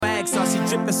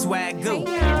drippin' swag goo. You a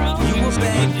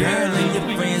bad girl and your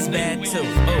friends bad too.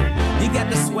 Oh, you got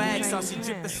the swag sauce, you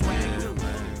drippin' swag goo.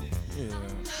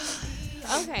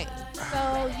 Okay,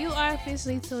 so you are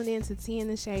officially tuned in to Tea in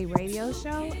the Shade radio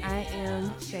show. I am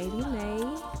Shadee May.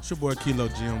 It's your boy Kilo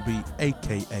GMB,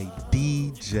 a.k.a.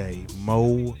 DJ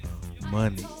Mo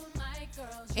Money.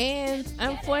 And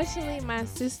unfortunately, my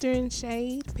sister in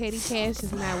Shade, Petty Cash,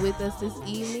 is not with us this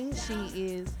evening. She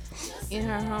is in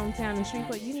her hometown in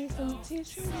Shreveport. You need some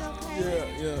tissue? You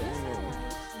okay? Yeah.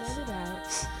 Let it out.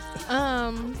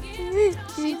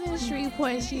 She's in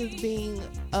Shreveport. She is being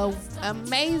an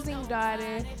amazing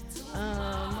daughter.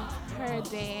 Her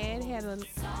dad had a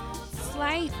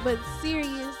slight but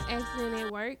serious accident at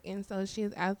work, and so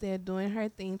she's out there doing her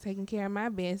thing, taking care of my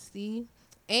bestie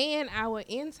and our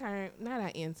intern. Not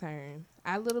our intern,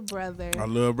 our little brother. Our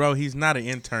little bro, he's not an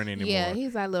intern anymore. Yeah,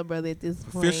 he's our little brother at this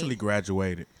point. Officially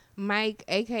graduated. Mike,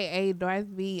 a.k.a. Darth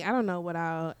V. I don't know what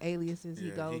all aliases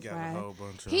he goes he got by. a whole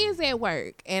bunch of He is at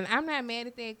work, and I'm not mad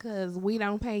at that because we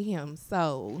don't pay him.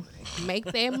 So make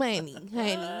that money,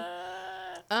 honey.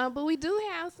 But we do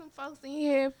have some folks in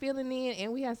here filling in,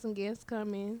 and we have some guests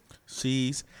coming.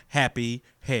 She's happy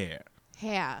hair.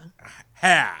 Hair.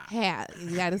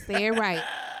 You got to say it right.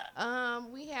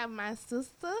 We have my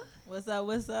sister. What's up?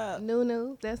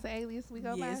 NuNu. That's the alias we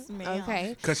go by? Yes, ma'am.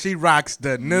 Okay. Because she rocks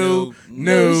the new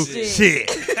shit.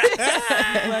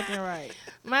 Fucking right.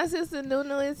 My sister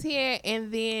NuNu is here,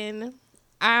 and then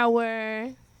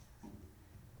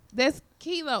that's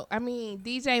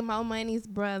DJ Mo Money's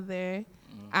brother,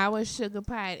 our sugar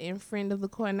pot and friend of the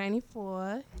Core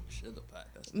 94. Sugar pot.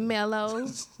 That's Mellow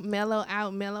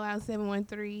out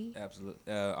 713.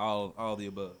 absolutely all the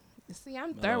above. See,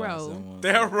 I'm Mellow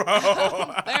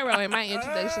thorough. Thorough. In my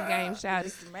introduction game, shout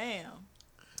Yes, ma'am.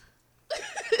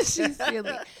 She's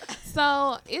silly.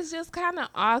 So it's just kind of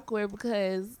awkward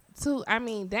because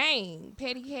dang,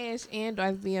 Petty Cash and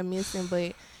Darth V are missing,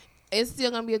 but it's still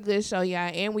gonna be a good show,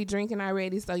 y'all. And we drinking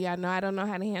already, so y'all know I don't know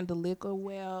how to handle liquor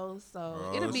well,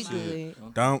 so it'll be good.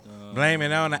 Don't blame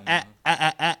it on the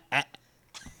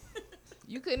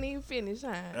You couldn't even finish,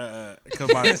 huh?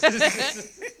 Come on.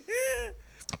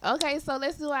 Okay, so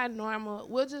let's do our normal.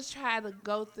 We'll just try to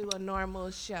go through a normal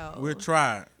show. We'll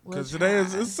try. Because today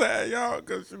is sad, y'all.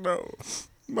 Because,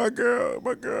 my girl,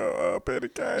 Petty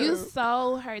Cash. You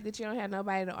so hurt that you don't have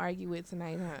nobody to argue with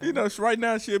tonight, huh? Right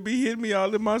now she'll be hitting me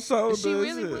all in my shoulder. She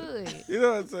really would. You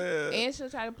know what I'm saying? And she'll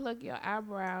try to pluck your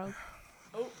eyebrows.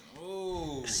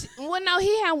 Ooh. Well, no,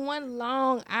 he had one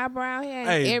long eyebrow hair,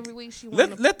 and every week she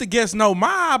wanted Let the guests know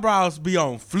my eyebrows be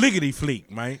on flickety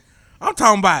fleek, man. I'm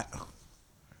talking about.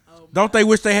 Don't they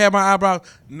wish they had my eyebrows?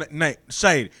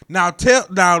 Shady. Now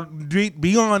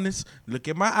be honest. Look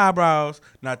at my eyebrows.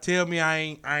 Now tell me I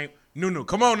ain't NuNu.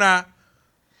 Come on now.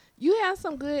 You have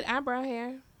some good eyebrow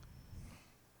hair.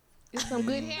 It's some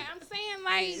good hair. I'm saying,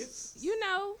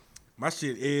 My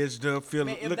shit edged up,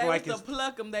 feeling If look they like was it's. to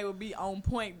pluck them, they would be on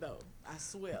point, though. I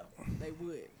swear. They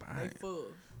would. They full.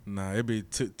 Nah, it'd be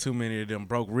too many of them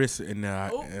broke wrists in there.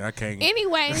 I can't.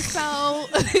 Anyway, so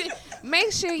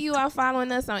make sure you are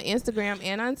following us on Instagram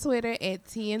and on Twitter at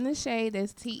Tea in the Shade.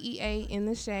 That's TEA in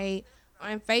the Shade.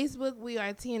 On Facebook, we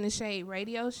are Tea in the Shade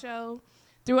Radio Show.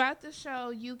 Throughout the show,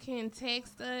 you can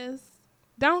text us.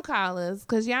 Don't call us,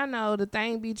 because y'all know the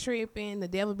thing be tripping. The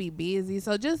devil be busy.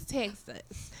 So just text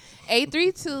us.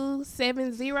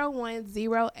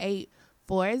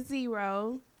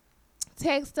 832-701-0840.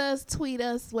 Text us, tweet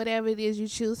us, whatever it is you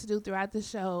choose to do throughout the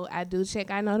show. I do check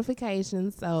our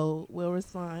notifications, so we'll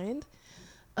respond.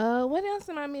 What else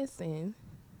am I missing?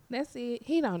 That's it.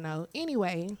 He don't know.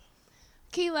 Anyway,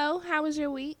 Kilo, how was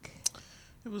your week?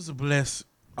 It was a blessed,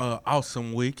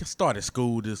 awesome week. I started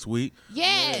school this week.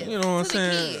 Yes. You know what I'm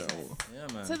saying? Yeah,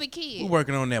 man. To the kids. We're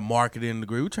working on that marketing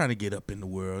degree. We're trying to get up in the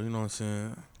world. You know what I'm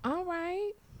saying? All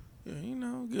right.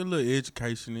 Yeah, get a little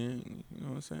education in. You know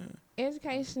what I'm saying?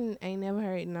 Education ain't never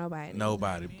hurt nobody.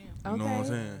 Nobody. You know what I'm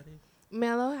saying?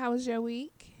 Mello, how was your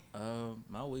week?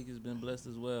 My week has been blessed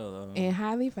as well. And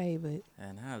highly favored.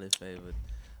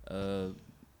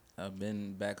 I've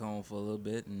been back home for a little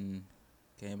bit and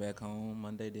came back home.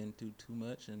 Monday didn't do too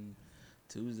much, and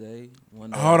Tuesday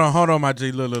one day. Hold on, my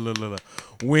G. Look.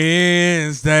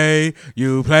 Wednesday,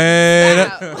 you played.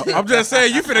 I'm just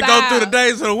saying, you finna go through the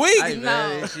days of the week. Hey,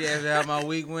 man, she asked me how my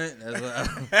week went. That's what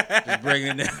I'm just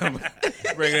bringing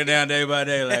it down day by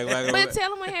day. But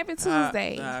tell them what happened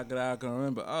Tuesday. I can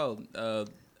remember.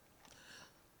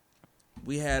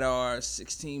 We had our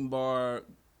 16-bar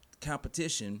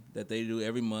competition that they do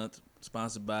every month,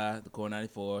 sponsored by the Core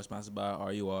 94, sponsored by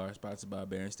RUR, sponsored by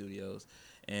Barron Studios.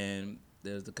 And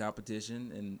there's the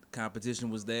competition, and competition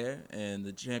was there, and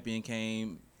the champion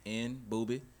came in,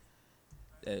 Booby,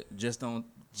 just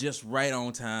right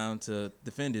on time to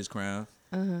defend his crown,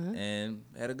 and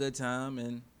had a good time,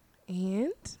 and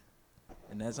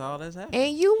that's all that's happened.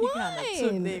 And you He won. kind of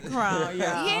took that crown,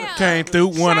 y'all. Yeah. Came through,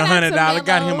 won Shout out to $100,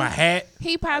 got him Mellow. a hat.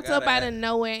 He popped got up a out hat. of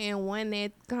nowhere and won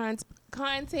that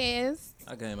contest.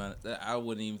 I came out. I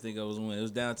wouldn't even think I was winning. It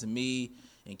was down to me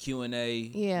and Q&A.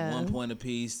 Yeah. 1 point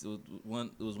apiece. It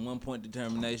was 1 point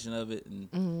determination of it, and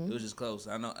it was just close.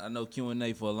 I know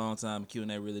Q&A for a long time.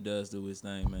 Q&A really does do his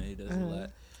thing, man. He does a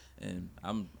lot, and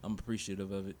I'm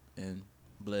appreciative of it and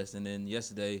blessed. And then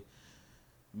yesterday,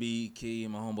 me, Key,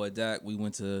 and my homeboy Doc, we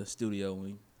went to the studio and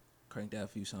we cranked out a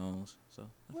few songs. So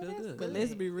I feel good. But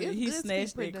let's be real. It's He good to be snatched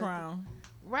that productive. crown.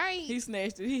 Right. He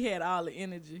snatched it. He had all the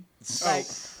energy. Like,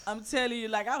 I'm telling you,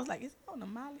 like, I was like, is it on the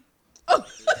Molly?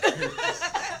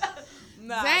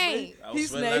 Nah, Dang. but I he was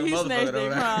sweating snatched like a that motherfucker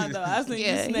over crown, though. I think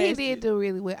Yeah, he he snatched did it. do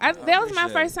really well. That was my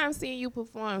appreciate first it. time seeing you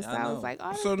perform, so Yeah, I I was know. like, oh,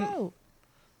 that's So- dope.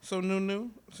 So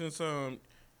NuNu, since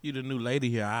you the new lady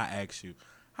here, I ask you,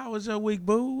 how was your week,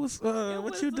 boo? What's, It what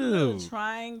was you a do? little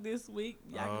trying this week.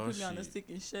 Y'all Oh, can put me on the shit. sick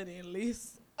and shut in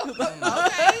list.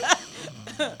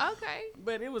 Okay.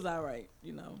 But it was all right.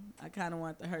 You know, I kind of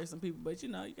wanted to hurt some people, but you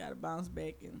know, you got to bounce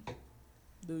back and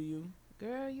do you.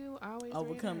 Girl, you always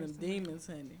Overcome ready them to hurt demons,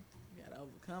 honey. You got to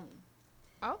overcome them.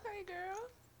 somebody. Okay,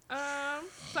 girl.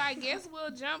 So I guess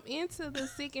we'll jump into the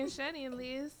sick and shut-in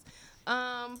list.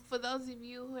 For those of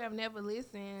you who have never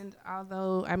listened,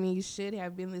 although I mean you should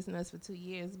have been listening to us for 2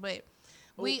 years, but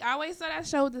we always start our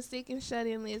show with the sick and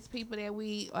shut-in list, people that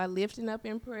we are lifting up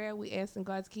in prayer. We asking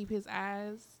God to keep His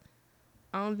eyes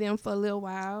on them for a little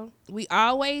while. We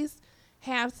always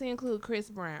have to include Chris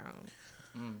Brown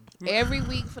every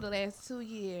week for the last 2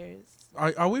 years.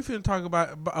 Are we finna talk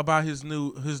about his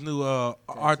new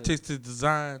artistic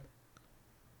design?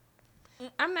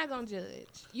 I'm not gonna judge.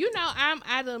 You know, I'm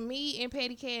out of me and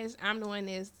Petty Cash. I'm the one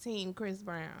that's team Chris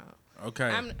Brown.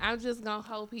 Okay. I'm just gonna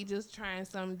hope he just trying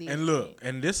something different. And look,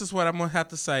 and this is what I'm gonna have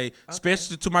to say,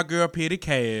 especially to my girl Petty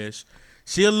Cash.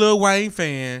 She a Lil Wayne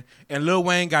fan, and Lil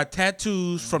Wayne got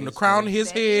tattoos from the crown of his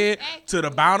That is head to the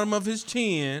accurate. bottom of his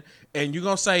chin, and you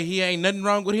gonna say he ain't nothing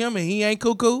wrong with him and he ain't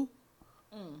cuckoo?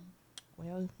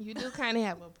 Well, you do kind of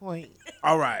have a point.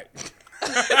 All right.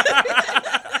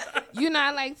 You know,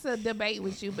 I like to debate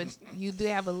with you, but you do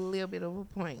have a little bit of a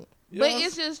point. You But know,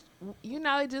 it's just, you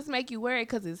know, it just make you worried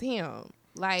because it's him.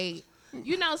 Like,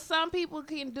 you know, some people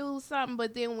can do something,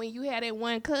 but then when you have that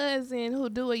one cousin who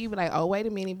do it, you be like, oh, wait a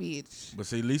minute, bitch. But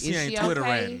see, at least he Is ain't she Twitter okay?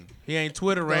 ranting. He ain't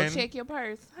Twitter Go ranting. check your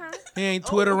purse, huh? He ain't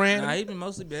Twitter ranting. Nah, he been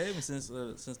mostly behaving since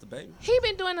the baby. He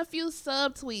been doing a few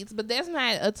sub tweets, but that's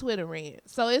not a Twitter rant,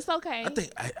 so it's okay. I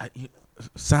think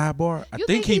sidebar. you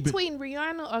think he tweeting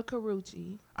Rihanna or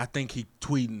Karuchi? I think he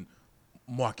tweeting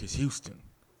Marcus Houston.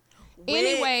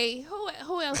 Anyway,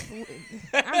 who else?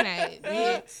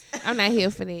 I'm not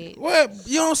here for that. What?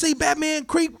 You don't see Batman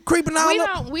creeping all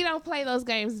up? We don't play those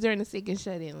games during the sick and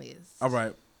shut in list. All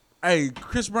right. Hey,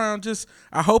 Chris Brown,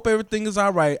 I hope everything is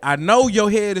all right. I know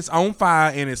your head is on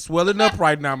fire and it's swelling up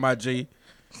right now, my G.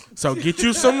 So get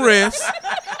you some rest.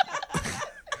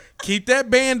 Keep that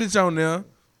bandage on there.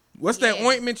 What's that Yes.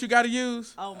 ointment you got to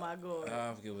use? Oh my God.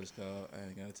 I forget what it's called. I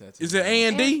ain't got a tattoo. Is it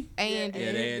A&D? And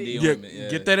Yeah, the A&D Yeah, ointment. Yeah.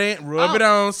 get that in, rub it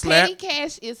on, slap. Petty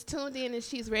Cash is tuned in and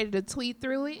she's ready to tweet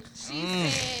through it. She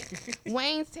said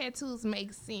Wayne's tattoos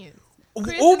make sense.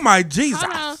 Oh my Jesus.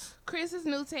 Hold on. Chris's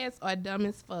new tats are dumb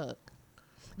as fuck.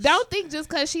 Don't think just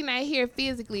because she not here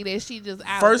physically that she just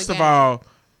out. First the of game.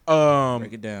 all,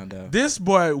 Break it down, dog. this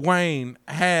boy Wayne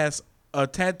has a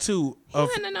tattoo He of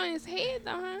wasn't on his head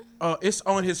though, huh? it's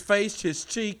on his face, his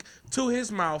cheek, to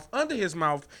his mouth, under his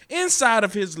mouth, inside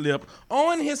of his lip,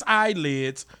 on his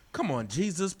eyelids. Come on,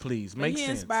 Jesus, please, But make he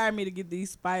sense. inspired me to get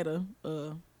these spider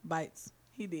bites.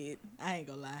 He did. I ain't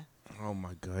gonna lie. Oh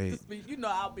my God. You know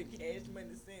I've been cash money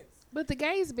since But the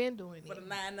gay's been doing for the it.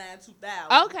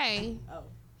 99-2000. Okay. Oh.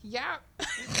 Y'all.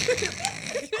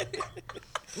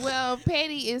 Well,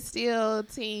 Petty is still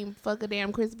team fuck a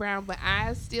damn Chris Brown, but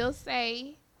I still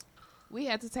say we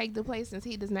have to take the place since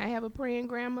he does not have a praying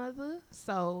grandmother.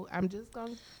 So I'm just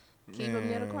gonna keep him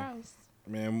near the Man. cross.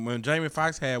 Man, when Jamie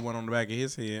Foxx had one on the back of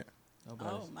his head.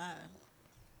 Oh my.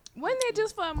 Wasn't that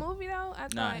just for a movie though? I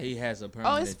Nah, thought. he has a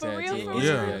permanent it's for real, tattoo. for on the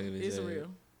real? back Yeah. of his It's head. real.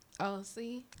 Oh,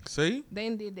 see, See? they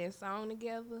did that song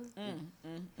together.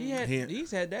 He's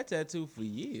had that tattoo for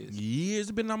years. Years.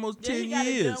 It's been almost Yeah, 10 he got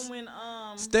it years. done when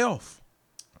Stealth.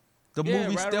 The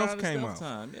movie right Stealth around the came Stealth out.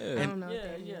 time. I Yeah. don't know. Yeah,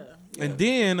 that. yeah. And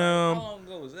then How long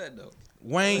ago was that though?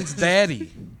 Wayne's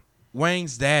daddy.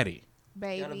 Wayne's daddy.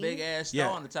 baby. Got a big ass star Yeah.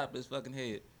 on the top of his fucking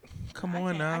head. Come I on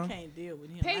can't- now. I can't deal with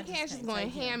him. Petty I just Cash is can't going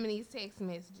take him. ham in these text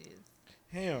messages.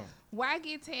 Hell. Why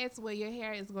get tats where your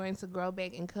hair is going to grow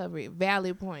back and cover it?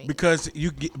 Valid point. Because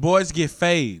boys get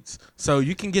fades, so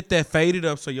you can get that faded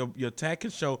up so your tat can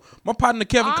show. My partner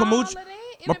Kevin All Kamuch, of that?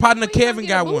 In my the partner between, you Kevin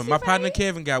gonna got get a one. My Boosie partner fade?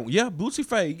 Kevin got one. Yeah, Boosie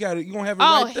fade. You got it. You gonna have it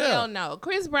Oh right there. hell no!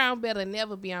 Chris Brown better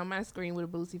never be on my screen with a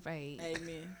Boosie fade.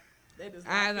 Amen. They just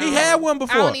I like- know. He had one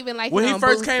before. I don't even like when it he on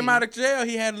first Boosie. came out of jail.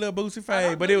 He had a little Boosie fade,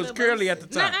 don't but do it was little curly Boosie. at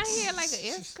the Nah, top. I had like an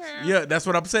S curl. Yeah, that's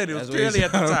what I'm saying. It was That's what curly he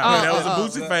at the said. top. Oh, That was oh, a oh.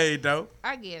 Boosie fade though.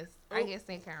 I guess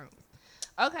that counts.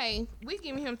 Okay, we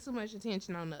giving him too much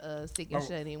attention on the sick and Oh,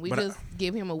 shut in. We but just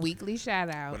give him a weekly shout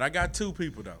out. But I got two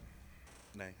people though.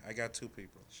 Nay, I got two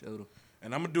people, Showed him.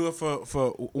 and I'm gonna do it for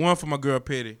one for my girl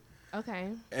Petty, Okay.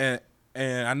 and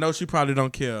I know she probably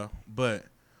don't care, but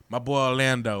my boy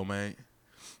Orlando, man,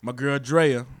 my girl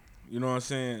Drea, you know what I'm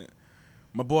saying.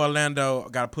 My boy Orlando,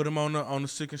 got to put him on the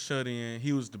sick and shut in.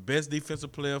 He was the best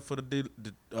defensive player for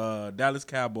the Dallas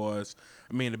Cowboys.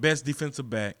 I mean, the best defensive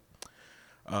back.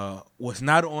 Was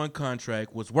not on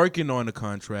contract. Was working on the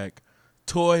contract.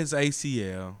 Tore his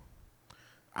ACL.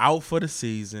 Out for the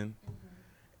season.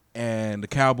 And the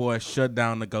Cowboys shut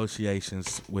down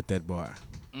negotiations with that boy.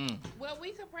 Well,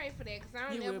 we could pray for that because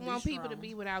I He don't ever will be want people to strong.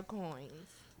 be without coins.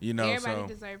 You know, Everybody so.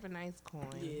 deserve a nice coin.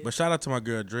 Yeah. But shout out to my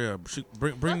girl Drea. She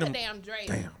bring Fuck them. a damn Drake.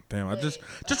 Damn. I But, just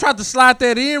tried to slide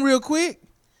that in real quick.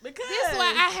 Because This is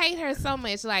why I hate her so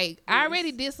much. Like, I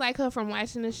already dislike her from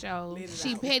watching the show. Let it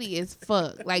She out. petty as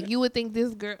fuck. Like, you would think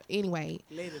this girl... Anyway.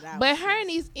 let it out. But her and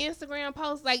these Instagram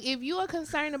posts, like, if you are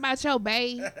concerned about your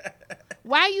bae,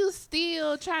 why you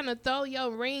still trying to throw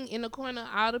your ring in the corner of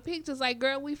all the pictures? Like,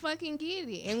 girl, we fucking get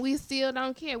it. And we still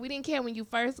don't care. We didn't care when you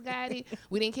first got it.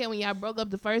 We didn't care when y'all broke up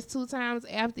the first 2 times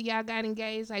after y'all got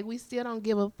engaged. Like, we still don't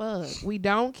give a fuck. We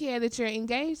don't care that you're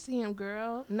engaged to him,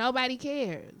 girl. Nobody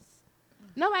cares.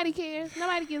 Nobody cares.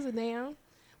 Nobody gives a damn.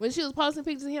 When she was posting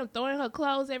pictures of him throwing her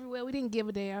clothes everywhere, we didn't give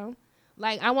a damn.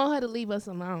 Like, I want her to leave us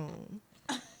alone.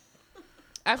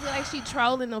 I feel like she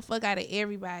trolling the fuck out of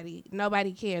everybody.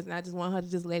 Nobody cares, and I just want her to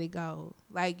just let it go.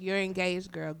 Like, you're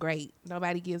engaged, girl. Great.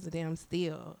 Nobody gives a damn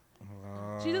still.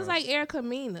 She just like Erica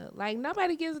Mena. Like,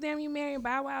 nobody gives a damn you marrying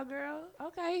Bow Wow, girl.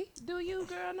 Okay. Do you,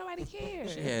 girl? Nobody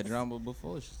cares. She had drama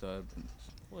before she started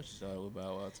with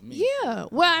Bow Wow to me. Yeah.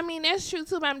 Well, I mean, that's true,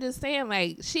 too, but I'm just saying,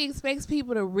 like, she expects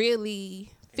people to really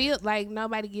feel like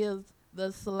nobody gives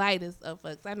the slightest of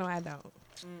fucks. I know I don't.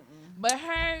 But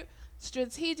her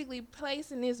strategically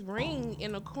placing this ring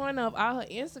in the corner of all her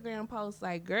Instagram posts,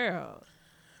 like, girl,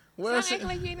 Well, stop acting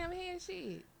like you ain't never had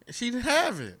shit. she didn't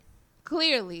have it.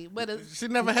 Clearly, but She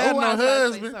never had no I was about to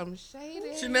say husband. something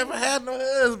shady. She never had no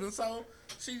husband, so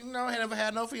she never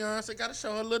had no fiance. Got to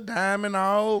show her little diamond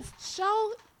off.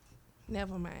 Show.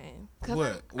 Never mind. 'Cause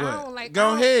What? I don't like. Go I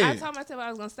don't- ahead. I told myself I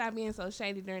was gonna stop being so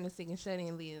shady during the sick and shut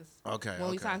in list. Okay.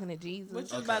 When we talking to Jesus.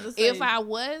 what you Okay. about to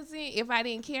say? If I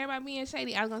didn't care about being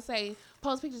shady, I was gonna say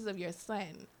post pictures of your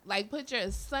son. Like, put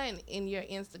your son in your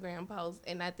Instagram post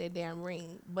and not that damn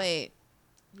ring. But,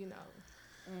 you know,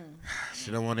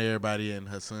 She don't want everybody in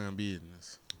her son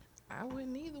business. I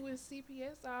wouldn't either with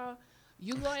CPS.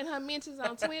 You go in her mentions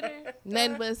on Twitter,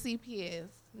 nothing but CPS.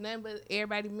 Nothing but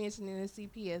everybody mentioning the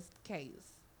CPS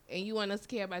case. And you want us to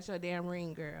care about your damn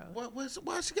ring, girl.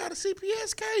 Why she got a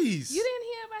CPS case? You didn't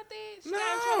hear about that? She No.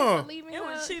 got in trouble for leaving It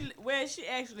her. was she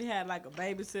actually had like a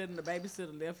babysitter, and the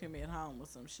babysitter left him at home or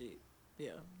some shit.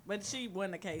 Yeah, but she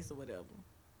won the case or whatever.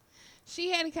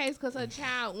 She had a case because her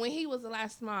child, when he was a lot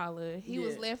smaller, he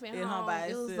was Yeah, left at at home home. by It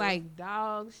was himself. like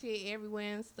dog shit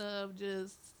everywhere and stuff.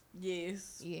 Just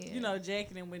Yes. Yeah. You know, Jack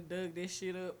and them went dug that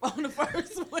shit up on the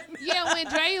first one. yeah, when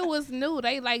Drea was new,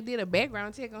 they like did a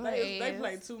background check on her They ass.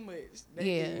 played too much.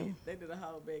 Yeah. They did a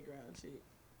whole background check.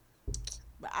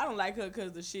 But I don't like her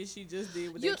because the shit she just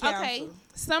did with You that council. okay?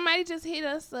 Somebody just hit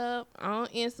us up on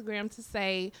Instagram to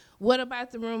say, what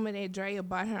about the rumor that Drea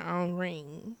bought her own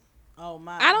ring? Oh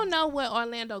my! I don't know what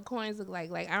Orlando coins look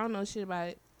like. Like, I don't know shit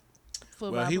about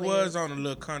football. Well, he players. was on a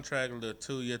little contract, a little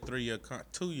 2-year, 3-year,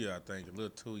 2-year, I think, a little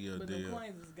 2-year But the deal.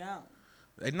 coins is gone.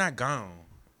 They not gone.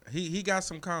 He got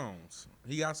some cones.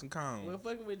 He got some cones. Well,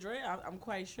 fucking with Dre, I'm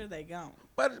quite sure they gone.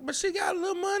 But she got a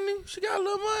little money. She got a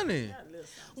little money. Yeah, listen.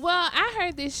 Well, I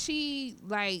heard that she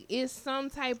like it's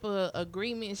some type of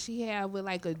agreement she have with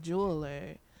like a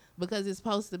jeweler because it's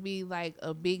supposed to be like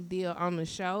a big deal on the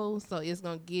show, so it's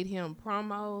gonna get him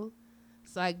promo.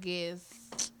 So I guess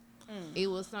it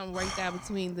was something worked out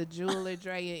between the jeweler,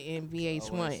 Drea, and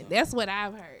VH1. That's what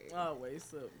I've heard. Always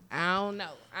something. I don't know.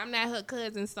 I'm not her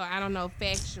cousin, so I don't know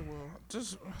factual.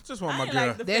 Just want I my ain't girl.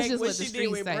 like the That's fact just what what the she did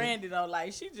streets with say. Brandy though.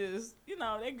 Like she just,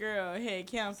 that girl had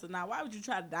cancer. Now why would you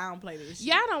try to downplay this shit?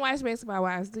 Y'all don't watch Basketball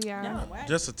Wives, do y'all? No, why?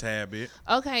 Just a tad bit.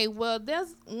 Okay, well,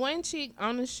 there's one chick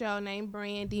on the show named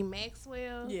Brandy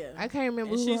Maxwell. Yeah. I can't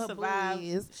remember And who she her survived. boo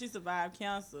is. She survived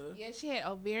cancer. Yeah, she had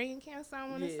ovarian cancer, I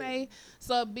want to Yeah. say.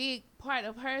 So a big part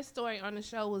of her story on the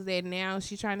show was that now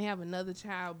she's trying to have another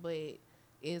child, but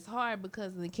it's hard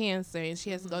because of the cancer, and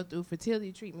she has to go through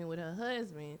fertility treatment with her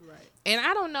husband. Right. And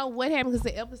I don't know what happened because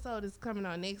the episode is coming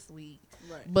on next week.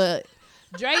 Right. But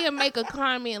Drea make a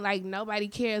comment like nobody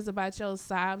cares about your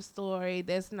sob story.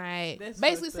 That's not That's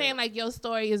basically fucked saying up. like your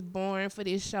story is boring for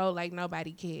this show. Like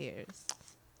nobody cares.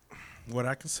 What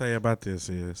I can say about this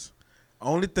is,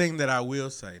 only thing that I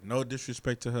will say, no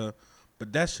disrespect to her,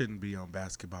 but that shouldn't be on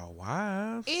Basketball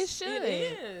Wives. It should.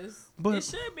 It is. But- it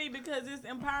should be because it's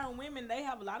empowering women. They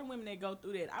have a lot of women that go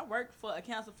through that. I work for a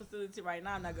cancer facility right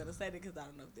now. I'm not gonna say that because I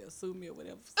don't know if they'll sue me or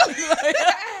whatever.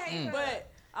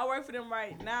 But I work for them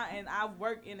right now, and I've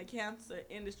worked in the cancer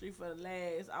industry for the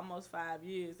last almost 5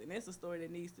 years, and it's a story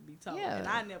that needs to be told. Yeah. And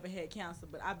I never had cancer,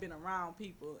 but I've been around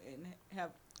people and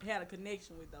have had a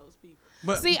connection with those people.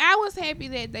 But See, I was happy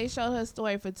that they showed her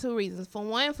story for two reasons. For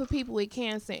one, for people with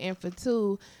cancer, and for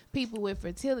two, people with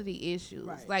fertility issues.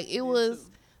 Right. Like it Me was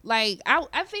too. like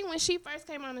I think when she first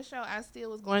came on the show, I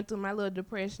still was going through my little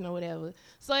depression or whatever.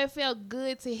 So it felt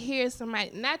good to hear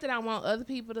somebody, not that I want other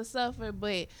people to suffer,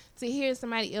 but to hear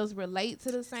somebody else relate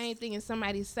to the same thing and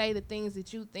somebody say the things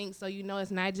that you think, so you know it's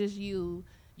not just you.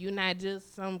 You're not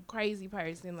just some crazy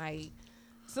person. Like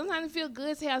sometimes it feels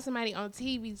good to have somebody on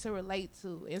TV to relate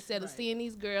to instead of Right. seeing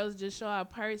these girls just show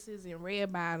up purses and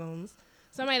red bottoms.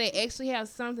 Somebody that actually has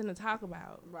something to talk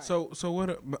about. Right. So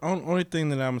what? Only thing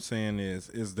that I'm saying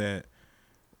is that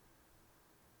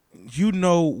you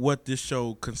know what this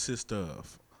show consists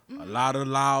of. A lot of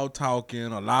loud talking,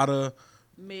 a lot of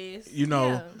Mess.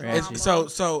 Yeah. Ratchet.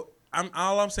 So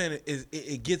all I'm saying is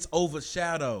it gets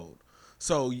overshadowed.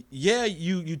 So yeah,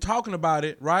 you talking about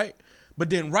it, right? But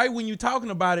then right when you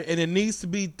talking about it and it needs to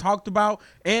be talked about,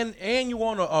 and you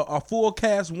want a full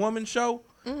cast woman show,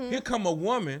 here come a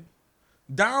woman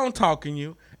down talking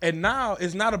you, and now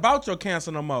it's not about your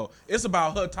cancer no more. It's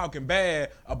about her talking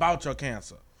bad about your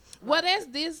cancer. Well, that's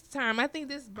this time. I think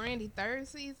this is Brandy's third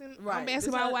season on Right.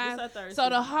 Basketball This Wives. her third So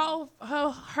the season. whole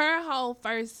her whole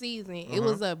first season, it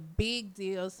was a big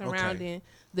deal surrounding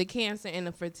the cancer and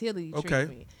the fertility Okay.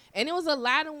 treatment. And it was a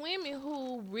lot of women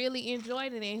who really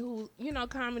enjoyed it and who,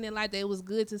 commented like that it was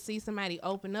good to see somebody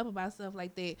open up about stuff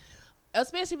like that.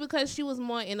 Especially because she was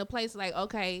more in a place like,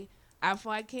 okay, I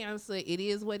fought cancer. It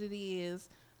is what it is.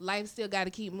 Life still got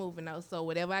to keep moving though. So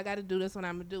whatever I got to do, that's what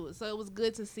I'm gonna do. So it was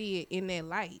good to see it in that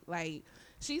light. Like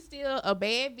she's still a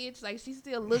bad bitch. Like she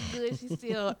still look good. She's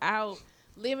still out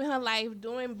living her life,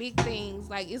 doing big things.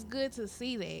 Like it's good to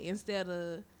see that instead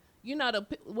of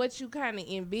what you kind of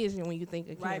envision when you think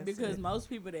of cancer. Right, because most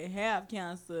people that have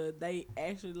cancer, they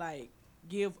actually like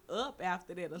give up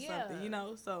after that or Yeah.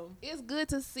 something, So it's good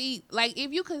to see. Like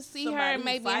if you could see somebody her who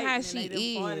maybe fighting how and she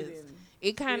they done fought it is. and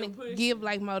It kind still of pushing. give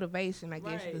like motivation, I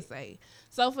guess you could Right. say.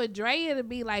 So for Drea to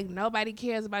be like nobody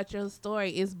cares about your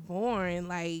story, it's boring.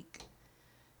 Like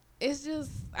it's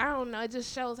just I don't know. It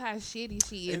just shows how shitty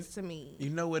she is to me.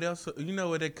 You know what else? You know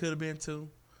what it could have been too?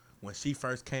 When she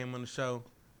first came on the show,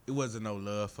 it wasn't no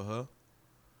love for her.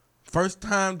 First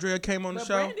time Drea came on the But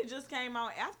show. Brandy just came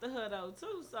out after her though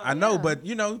too. So I know, Yeah.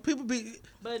 but people be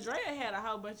But Drea had a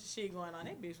whole bunch of shit going on.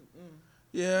 That bitch.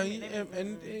 yeah, Yeah,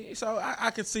 and so I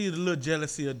could see the little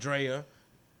jealousy of Drea.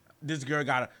 This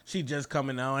girl she just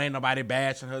coming on. Ain't nobody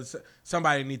bashing her.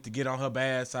 Somebody need to get on her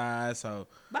bad side. So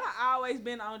But I always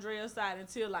been on Drea's side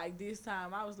until like this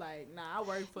time. I was like, nah, I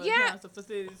work for a Yeah. cancer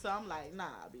facility, so I'm like, nah,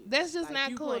 bitch. That's just Like,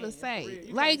 not you cool playing, to for say. real.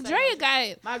 You Like can't say Drea no got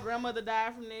shit. My grandmother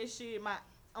died from that shit. My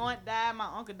aunt died.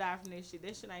 My uncle died from that shit.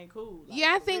 That shit ain't cool. Like,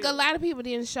 yeah, I for think a real. lot of people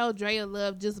didn't show Drea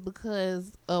love just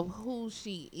because of who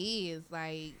she is.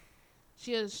 Like,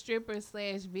 she a stripper /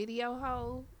 video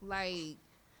hoe. Like,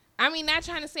 I mean, not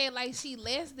trying to say it like she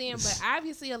less than, but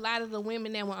obviously a lot of the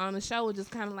women that were on the show were just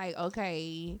kind of like,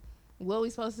 okay, what we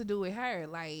supposed to do with her?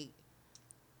 Like,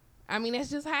 I mean, that's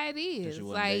just how it is. She wasn't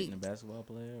Like, dating a basketball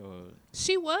player, or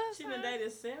she was. She done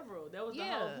dated several. That was the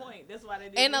Yeah. whole point. That's why they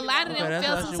did. And a lot of Okay, them that's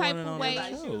felt why some she type wasn't of on way. the Like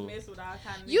she was show. messing with all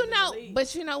kind of You niggas in the know, league.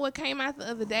 but you know what came out the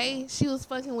other day? She was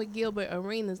fucking with Gilbert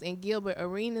Arenas, and Gilbert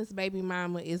Arenas' baby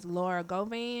mama is Laura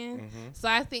Govan. So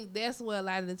I think that's where a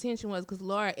lot of the tension was, because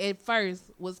Laura at first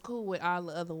was cool with all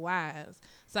the other wives.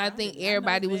 So I think did not know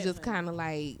everybody was that, just man. kind of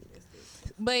like.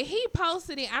 But he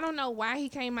posted it. I don't know why he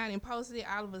came out and posted it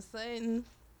all of a sudden.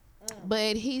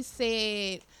 But he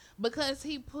said because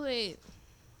he put,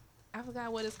 I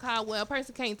forgot what it's called. Well, a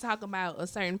person can't talk about a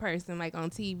certain person like on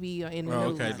TV or in the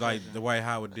news. Okay, like the way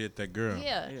Howard did that girl.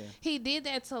 Yeah, he did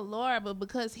that to Laura, but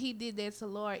because he did that to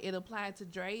Laura, it applied to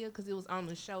Drea because it was on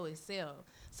the show itself.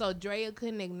 So Drea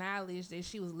couldn't acknowledge that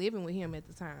she was living with him at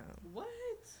the time. What?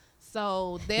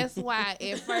 So that's why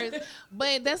at first,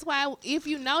 but that's why if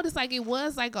you notice, like it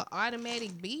was like an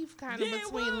automatic beef kind of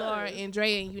between Laura and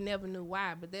Drea, and you never knew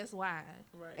why. But that's why,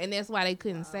 and that's why they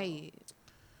couldn't say it.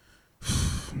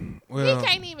 Well, He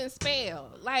can't even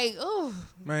spell. Like, ooh.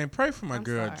 man, pray for my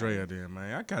girl sorry. Drea then,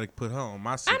 man. I gotta put her on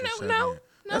my I secret know, shut no, in.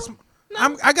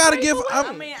 no. I gotta Pray give. for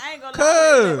I mean, I ain't gonna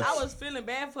Cuz. lie. I was feeling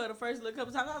bad for her the first little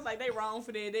couple times. I was like, they wrong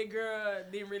for that. That girl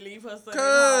didn't relieve her son.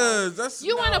 Cause that's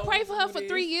You want to pray for her for it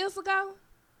 3 is. years ago?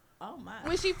 Oh my.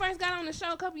 When she first got on the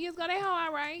show a couple years ago, that hoe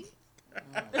all right.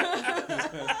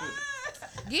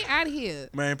 Get out of here.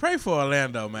 man. Pray for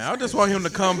Orlando, man. I just want him to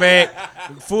come back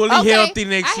fully healthy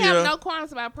next I year. have no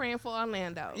qualms about praying for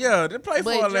Orlando. Yeah, they play for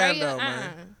But Orlando, Drea,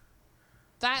 man.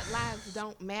 Thought lives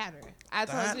don't matter. I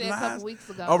told Thought you that a lives- couple weeks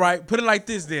ago. All right, put it like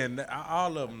this then.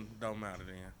 All of them don't matter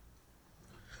then.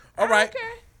 All I right. don't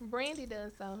care. Brandy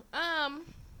does so.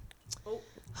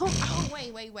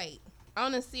 Wait.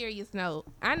 On a serious note,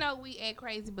 I know we act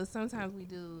crazy, but sometimes we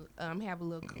do have a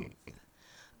little cool.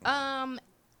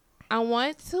 I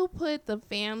want to put the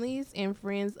families and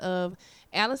friends of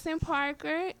Allison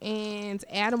Parker and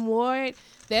Adam Ward.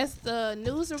 That's the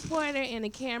news reporter and the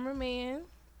cameraman.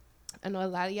 I know a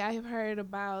lot of y'all have heard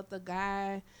about the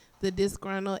guy, the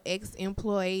disgruntled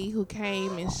ex-employee who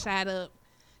came and shot up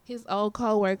his old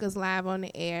co-workers live on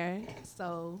the air.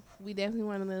 So we definitely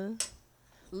want to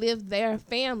lift their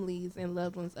families and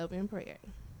loved ones up in prayer.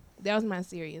 That was my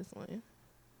serious one.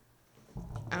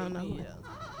 I don't know who else.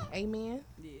 Amen.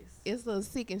 Yes. It's a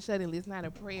sick and shut in list, not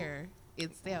a prayer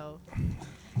itself.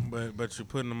 But you're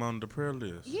putting them on the prayer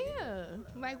list. Yeah,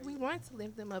 like we want to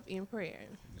lift them up in prayer.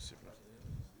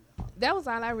 That was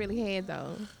all I really had,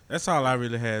 though. That's all I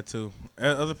really had too.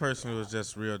 The other person was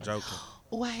just real joking.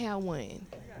 Oh, I had one.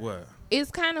 What?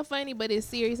 It's kind of funny, but it's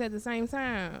serious at the same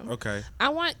time. Okay.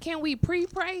 Can we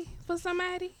pre-pray for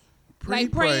somebody? Pre-pray?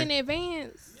 Like pray in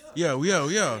advance? Yeah.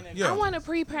 I want to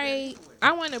pre-pray.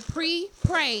 I want to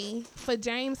pre-pray for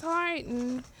James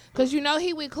Harden because you know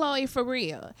he with Chloe for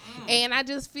real, and I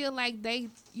just feel like they,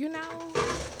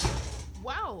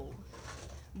 whoa,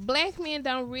 black men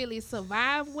don't really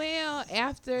survive well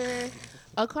after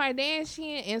a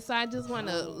Kardashian, and so I just want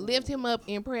to lift him up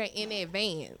in prayer in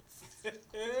advance.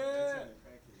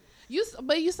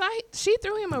 But you saw she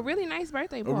threw him a really nice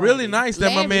birthday party. Really nice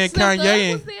that my man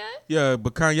Kanye was there. Yeah,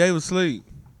 but Kanye was asleep.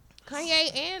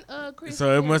 Kanye and Chris.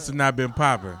 So it Jenner. must have not been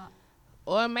popping.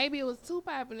 Or maybe it was too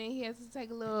popping and he has to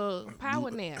take a little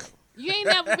power nap. You ain't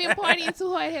never been partying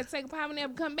too hard, had to take a power nap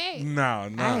and come back. No.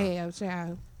 I have,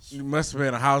 child. It must have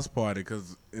been a house party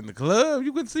because in the club,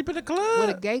 you couldn't sleep in the club. Well,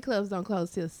 the gay clubs don't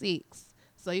close till 6.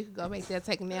 So you could go back there,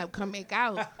 take a nap, come back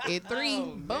out at 3.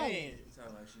 Boom.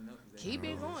 Keep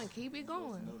it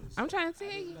going. I'm trying to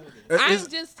tell you. I'm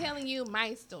just telling you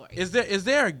my story. Is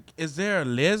there a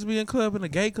lesbian club and a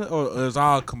gay club, or is it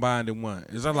all combined in one?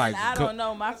 Is that like? I don't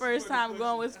know. My first time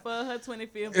going was for her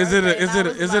 25th Is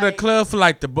birthday. it a club for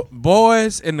like the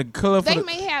boys and the club for They the?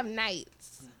 may have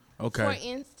nights. Okay. For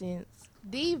instance,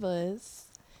 Divas,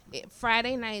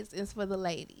 Friday nights is for the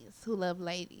ladies who love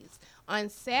ladies. On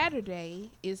Saturday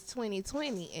is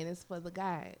 2020 and it's for the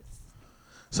guys.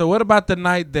 So what about the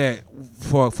night that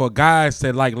for guys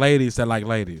that like ladies that like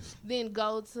ladies? Then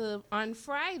go to on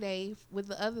Friday with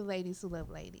the other ladies who love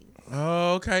ladies.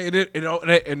 Oh, okay.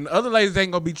 And other ladies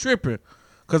ain't gonna be tripping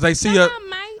because they see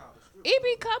Mike. It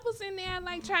be couples in there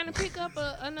like trying to pick up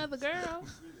another girl.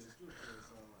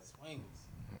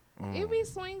 It be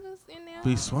swingers in there.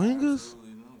 Be swingers.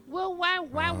 Well,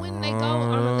 why wouldn't they go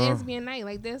on a lesbian night?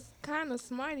 Like that's kind of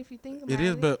smart if you think about it. It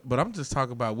is, but I'm just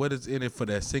talking about what is in it for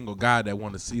that single guy that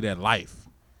want to see that life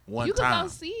one you time. can go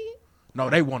see it. No,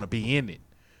 they want to be in it.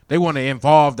 They want to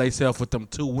involve themselves with them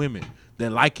two women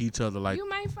that like each other. Like You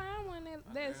might find one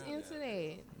that's into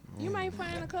that. You might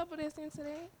find a couple that's into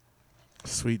that.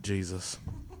 sweet Jesus.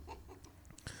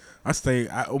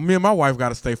 Me and my wife got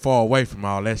to stay far away from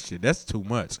all that shit. That's too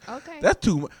much. Okay. That's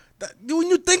too much. When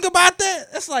you think about that,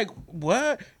 it's like,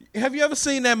 what? Have you ever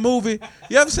seen that movie?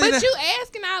 You ever seen that? But you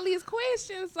asking all these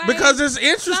questions like Because it's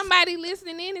interesting. somebody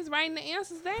listening in is writing the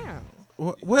answers down.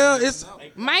 Well, it's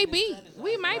Might be.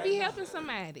 We might be helping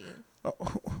somebody.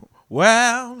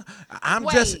 well. I'm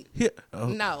Wait. just here. Oh,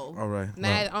 No. all right.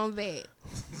 Not on that.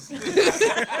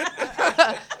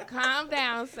 Calm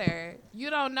down, sir. You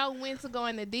don't know when to go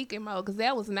into deacon mode because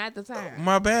that was not the time.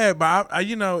 My bad, but I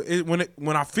you know,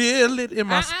 when I feel it in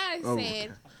my. Said. Lord.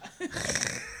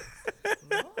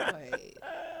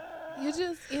 You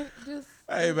just.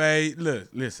 Hey, man, look,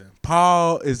 listen.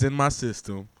 Paul is in my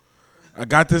system. I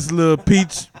got this little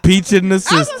peach in the I was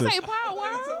system. gonna say Paul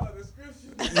World.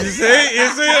 You see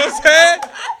what I'm saying?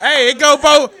 Hey, it go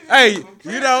both. Hey,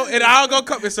 you know, it all go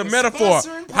come. It's a metaphor.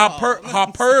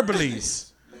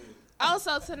 Hyperboles.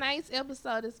 Also, tonight's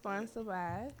episode is sponsored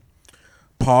by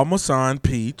Paul Masson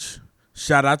Peach.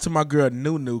 Shout out to my girl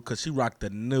NuNu because she rocked the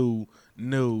new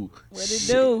What it shit.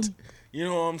 do? You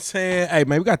know what I'm saying? Hey,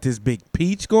 man, we got this big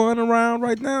peach going around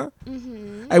right now.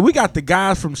 Mm-hmm. Hey, we got the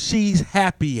guys from She's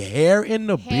Happy Hair in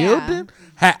the building.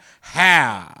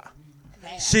 Hair.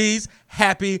 She's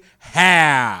Happy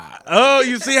Hair. Oh,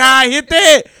 you see how I hit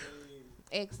that?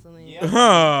 excellent. You know what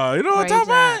I'm talking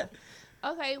about?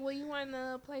 Okay, well, you want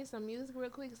to play some music real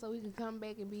quick so we can come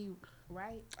back and be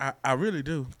right? I really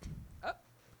do. Okay,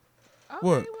 What?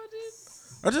 well,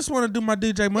 I just want to do my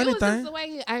DJ Money it was thing. just the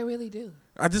way I really do.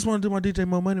 I just want to do my DJ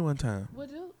Mo Money one time. What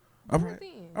do? All Do it right.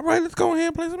 then. All right, let's go ahead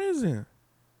and play some music then.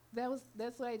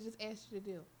 That's what I just asked you to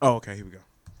do. Oh, okay, here we go.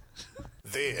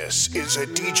 This is a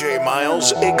DJ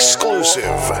Miles exclusive.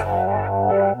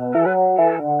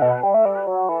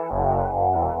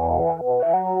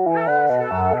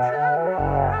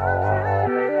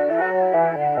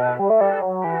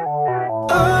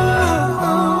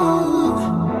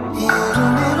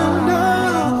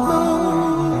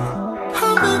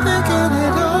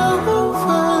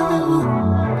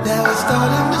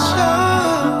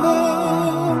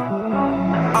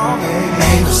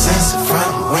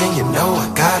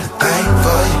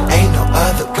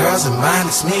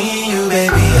 It's me and you,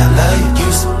 baby, I love you.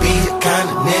 Used to be the kind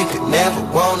of nigga never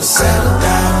wanna settle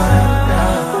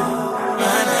down.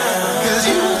 Cause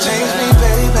you changed me,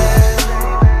 baby.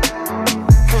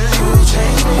 Cause you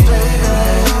changed me, baby.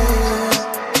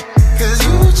 Cause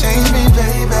you changed me,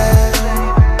 baby.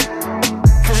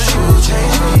 Cause you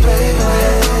changed me, baby.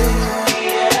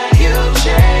 You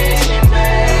changed me,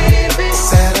 baby.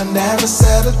 Said I'll never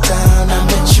settle down. I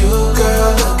met you,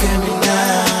 girl, look at me now.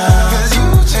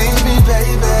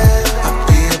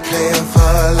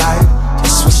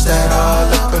 That all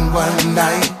up in one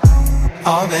night.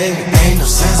 Oh baby, ain't no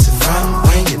sense in front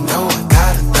when you know I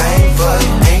got a thing for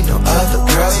you. Ain't no other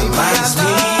girls in mine, it's me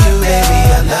and you, baby.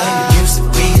 I love you. Used to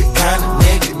be the kind of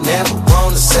nigga never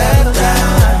wanna settle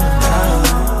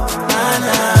down.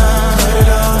 Put it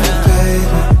on me, baby,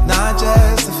 not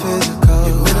just the physical.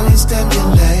 You mentally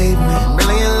stimulate me. I'm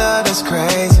really in love, that's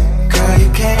crazy. Girl, you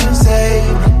came and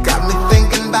saved me. Got me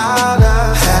thinking about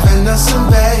us, having us some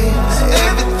babies.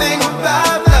 Everything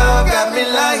about got me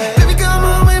like, baby, come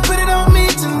home and put it on me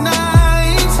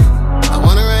tonight. I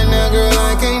want it right now, girl,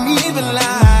 I can't even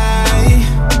lie.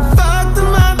 Fuck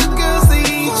them other girls, they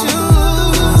eat you.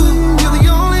 You're the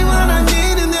only one I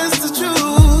need, and that's the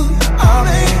truth. Oh,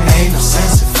 baby, ain't no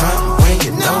sense in front when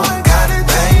you know I got a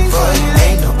thing for you.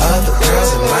 Ain't no other girls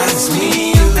in mine, it's me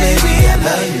and you, baby. I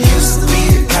love you. Used to be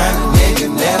the kind of nigga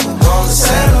never wanna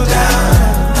settle down.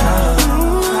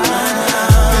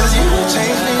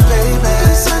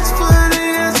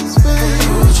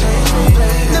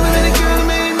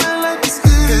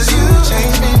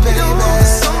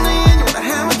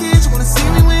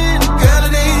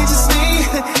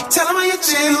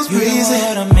 You know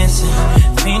what I'm missing,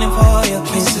 feeling for your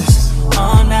kisses.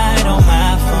 All night on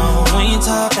my phone, when you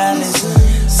talk I listen.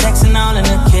 Sexing all in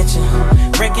the kitchen,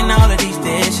 breaking all of these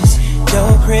dishes.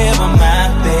 Your crib on my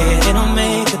bed, it don't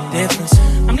make a difference.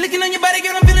 I'm looking on your body,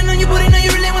 girl, I'm feeling on your booty. Know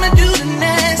you really wanna do the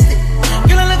nasty.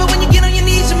 Girl, I love it when you get on your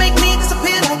knees, you make me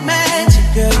disappear like magic.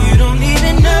 Girl, you don't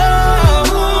even know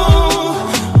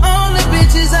all the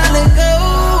bitches I let go.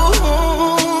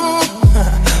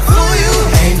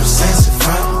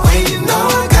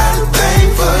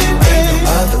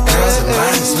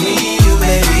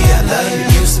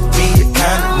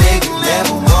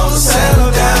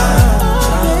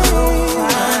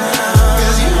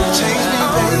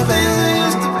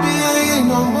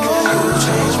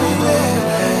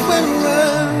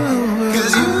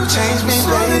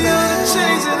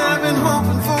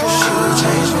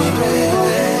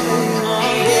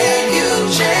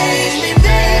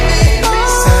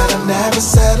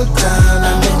 Settle down,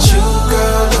 I met you,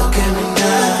 girl, look at me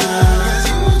now. Cause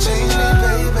you changed me,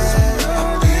 baby.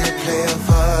 I'll be a player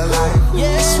for life.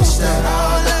 Switch that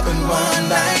all up in one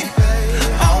night.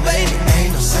 Oh baby,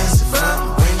 ain't no sense in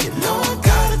front when you know I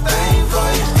got a thing for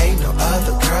you. Ain't no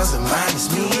other girls in mine,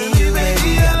 it's me and you,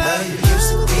 baby. I love you. Used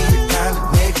to be the kind of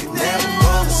nigga never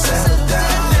wanna settle down.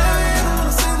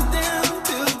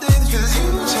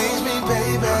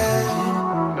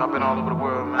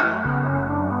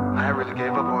 really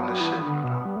gave up on this shit.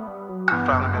 I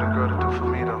finally met a girl to do for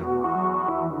me though.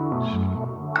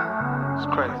 It's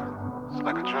crazy. It's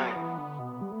like a dream.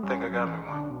 I think I got me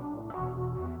one.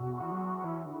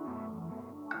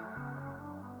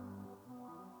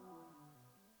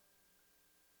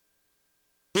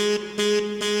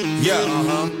 Yeah,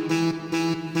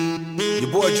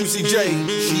 your boy Juicy J,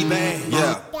 she bad.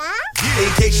 Yeah.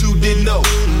 In case you didn't know,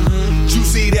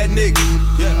 Juicy that nigga.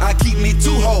 I keep me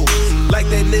two hoes, like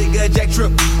that nigga Jack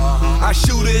Tripp. I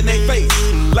shoot in they face,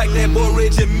 like that boy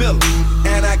Reggie Miller.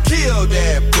 And I kill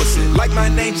that pussy, like my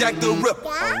name Jack the Ripper.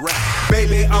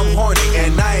 Baby, I'm horny,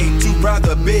 and I ain't too proud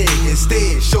to beg.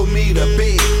 Instead, show me the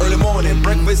bed, early morning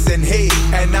breakfast and head.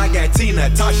 And I got Tina,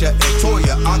 Tasha, and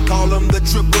Toya. I call them the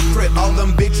triple threat. All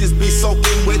them bitches be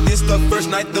soaking with this the first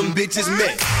night them bitches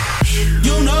met.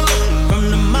 You know, from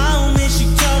the moment she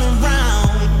turn around,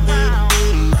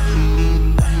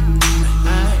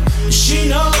 she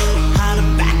know how to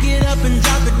back it up and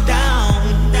drop it down.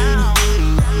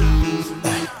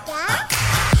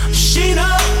 She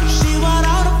know she what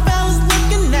all the fellas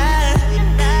looking at.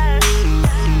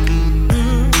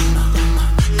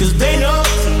 Cause they know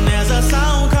soon as a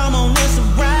song come on, it's a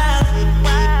rap.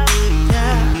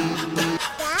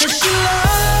 And she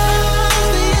loves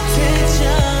the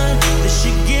attention that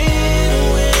she get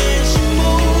when she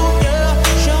move, yeah.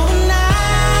 Showing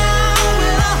out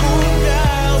with her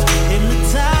homegirls,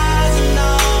 hypnotizing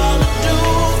all the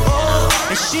dudes.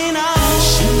 And she knows,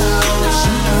 she knows,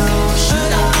 she knows, she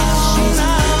knows.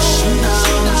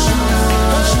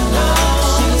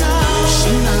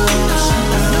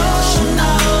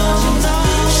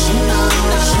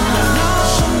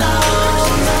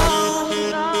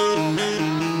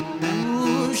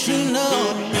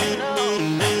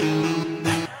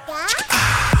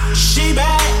 She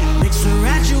bad, mix her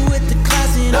at you with the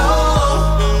classy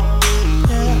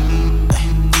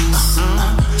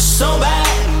so bad,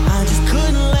 I just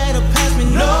couldn't let her pass me,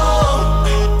 no,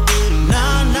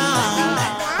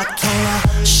 I told her,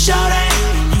 Shadee,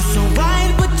 you so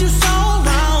right, but you so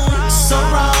wrong, so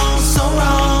wrong, so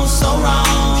wrong, so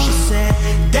wrong. She said,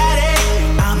 Daddy,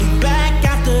 I'll be back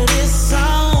after this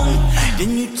song.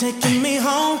 Then you taking me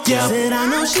home, yeah. Said I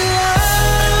know she loves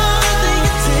the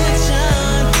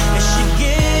attention that she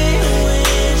get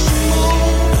when she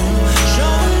moves,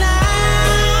 showing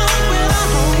out with her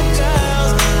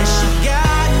homegirls, and she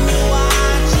got me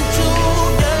watching too,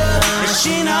 yeah. And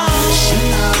she knows, she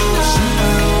knows, she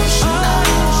knows, she knows,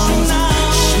 she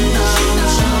knows, she knows, she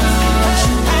knows, she knows,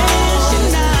 she knows,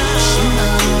 she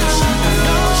knows, she knows,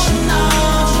 she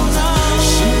knows,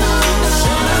 she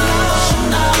knows, she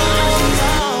knows.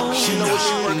 She know what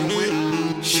she working with.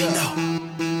 She know.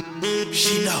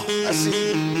 She know. I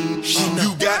see. She know. You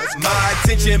got my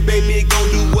attention, baby. Gon'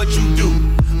 do what you do.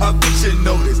 A picture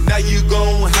notice. Now you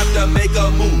gon' have to make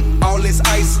a move. All this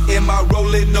ice in my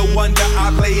rolling, no wonder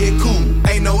I play it cool.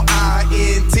 Ain't no I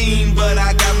in team, but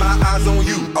I got my eyes on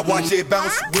you. I watch it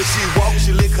bounce when she walk,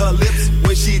 she lick her lips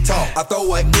when she talk. I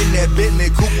throw her in that Bentley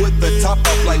coupe with the top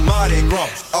up like Mardi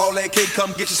Gras. All that cake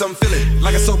come get you some feeling.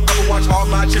 Like a soap opera, watch all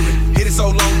my children. Hit it so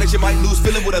long that you might lose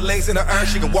feeling. With her legs in the air,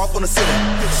 she can walk on the ceiling.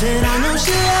 Said I know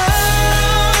she loves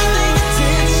the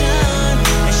attention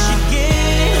that she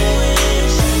get when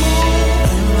she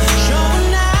moves,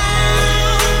 showing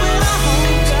out with her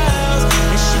homegirls,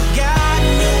 and she got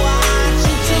me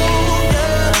watching too,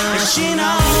 yeah. And she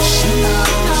knows, she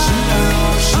knows, she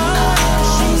knows, she knows,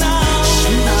 she knows,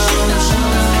 she knows, she knows, she knows, she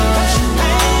knows,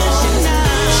 she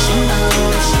knows, she knows, she knows,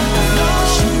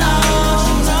 she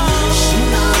knows, she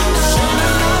knows,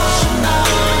 she knows, she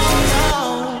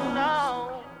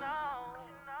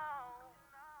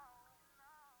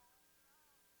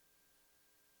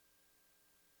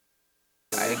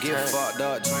I get fucked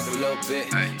up, drink a little bit,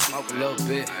 smoke a little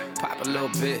bit, pop a little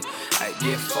bit. I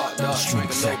get fucked up, drink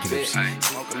a little bit,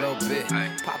 smoke a little bit,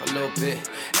 pop a little bit.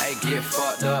 I get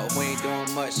fucked up, we ain't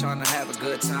doing much, trying to have a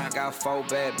good time. Got 4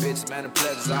 bad bitches, man, the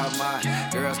pleasure's all mine.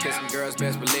 Girls kissing girls,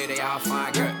 best believe they all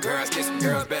fine. Girls kissing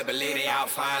girls, best believe they all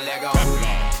fine. Let go,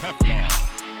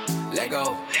 let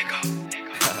go,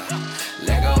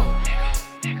 let go,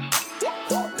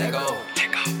 let go.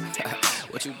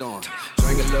 What you doing?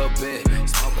 Drink a little bit,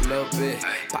 smoke a little bit,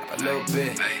 pop a little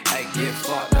bit. Hey, get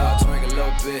fucked up, drink a little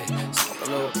little bit, smoke a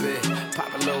little bit,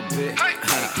 pop a little bit.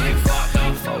 Get fucked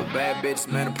up. 4 bad bitches,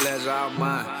 man, a pleasure all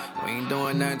mine. We ain't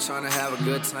doing nothing, tryna have a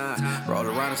good time. Roll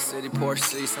around the city, Porsche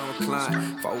seats on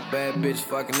recline. 4 bad bitches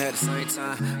fucking at the same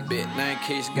time. Big name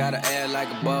Keisha, gotta add like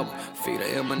a bubble. Feed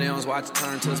her M&M's, watch it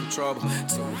turn to some trouble. 2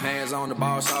 hands on the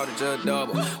ball, shout it just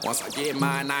double. Once I get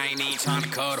mine, I ain't even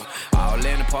tryna cuddle. All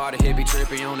in the party, hippie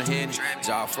trippy on the hinge.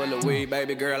 Jaw full of weed,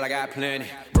 baby girl, I got plenty.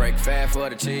 Break fat for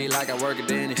the cheese like I work at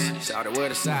Denny's. Shout it with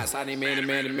the shots, I need many.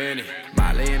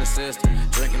 Molly in the system,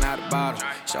 drinking out the bottle.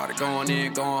 Shout it going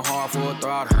in, going hard for a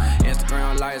throttle.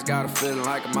 Instagram lights got a feeling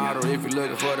like a model. If you're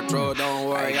looking for the drug, don't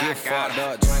worry, I get fucked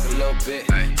up. Drink a little bit,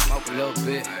 smoke a little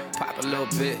bit, pop a little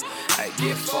bit. Hey,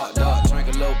 get fucked up, drink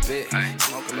a little bit,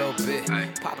 smoke a little bit,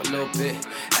 pop a little bit.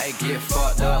 Hey, get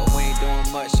fucked up. We ain't doing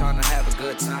much, tryna have a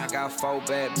good time. Got 4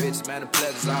 bad bitches, man, the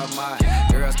pleasure's all mine.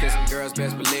 Girls kissing girls,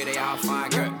 best believe they all fine.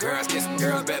 Girls kissing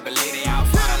girls, best believe they all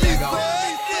fine. Let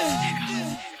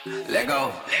go. Let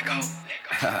go.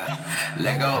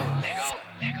 Let go.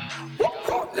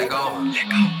 Let go.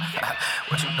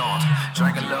 What you doing?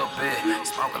 Drink a little bit,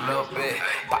 smoke a little bit,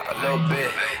 pop a little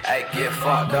bit. Hey, get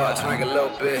fucked up. Drink a little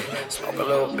bit, smoke a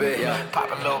little bit, pop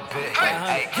a little bit.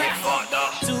 Hey, get fucked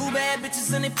up. 2 bad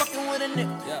bitches and they fucking with a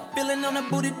nigga. Feeling on a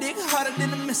booty dick harder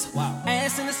than a missile.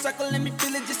 Ass in a circle, let me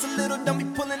feel it just a little. Don't be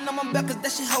pulling on my back, cause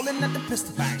that shit holding at the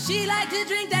pistol. She like to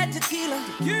drink that tequila.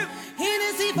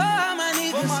 Hennessy for all my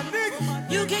niggas.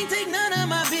 You can't take none of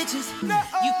my bitches.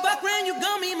 You fuck around, you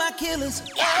gon' be my killers.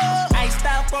 Iced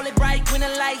out, roll it bright when the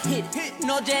light hit it.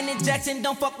 No Janet Jackson,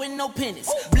 don't fuck with no pennies.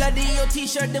 Bloody your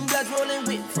t-shirt, them bloods rolling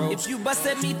with. If you bust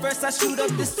at me first, I shoot up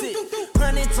the city.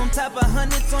 Hundreds on top of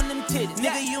hundreds on them titties.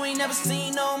 Nigga, you ain't never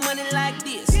seen no money like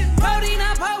this. Party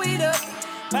not pour it up.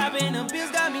 Popping them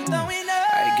pills got me throwing up.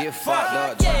 Hey, get fucked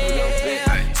up, drink a little bit,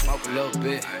 smoke a little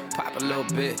bit, pop a little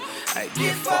bit. Hey,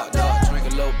 get fucked up, drink a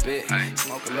little bit,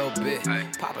 smoke a little bit,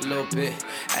 pop a little bit.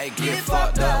 Hey, get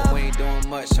fucked up. We ain't doing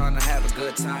much, tryna have a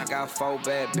good time. Got 4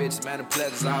 bad bitches, man, the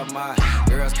pleasure's all mine.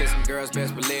 Girls kissing girls,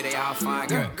 best believe they all fine.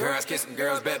 Girls kissing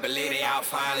girls, best believe they all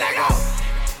fine. Let go.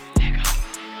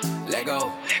 Let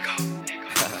go.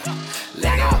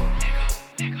 Let go.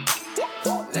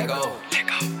 Let go.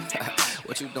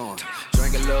 What you doing?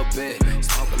 Drink a little bit,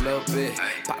 smoke a little bit,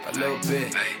 pop a little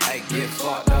bit. Hey, get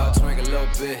fucked up. Drink a little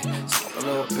bit, smoke a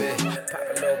little bit, pop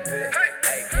a little bit.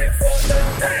 Hey, get fucked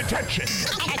up. Pay attention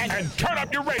and turn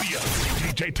up your radio.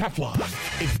 DJ Teflon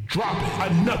is dropping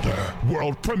another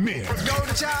world premiere. Go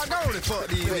to child, go to fuck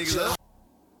these niggas up.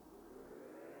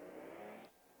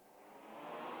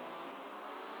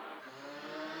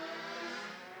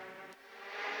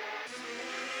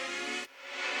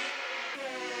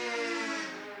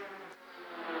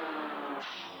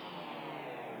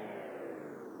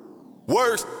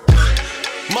 Worst.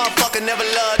 Motherfucker never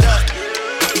loved her.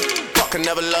 Fucker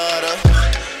never loved her.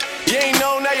 You ain't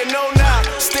know now, you know now.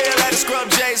 Still at the scrub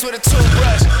J's with a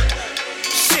toothbrush.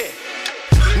 Shit.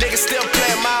 Niggas still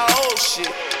playing my old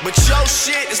shit. But your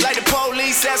shit is like the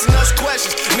police asking us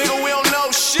questions. Nigga, we don't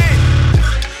know shit.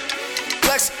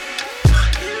 Flex.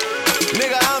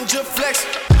 Nigga, I'm just flexing.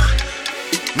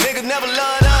 Niggas never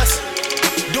loved us.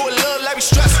 Do a little like we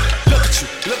stressing. Look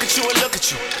at you, and look at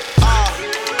you.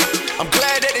 I'm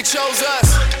glad that they chose us.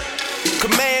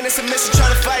 Command and submission, trying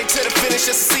to fight to the finish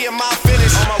just to see my finish.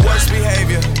 On my worst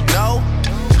behavior, no.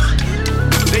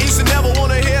 They used to never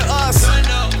wanna hear us.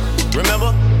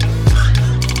 Remember?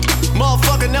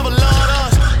 Motherfucker never loved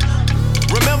us.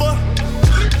 Remember?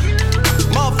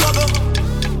 Motherfucker.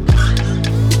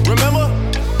 Remember?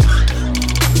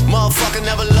 Motherfucker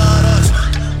never loved us.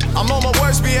 I'm on my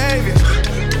worst behavior.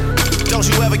 Don't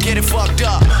you ever get it fucked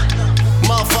up.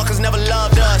 Motherfuckers never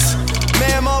loved us.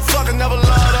 Man, motherfuckers never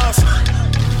loved us.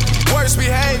 Worst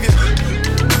behavior.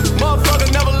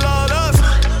 Motherfuckers never loved us.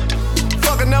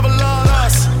 Fucker never loved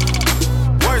us.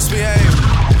 Worst behavior.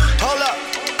 Hold up,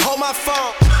 hold my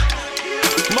phone.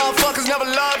 Motherfuckers never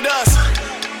loved us.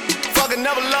 Fucker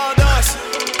never loved us.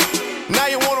 Now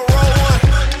you wanna roll one.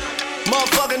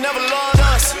 Motherfucker never loved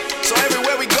us. So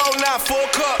everywhere we go now, full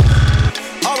cup.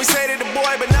 Always hated the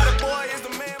boy, but now the boy is the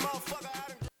man.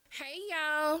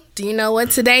 Do you know what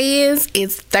today is?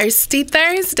 It's Thirsty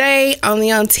Thursday,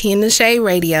 only on Tea in the Shade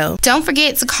Radio. Don't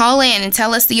forget to call in and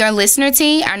tell us that you're a listener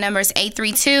tea. Our number is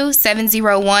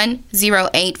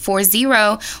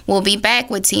 832-701-0840. We'll be back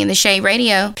with Tea in the Shade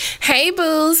Radio. Hey,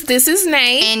 boos, this is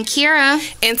Nate. And Kira.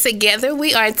 And together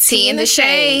we are Tea in the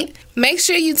Shade. Make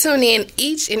sure you tune in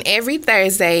each and every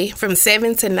Thursday from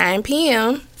 7 to 9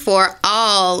 p.m. for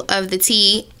all of the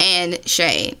tea and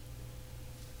shade.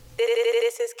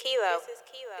 This is Kilo.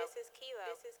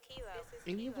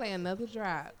 And you play another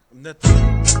drop. Nothing.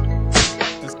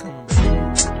 Just coming back.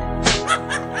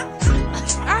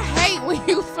 I hate when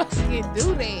you fucking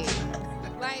do that.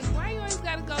 Like, why you always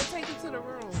gotta go take it to the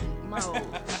room mode?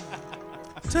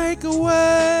 Take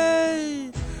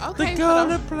away Okay, the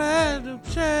golden platinum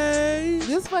chain.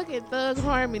 This fucking Thug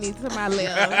Harmony to my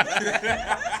left.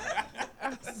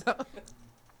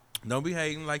 Don't be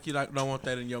hating like you don't want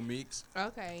that in your mix.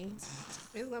 Okay.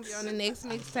 It's gonna be on the next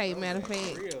mixtape, matter of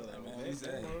fact.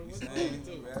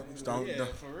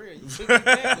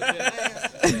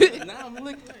 Now I'm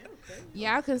looking.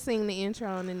 Y'all can sing the intro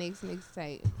on the next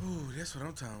mixtape. Ooh, that's what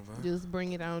I'm talking about. Just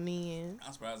bring it on in.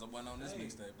 I'm surprised I wasn't on this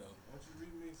mixtape though.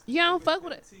 You don't fuck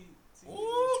with it.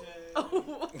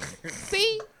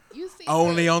 See? You see?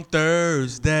 Only on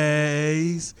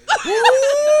Thursdays.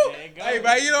 Hey,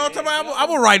 man, you know what I'm talking about?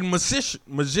 I'm a writing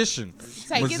magician.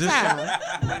 Take your time.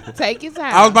 Take your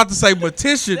time. I was about to say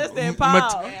matician. That's that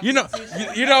Paul. You know,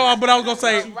 but I was gonna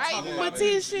say. Writing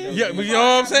matician. Yeah, but you know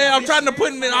what I'm saying? I'm trying to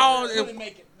put it all. I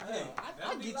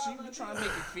get you. You trying to make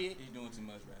it fit. You're doing too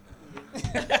much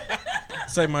right now.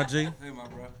 Say my G. Hey, my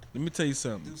bro. Let me tell you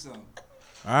something. Do something.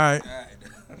 All right.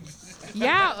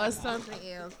 Y'all are something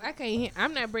else. I can't hear.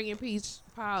 I'm not bringing Peach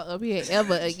Paul up here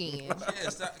ever again. Yeah,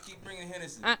 stop. Keep bringing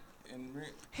Hennessy.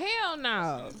 Hell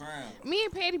no. Me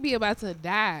and Patty be about to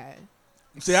die.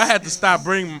 See, I had to stop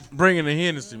bringing the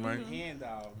Hennessy, man. Hand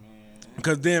dog, man.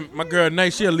 Because then my girl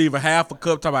Nate, she'll leave a half a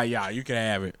cup. Talk about, y'all, you can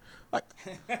have it. Like,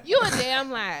 you a damn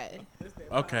lie.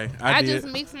 Okay, I did.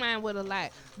 just mix mine with a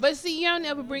lot. But see, you don't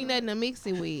never bring nothing to mix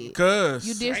it with. Cause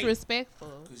you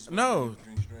disrespectful. No.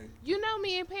 You know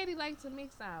me and Patty like to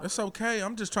mix out. It's okay.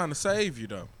 I'm just trying to save you,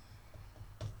 though.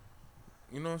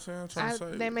 You know what I'm saying? I'm trying to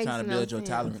save that you. makes Trying to no build your sense.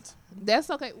 tolerance. That's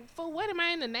okay. For what, am I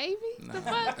in the Navy? Nah. The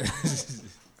fuck?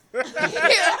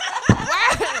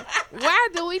 Why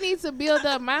do we need to build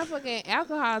up my fucking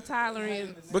alcohol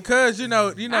tolerance? Because I'm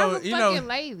a fucking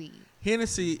lady.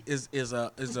 Hennessy is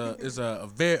a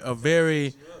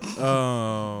very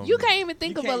you can't even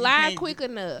think of a lie quick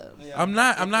enough. I'm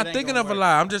not thinking of a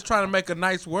lie. I'm just trying to make a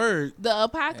nice word. The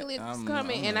apocalypse is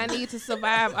coming and I need to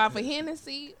survive off of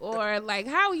Hennessy, or like,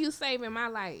 how are you saving my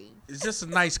life? It's just a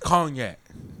nice cognac.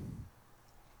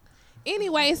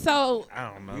 Anyway, so I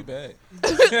don't know. You bad.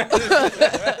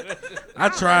 I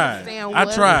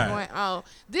tried.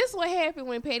 This what happened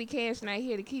when Petty Cash not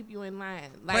here to keep you in line.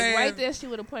 Like, Man. right there, she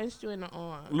would have punched you in the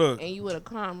arm. Look. And you would have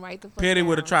come right the fuck Petty down.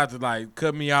 would have tried to like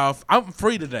cut me off. I'm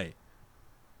free today.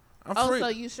 I'm free. So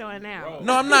you showing out?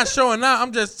 No, I'm not showing out.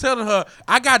 I'm just telling her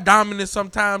I got dominant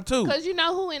sometime too. Because you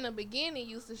know who in the beginning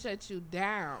used to shut you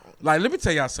down. Like, let me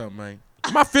tell y'all something, man.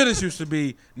 My feelings used to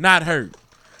be not hurt.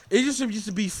 It used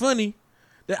to be funny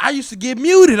that I used to get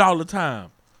muted all the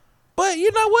time. But you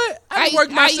know what? I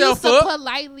worked myself I used up. to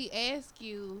politely ask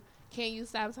you, can you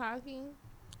stop talking?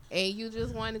 And you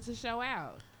just wanted to show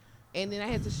out. And then I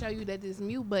had to show you that this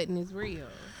mute button is real.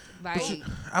 Like,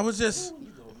 I was just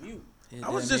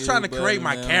trying to create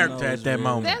my character at that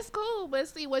moment. That's cool, but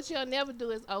see, what you'll never do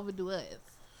is overdo us.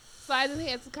 So I just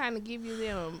had to kind of give you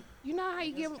them. You know how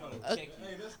you give them?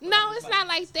 No, it's not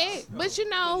like that. But you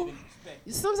know,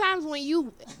 sometimes when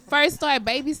you first start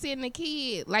babysitting a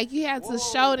kid, like you have to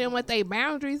show them what their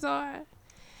boundaries are.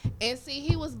 And see,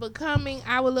 he was becoming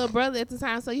our little brother at the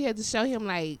time, so you had to show him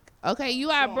like, okay,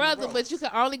 you are a brother, but you can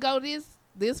only go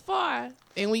this far.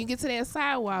 And when you get to that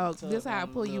sidewalk, this how I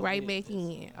pull you right back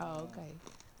in. Oh, okay.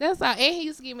 That's all. And he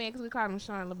used to get mad because we called him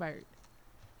Sean LeBert.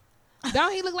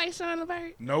 Don't he look like Sean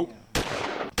LeBert? Nope.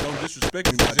 Don't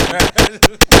disrespect me.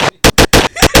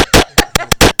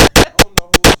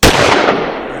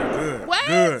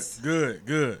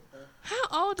 Good. How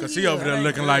old is Because he? he over there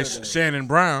looking like Shannon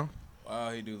Brown.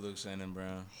 Wow, he do look Shannon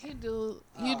Brown. He do.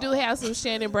 You do have some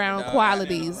Shannon Brown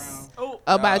qualities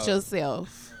about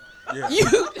yourself. Yeah.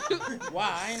 Wow,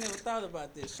 I ain't never thought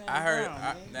about this. Shannon I heard.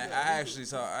 Brown, I actually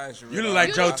read You look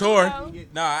like Joe Torre.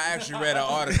 No, I actually read an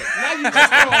article. Now you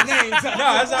just throwing names out.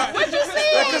 No, that's all. What you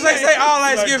say? Because they say all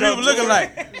light skinned people look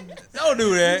alike. Don't do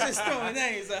You that. just throwing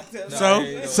names out there.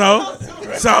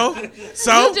 So.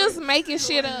 You just making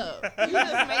shit up. You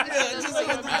just making shit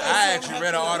up. I actually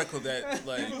read an article that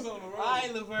like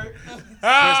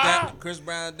Chris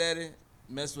Brown's daddy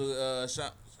messed with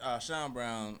Sean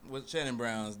Brown with Shannon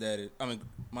Brown's daddy. I mean,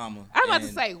 mama. I'm about to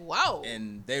say, whoa.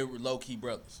 And they were low key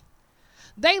brothers.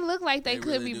 They look like they could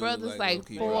really be do brothers, look like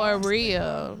low-key for brothers.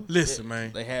 real. Listen,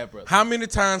 man. They have brothers. How many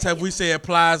times have we said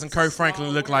Plies and Kirk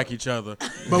Franklin look like each other?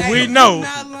 But we know.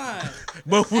 I'm not lying.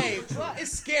 But we, Hey,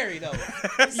 it's scary though.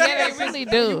 Yeah, they really You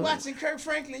do. watching Kirk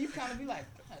Franklin, you kind of be like,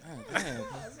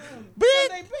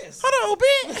 bitch. Hold on,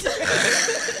 bitch.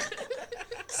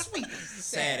 sweet.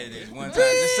 Sad it is. One time.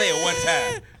 Just say it one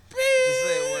time. Just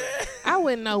say it one.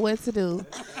 wouldn't know what to do.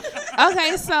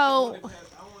 Okay, so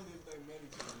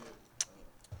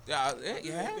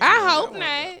I hope not.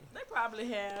 They probably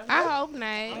have. I hope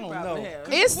They not. probably have.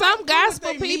 It's some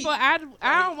gospel they meet? people. I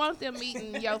don't want them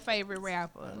meeting your favorite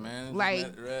rapper. Man,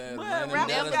 Like, But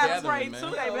rappers gotta pray too.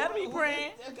 They better be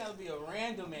praying. There's gotta be a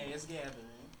random ass gathering.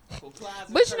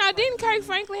 but you know, didn't Kirk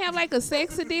Franklin have like a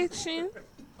sex addiction?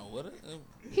 Oh, what?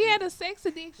 He had a sex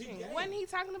addiction. Wasn't he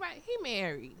talking about? He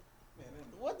married.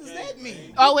 What does that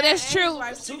mean? Oh, well, that's true.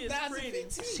 She is pretty.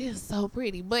 She is so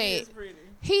pretty, but She is pretty.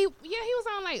 he was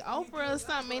on like Oprah or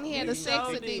something, and he had a sex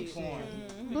sure did. addiction.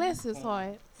 Bless his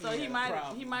heart. So he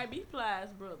might be Plies'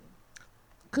 brother.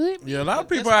 Could be. Yeah, a lot of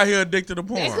people out here addicted to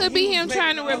porn. It could be him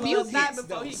trying to rebuke Not it.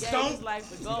 before he gave his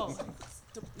life to go.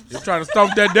 You're trying to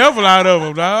stomp that devil out of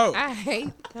him, dog. I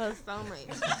hate her so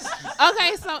much.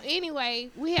 Okay, so anyway,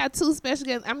 we have two special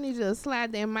guests. I'm gonna need you to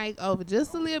slide that mic over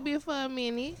just a little bit for a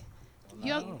minute.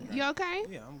 You okay?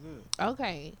 Yeah, I'm good.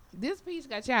 Okay. This peach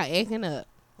got y'all acting up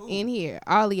in here.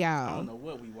 All of I y'all. don't know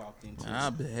what we walked into. I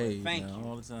behave Thank man, you.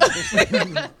 all the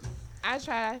time. I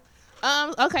try.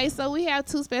 Okay, so we have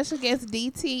two special guests,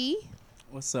 DT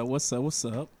What's up? What's up? What's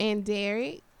up? and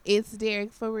Derek. It's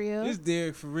Derek for real. It's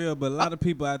Derek for real, but a lot of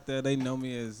people out there, they know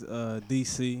me as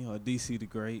DC or DC the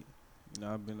Great. You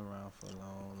know, I've been around for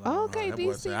a long Okay, That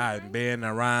boy DC. said, I ain't been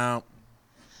around.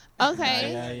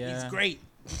 Okay. Yeah. He's great.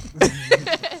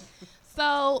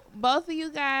 So both of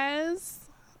you guys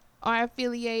are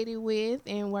affiliated with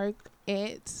and work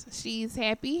at She's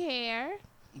Happy Hair.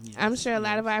 I'm sure a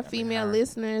lot of our female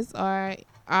listeners are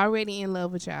already in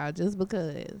love with y'all just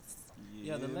because.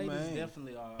 Yeah, the ladies man.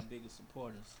 definitely are our biggest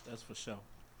supporters. That's for sure.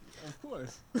 Of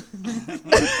course.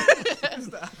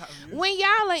 When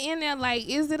y'all are in there, like,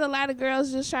 is it a lot of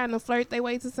girls just trying to flirt their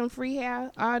way to some free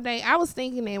hair all day? I was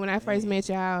thinking that when I first met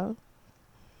y'all.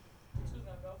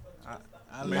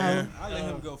 I Man. let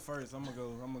him go first. I'm gonna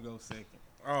go second.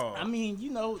 Oh. I mean,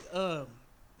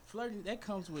 flirting, that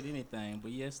comes with anything.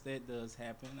 But yes, that does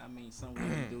happen. I mean, some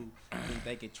women do think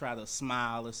they could try to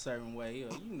smile a certain way, or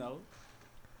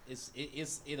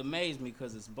it amazed me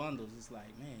because it's bundles. It's like,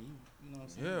 man, you know what I'm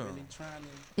saying? Yeah. Really trying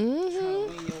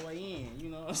to win your way in. You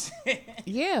know what I'm saying?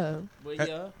 Yeah. But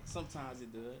yeah, sometimes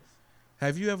it does.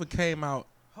 Have you ever came out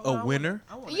a winner?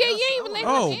 Yeah, you ain't even let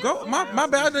Oh, him go. answer. My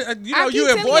bad. You I know, keep you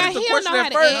telling avoided y'all the he question don't know at how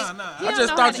to first. answer. Nah. He I don't just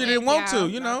know thought how you to didn't answer want to, y'all.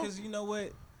 you know? Because you know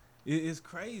what? It's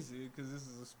crazy because this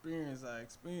is an experience I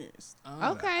experienced.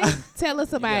 Okay. Tell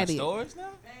us about it. Stories now?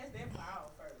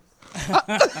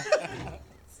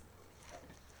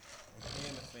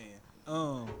 And a fan.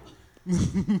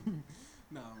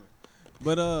 No,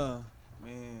 but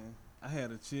man, I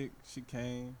had a chick. She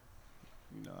came.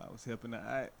 You know, I was helping her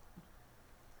out,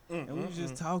 and we was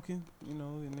just talking. You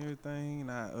know, and everything.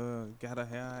 And I got her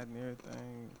hair out and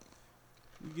everything.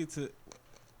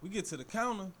 We get to the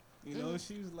counter. You know,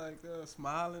 she was like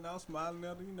smiling. I was smiling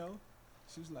at her. You know,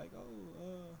 she was like,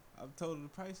 I told her the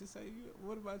price. She said,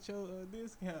 what about your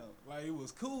discount? Like, it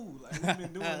was cool. Like, we've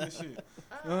been doing this shit.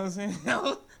 You know what I'm saying?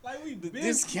 Like, we been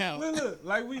discount. Look,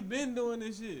 like we been doing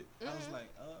this shit. I was like,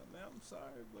 man, I'm sorry,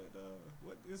 but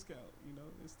what discount? You know,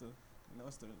 it's the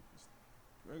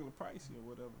regular price or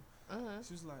whatever.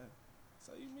 She was like,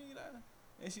 so you mean that?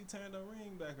 And she turned her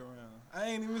ring back around. I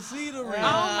ain't even see the ring. Oh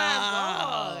my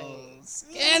God.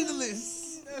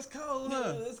 Scandalous. That's cold,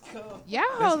 huh? That's cold. Y'all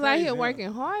That's hoes out crazy, here huh?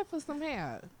 working hard for some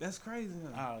hair. That's crazy,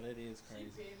 huh? Oh, that is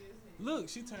crazy. Look,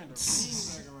 she turned her ring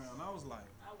back around. I was like,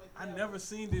 I never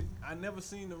seen it. I never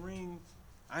seen the ring.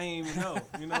 I ain't even know,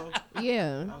 you know?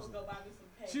 Yeah.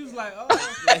 She was like, oh.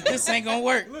 Like, this ain't gonna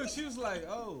work. Look, she was like,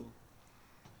 oh.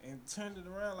 And turned it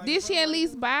around like. Did she at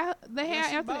least buy the hair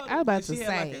she after? bought I was about it. to She had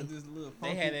say. like this little They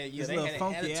funky, had that, this they little had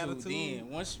funky an attitude then.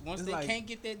 Once It's they like can't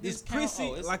get that this discount,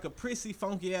 prissy, like a prissy,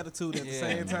 funky attitude at the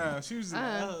same time. She was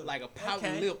like a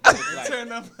pouting lip. and Like,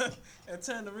 turned up and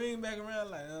turned the ring back around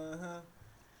like, I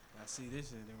see this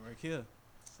shit didn't work here.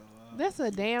 So That's a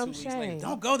 2 damn weeks later, shame.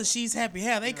 don't go to She's Happy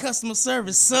Hair. They customer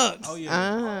service sucks. Oh yeah.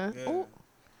 Uh-huh. Ooh.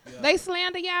 Yeah. They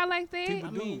slander y'all like that?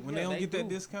 People do when they don't get that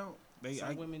do. discount.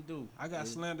 Some women do. I got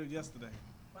slandered yesterday.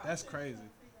 That's crazy.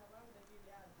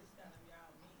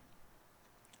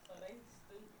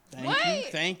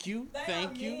 Thank you. Men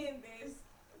that's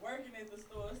working at the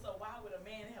store, so why would a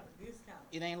man have a discount?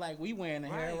 It ain't like we wearing the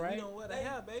hair, right? We don't wear the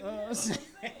hair, baby.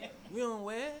 We don't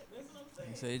wear it.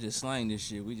 They say just slang this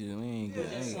shit. We ain't good.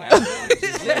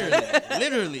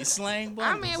 Literally slang I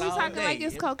bundles. mean, we all talking day. like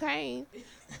it's cocaine.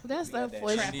 That's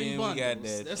unfortunate. Then we got that. We got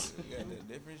That's- that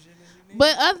different shit that you need.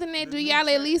 But other than that, do y'all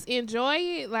at least enjoy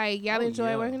it? Like, y'all enjoy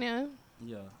yeah. working there?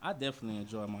 Yeah, I definitely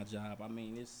enjoy my job. I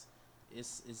mean, it's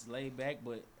laid back,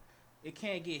 but it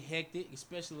can get hectic,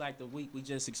 especially like the week we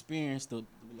just experienced.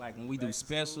 Like when we do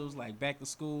specials, like back to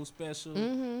school special,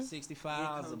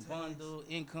 $65 a bundle,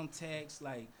 income tax.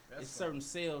 Like it's certain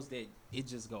sales that it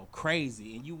just go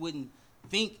crazy, and you wouldn't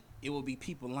think it would be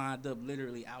people lined up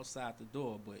literally outside the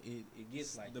door, but it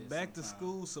gets like the this back to sometimes.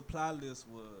 school supply list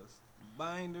was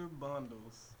binder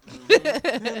bundles,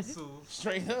 pencils,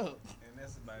 Straight up. and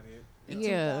that's about it. In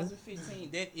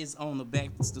 2015, that is on the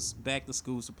back to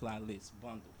school supply list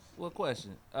bundles. Well,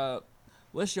 question.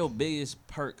 What's your biggest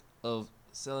perk of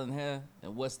selling hair,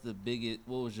 and what's the biggest?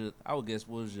 What was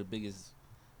your biggest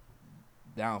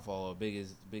downfall or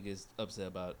biggest upset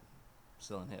about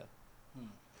selling hair?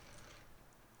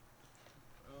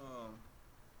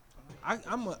 I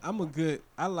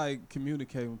like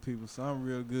communicating with people, so I'm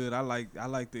real good. I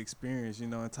like the experience,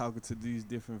 and talking to these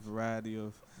different variety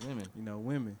of women,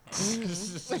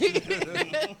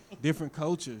 different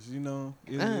cultures,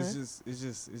 it's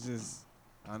just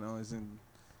I know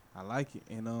I like it,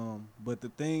 and but the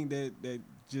thing that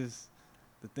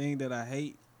I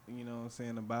hate, what I'm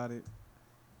saying about it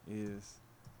is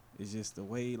just the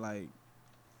way like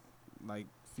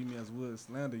females would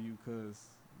slander you because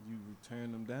you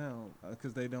turn them down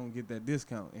because they don't get that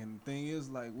discount. And the thing is,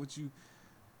 like, what you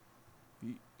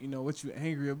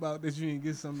angry about that you didn't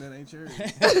get something that ain't yours.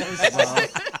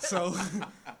 So,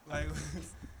 like,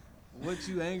 what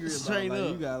you angry about? Straight like, up.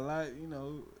 You got a lot,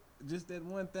 just that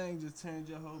one thing just turned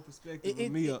your whole perspective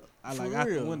of me up. I like out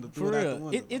the window, threw it out the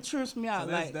window. It trips me out.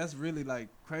 So that's really like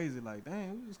crazy. Like,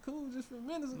 dang, we was cool just a few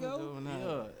minutes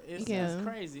ago. It's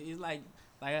crazy. It's like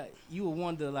you would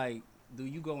wonder, like, do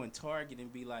you go in Target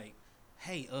and be like,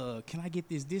 hey, can I get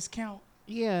this discount?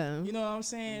 Yeah. You know what I'm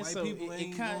saying? White so people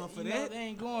ain't going for that? They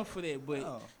ain't going for that, but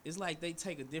No. it's like they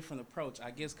take a different approach,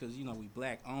 I guess, because, we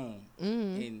black owned.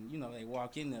 Mhm. And, they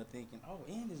walk in there thinking, oh,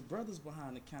 and his brother's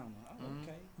behind the counter. Oh,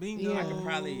 okay. Bingo. I could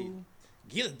probably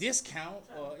get a discount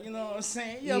or, you know what I'm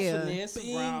saying? Yeah. Finesse, a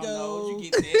brown nose, you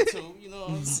get that too. You know what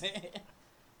I'm saying?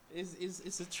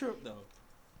 It's a trip, though.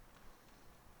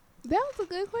 That was a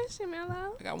good question,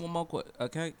 Mello. I got one more question.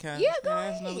 Can I Go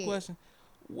ask another ahead. question?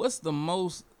 What's the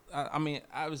most? I mean,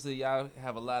 obviously, y'all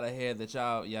have a lot of hair that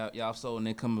y'all sold, and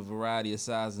they come in a variety of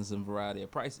sizes and variety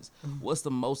of prices. What's the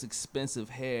most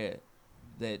expensive hair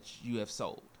that you have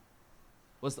sold?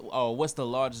 What's the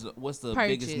largest? What's the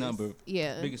biggest number?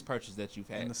 Yeah. Biggest purchase that you've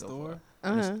had In the so store?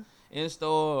 far? In the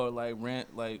store, or like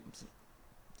rent, like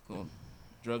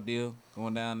drug deal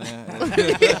going down there.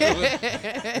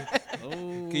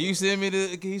 Can you send me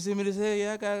this hair?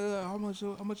 Yeah, I got how much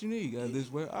you need? You got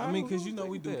this way. I mean, because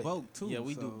we do bulk too. Yeah,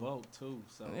 we so. do bulk too.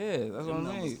 So Yeah, that's what I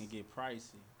numbers mean. can get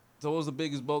pricey. So what was the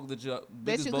biggest bulk that you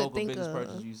biggest could bulk or think biggest of.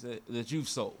 purchase you said that you've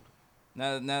sold?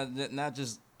 Not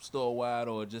just store wide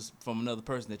or just from another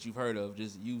person that you've heard of.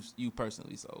 Just you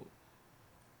personally sold.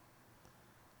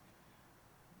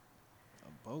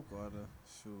 A bulk order,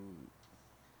 shoot.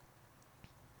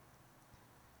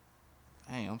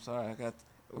 Dang, I'm sorry. I'm sorry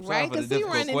Right, for the 'cause he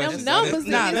difficult running questions. them numbers.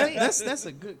 Nah, nigga. that's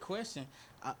a good question.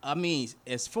 I mean,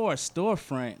 as far as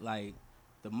storefront, like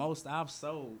the most I've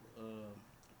sold,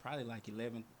 probably like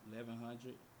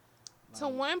 1,100. To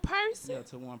one person? Yeah,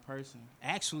 to one person.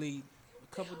 Actually, a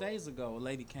couple days ago, a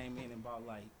lady came in and bought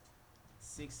like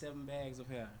 6-7 bags of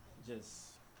hair,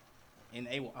 and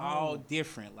they were all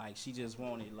different. Like she just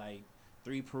wanted like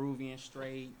 3 Peruvian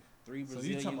straight, 3 So you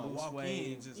Brazilian talking about loose walk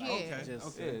wave. in, just Yeah.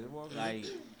 okay. Like,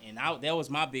 and that was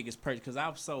my biggest purchase because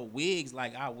I've sold wigs.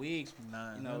 Like our wigs,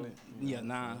 900.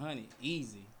 900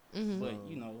 easy. Mhm. But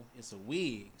it's a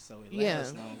wig, so it Yeah.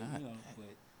 lasts longer. But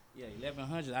yeah,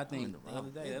 1,100. I think the other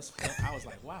day I was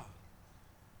like, wow,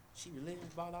 she really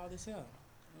bought all this hair. You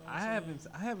know what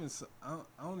I'm saying? I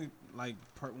only like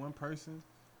one person.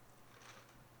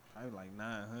 Probably like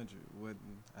 900.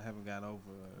 I haven't got over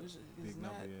a big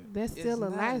number yet. That's still a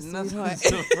lot, nothing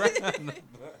sweetheart.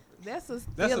 That's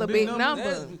still a big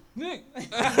number.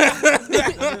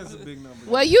 That's a big number.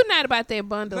 Well, you're not about that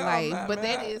bundle No, life, nah, but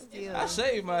man, that is still. I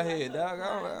shaved my head, dog.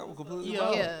 I'm completely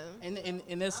bald. Yeah.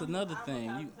 And that's another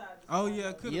thing. Oh yeah,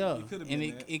 it could have been and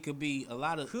that. it could be a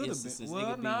lot of Could have instances. been. It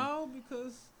Well, could no,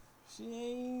 because she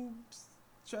ain't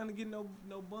trying to get no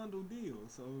bundle deal.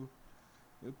 So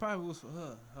it probably was for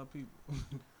her people.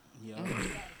 Yeah,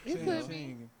 It could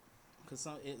be. because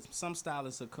some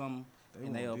stylists will come They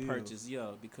and want they'll deals. purchase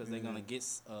because they're gonna get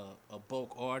a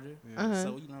bulk order. Yeah. Uh-huh.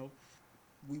 So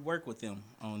we work with them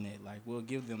on that. Like we'll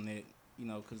give them that.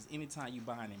 Because anytime you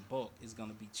buying in bulk, it's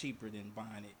gonna be cheaper than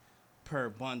buying it per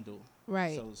bundle,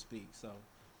 Right. so to speak. So,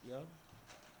 yeah,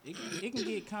 it can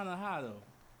get kind of high though.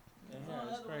 Yeah,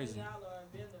 it's crazy.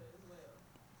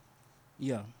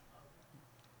 Yeah.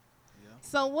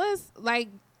 So what's like?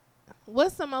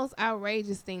 What's the most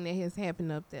outrageous thing that has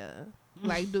happened up there?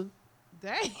 Like, dang.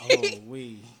 Oh,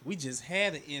 we just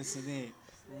had an incident.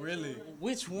 Really?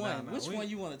 Which one? Which one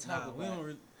you want to talk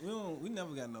about? We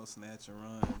never got no snatch and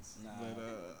runs. Nah.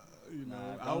 But you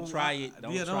know, don't try it.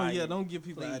 Don't give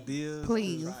people ideas.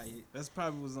 Please. That's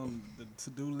probably was on the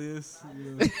to-do list.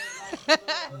 Yeah.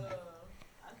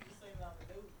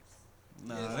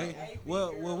 Nah,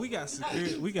 well, we got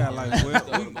security. We got like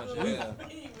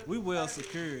we well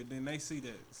secured. Then they see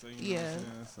that. So you know what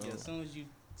I'm saying? So as soon as you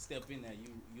step in there,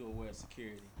 you aware of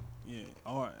security. Yeah,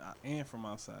 and from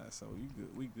outside. So you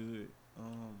good. We good.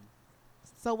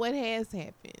 So what has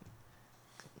happened?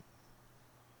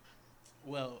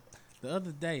 Well, the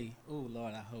other day, oh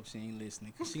Lord, I hope she ain't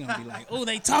listening, cause she gonna be like, oh,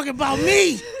 they talking about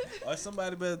me. Or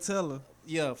somebody better tell her.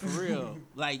 Yeah, for real.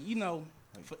 Like, you know,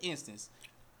 for instance,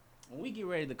 when we get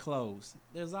ready to close,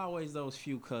 there's always those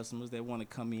few customers that want to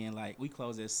come in. Like, we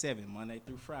close at 7 Monday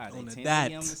through Friday, 10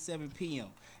 a.m. to 7 p.m.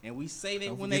 And we say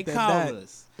that when they call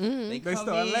us. Mm-hmm. They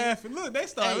start laughing. Look, they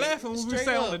start laughing when we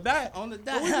say on the dot. On the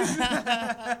dot.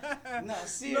 No,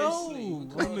 seriously.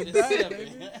 No, on the dot,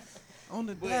 baby. On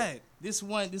the dot. This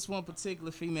one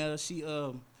particular female, she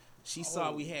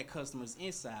saw we had customers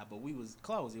inside, but we was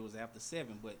closed. It was after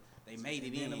 7, but they made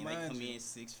it in. They come in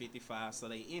 6:55, so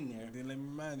they in there. Then let me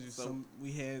remind you,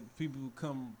 we had people who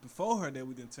come before her that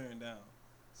we didn't turn down.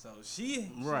 So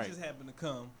she just happened to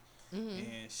come,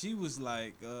 and she was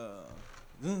like,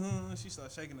 she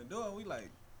started shaking the door. We like,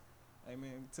 hey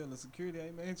man, tell the security,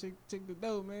 hey man, check the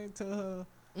door, man. Tell her.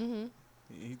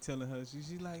 He telling her,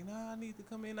 she's like, nah, I need to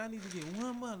come in. I need to get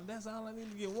one bundle. That's all I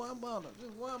need to get, one bundle,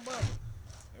 just one bundle.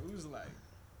 And we was like,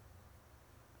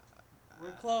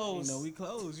 we're closed. You know, we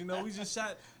closed. You know, we just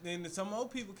shot. Then some more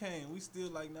people came. We still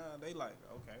like, nah. They like,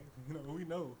 okay. You know, we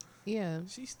know. Yeah.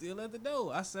 She still at the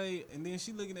door. I say, and then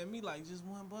she looking at me like just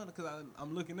one bundle. Cause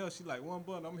I'm looking up. She like one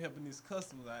bundle. I'm helping this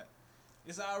customer. Like,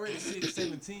 it's already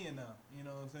 7:10 now. You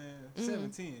know what I'm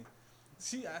saying? 7:10.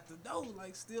 She at the door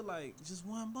like still like just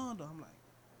one bundle. I'm like,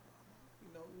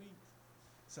 you know,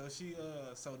 So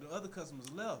so the other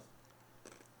customers left.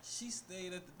 She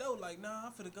stayed at the door like, nah,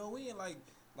 I'm finna go in like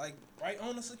right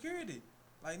on the security.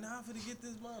 Like, nah, I'm finna get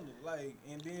this bundle. Like,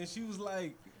 and then she was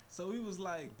like, so we was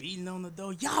like beating on the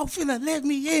door. Y'all finna let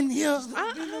me in here.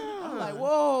 I'm like,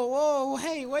 whoa,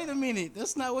 hey, wait a minute.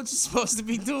 That's not what you're supposed to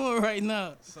be doing right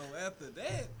now. So after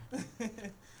that,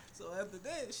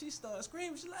 she started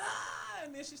screaming. She's like,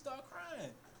 and then she started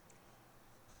crying.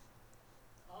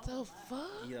 The fuck?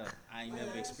 Yeah, I ain't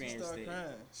never experienced that.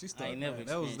 Crying. She started. I ain't never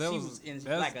crying. experienced. She was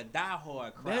in like a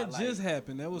diehard cry. That just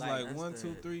happened. That was like 1,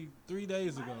 2, 3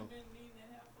 days ago.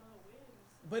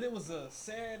 But it was a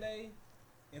Saturday,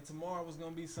 and tomorrow was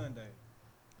gonna be Sunday.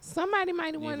 Somebody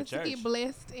might have wanted to get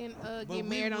blessed and get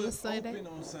married on a Sunday. Open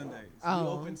on Sundays. Oh. We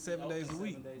open 7 days a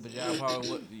week. But y'all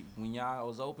probably when y'all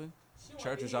was open,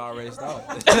 church was already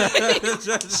started.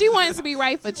 She wants to be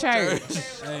right for church.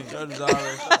 Church was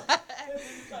already started.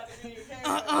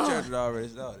 Church was already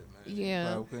started, man.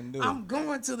 Yeah. Couldn't do it. I'm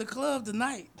going to the club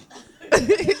tonight.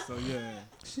 So yeah.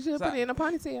 She should put it in a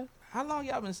ponytail. How long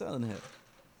y'all been selling that?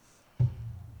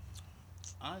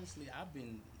 Honestly, I've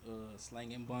been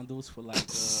slanging bundles for like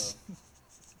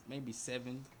maybe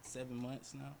seven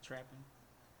months now, trapping.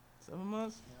 7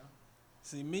 months? Yeah.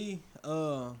 See me,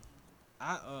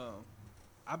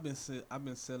 I've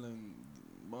been selling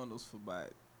bundles for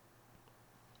about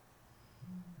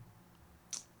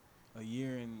a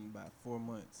year and about 4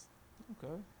 months.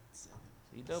 Okay.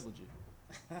 He doubled you.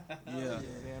 Yeah.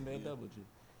 Damn, they doubled you.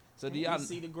 So do You y'all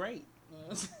see the great?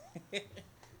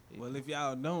 Well, if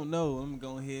y'all don't know, I'm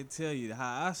going to tell you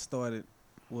how I started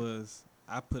was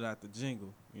I put out the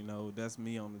jingle. You know, that's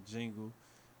me on the jingle.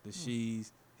 The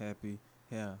She's Happy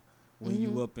Hair. When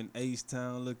you up in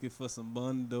H-Town looking for some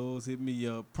bundles, hit me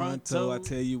up pronto. I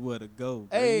tell you where to go.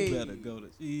 Girl, you better go to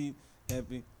She's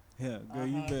Happy Hair. Girl,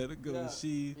 you better go to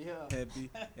She's Happy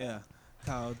Hair.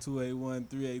 Call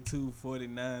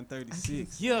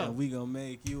 281-382-4936. Yeah. And we gonna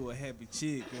make you a happy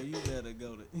chick. Girl, you better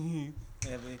go to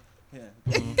Happy Hair.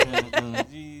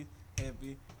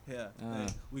 Happy Hair.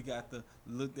 We got the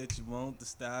look that you want, the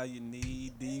style you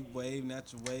need, deep wave,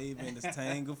 natural wave, and it's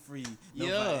tangle free. No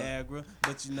Viagra,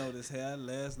 but you know this hair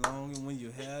lasts long, and when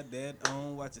you have that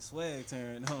on, watch your swag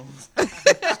turn on.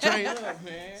 Straight up,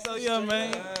 man. So yeah,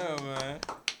 man. Yeah, man.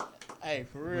 Hey,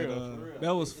 for real, for real.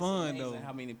 That was fun though.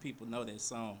 How many people know that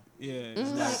song? Yeah.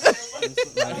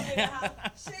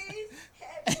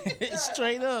 It's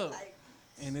straight up.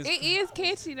 And It is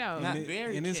catchy though.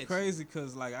 And it's crazy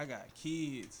because like I got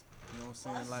kids. You know what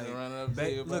I'm saying? Like,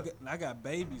 look, I got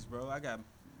babies, bro. I got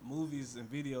movies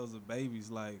and videos of babies.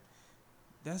 Like,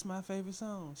 that's my favorite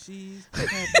song. She's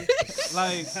happy.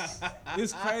 Like,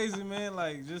 it's crazy, man.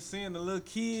 Like, just seeing the little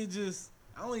kid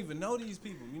I don't even know these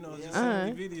people, you know, just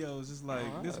seeing the videos. Just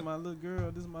like, this is my little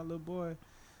girl, this is my little boy.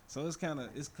 So it's kind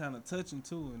of touching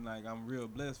too, and like I'm real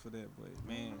blessed for that. But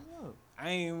man,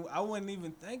 I wasn't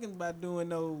even thinking about doing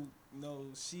no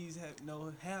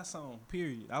hair song.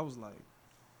 Period. I was like,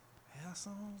 hair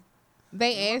song.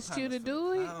 They asked you to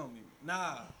do it?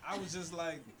 Nah, I was just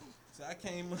like, so I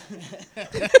came.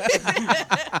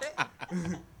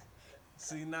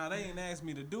 See, nah, they ain't asked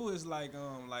me to do it. It's like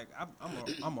I'm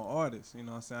an artist, you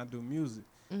know what I'm saying? I do music.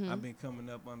 Mm-hmm. I've been coming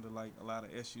up under like a lot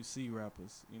of SUC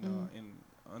rappers, you know, and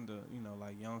under, you know,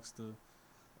 like Youngster,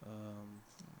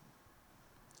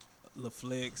 Lil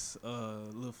Flex,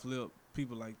 Lil Flip,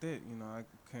 people like that, you know.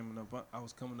 I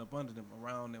was coming up under them,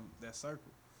 around that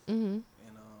circle. Mm-hmm.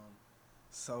 And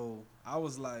so I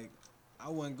was like, I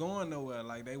wasn't going nowhere.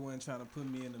 Like, they wasn't trying to put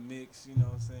me in the mix, you know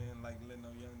what I'm saying? Like, letting no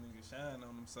young nigga shine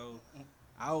on them. So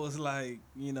I was like,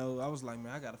 you know, man,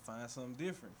 I got to find something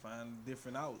different. Find a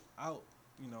different out,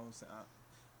 you know what I'm saying?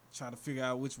 Try to figure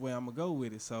out which way I'm going to go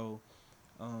with it. So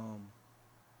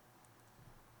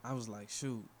I was like,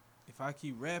 shoot, if I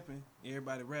keep rapping,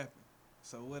 everybody rapping.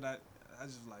 So what I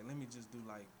just like, let me just do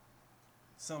like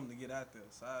something to get out there.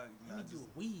 So I do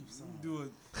a weave song. Do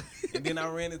it. And then I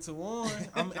ran into one.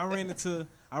 I ran into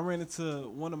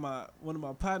one of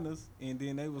my partners, and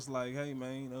then they was like, "Hey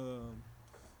man,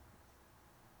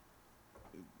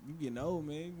 you getting old,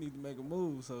 man. You need to make a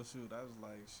move." So shoot, I was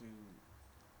like, shoot,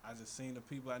 I just seen the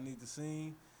people I need to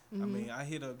see. I mean, I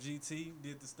hit up GT,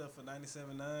 did the stuff for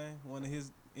 97.9, one of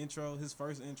his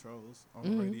first intros on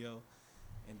the radio.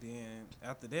 And then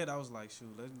after that, I was like,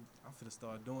 shoot, I'm finna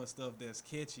start doing stuff that's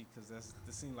catchy, because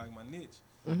that seemed like my niche.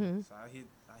 Mm-hmm. So I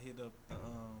hit up,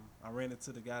 I ran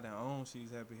into the guy that owns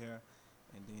She's Happy Hair,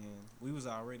 and then we was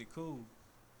already cool.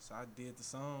 So I did the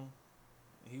song,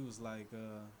 and he was like,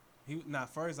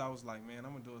 first I was like, man,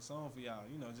 I'm gonna do a song for y'all,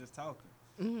 you know, just talking.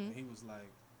 Mm-hmm. And he was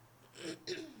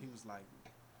like,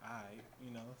 all right,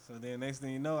 you know. So then next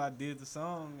thing you know, I did the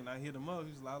song, and I hit him up.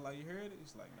 He was like, you heard it?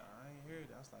 He's like, nah, I ain't heard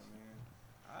it. I was like, man,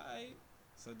 all right.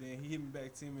 So then he hit me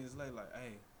back 10 minutes later, like,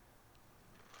 hey,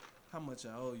 how much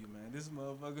I owe you, man? This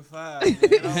motherfucker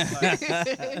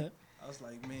 $5, man. I was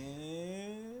like,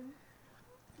 man.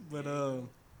 But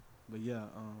yeah,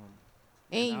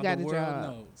 and you got a job.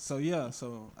 knows. So yeah,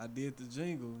 so I did the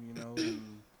jingle, you know,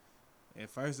 and at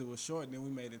first it was short, then we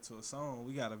made it to a song.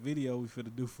 We got a video we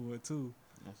finna do for it too.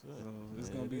 That's right. So it's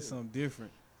gonna be something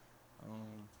different.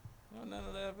 No, none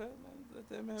of that, man. Let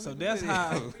that man So make that's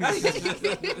the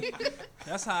video.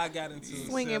 that's how I got into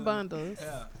Slangin Bundles.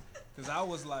 Yeah, cause I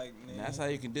was like, man, And that's how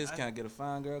you can discount. Get a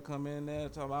fine girl come in there,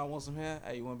 talk about I want some hair.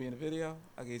 Hey, you want to be in the video?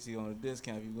 I get you on a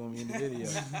discount if you gonna be in the video.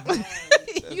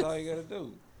 That's all you gotta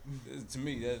do. To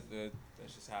me,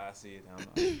 that's just how I see it.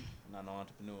 I'm not no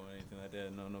entrepreneur or anything like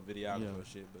that. No videographer or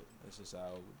shit, but that's just how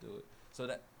I would do it. So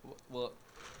that, well,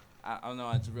 I know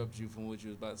I interrupted you from what you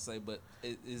was about to say, but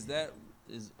is that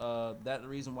the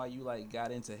reason why you like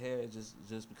got into hair, just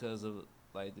because of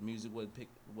like the music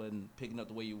wasn't picking up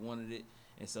the way you wanted it,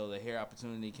 and so the hair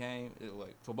opportunity came,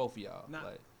 like for both of y'all? Nah,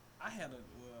 like, I had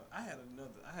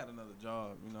another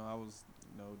job. You know, I was,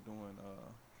 you know, doing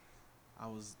I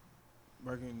was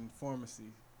working in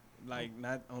pharmacy. Like,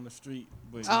 not on the street,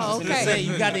 but oh, okay. Say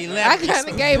you got to elaborate. I kind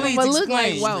of gave him a look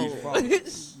like, whoa.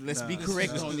 Let's be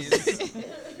correct on this.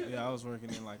 Yeah, I was working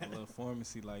in like a little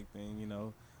pharmacy like thing, you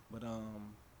know. But the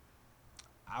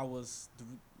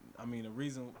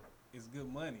reason is good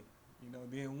money, you know,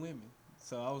 being women.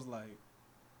 So I was like,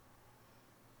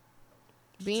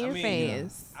 being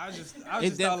fast. I just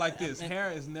thought like this: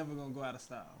 hair is never gonna go out of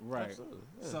style. Right.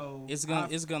 Yeah. So it's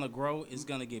gonna grow. It's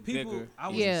gonna get bigger.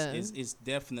 It's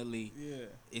definitely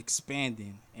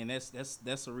expanding, and that's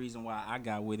the reason why I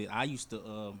got with it. I used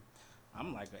to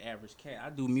I'm like an average cat. I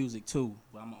do music too,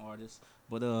 but I'm an artist.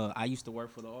 But I used to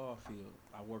work for the oil field.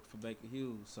 I worked for Baker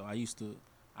Hughes, so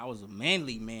I was a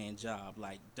manly man job,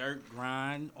 like dirt,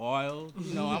 grind, oil.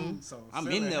 You know, I'm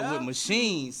in there with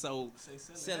machines. So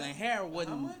selling hair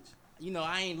wasn't, you know,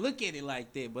 I ain't look at it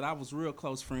like that. But I was real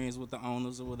close friends with the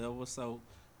owners or whatever. So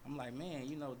I'm like, man,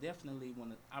 you know, definitely when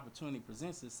the opportunity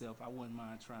presents itself, I wouldn't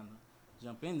mind trying to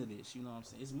jump into this. You know what I'm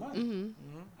saying? It's money.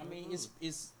 I mean,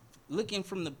 it's looking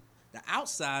from the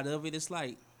outside of it. It's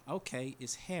like, okay,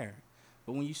 it's hair.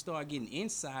 But when you start getting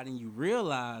inside and you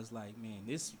realize, like, man,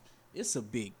 it's a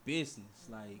big business.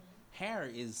 Like, hair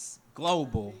is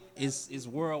global. It's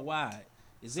worldwide.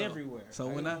 It's everywhere. So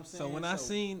right? when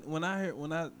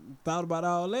I thought about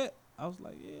all that, I was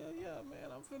like, yeah,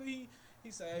 man, I'm finna. He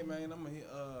said, hey man, I'm gonna.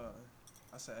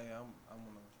 I said, hey, I'm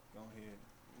gonna go ahead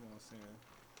You know what I'm saying?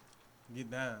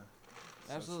 Get down.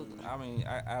 Absolutely. I mean,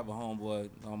 I have a homeboy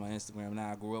on my Instagram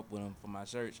now. I grew up with him from my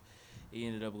church. He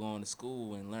ended up going to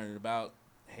school and learning about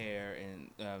hair and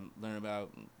learning about,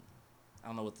 I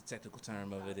don't know what the technical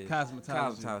term of it is.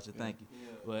 Cosmetology. Thank you. Yeah.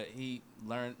 But he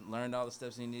learned all the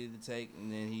steps he needed to take,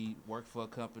 and then he worked for a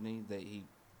company that he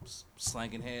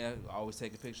slanging hair, always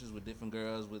taking pictures with different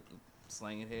girls with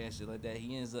slanging hair and shit like that.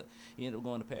 He ended up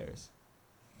going to Paris.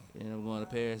 He ended up going to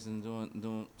Paris and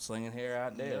doing slinging hair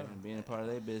out there and being a part of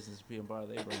their business, being part of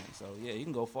their brand. So yeah, you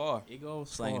can go far. It goes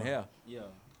slanging far. Hair. Yeah.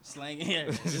 Slanging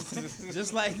hair,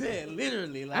 just like that,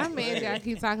 literally. Like I'm mad y'all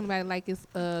keep talking about it like it's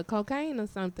cocaine or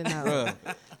something. Though.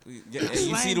 Yeah, and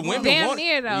you see the women. Damn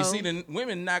near though. You see the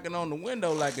women knocking on the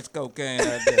window like it's cocaine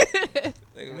out there.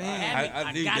 Man,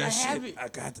 I need gotta that have shit. it. I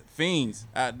got the fiends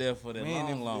out there for that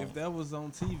Man, long. if that was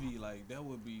on TV, like that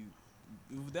would be.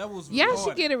 If that was Y'all recorded.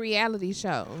 should get a reality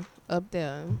show up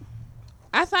there.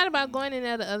 I thought about going in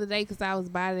there the other day because I was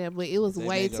by there, but it was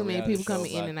way too many people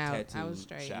coming in and out. I was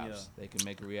straight. Yeah. They can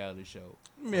make a reality show.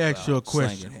 Let me ask you a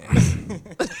question.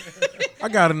 I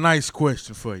got a nice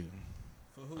question for you.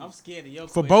 I'm scared of your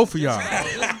For question. both of y'all.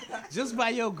 Just by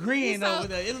your grin over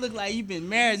there, it looked like you've been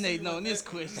marinating on this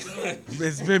question.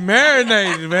 It's been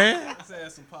marinated, man. Let's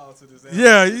add some power to this.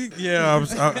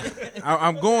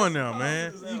 I'm going there,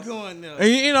 man. You going there? And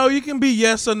you know, you can be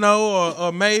yes or no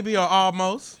or maybe or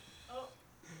almost.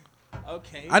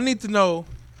 Okay. I need to know.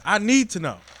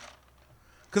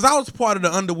 Because I was part of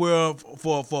the underworld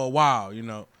for a while, you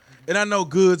know. And I know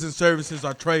goods and services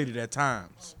are traded at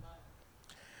times.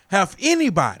 Have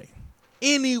anybody,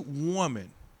 any woman,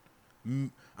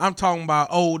 I'm talking about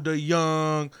older,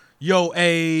 young, your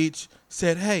age,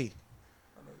 said, hey,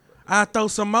 I'll throw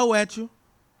some more at you.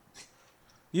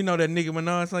 You know that nigga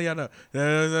Minaj, so y'all know.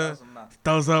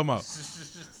 Throw some more.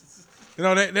 You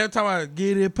know, they're talking about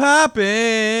get it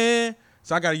poppin'.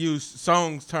 So I got to use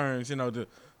songs terms, you know,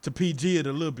 to PG it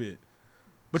a little bit.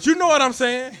 But you know what I'm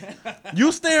saying?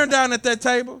 You staring down at that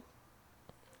table.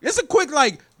 It's a quick,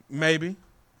 like, maybe.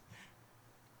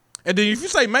 And then if you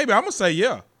say maybe, I'm going to say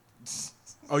yeah.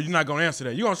 Oh, you're not going to answer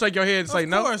that. You're going to shake your head and say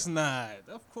no? Of course not.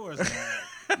 Of course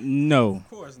not. No. Of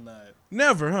course not.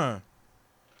 Never, huh?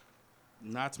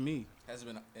 Not me. Has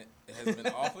it been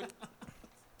offered?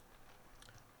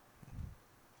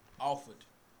 Offered.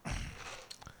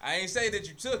 I ain't say that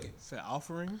you took it. Say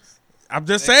offerings? I'm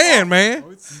just saying, man.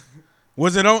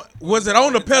 Was it on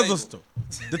the pedestal?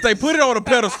 Did they put it on the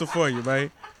pedestal for you, man?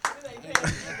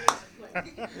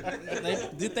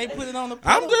 Did they put it on the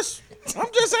pedestal? I'm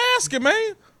just asking,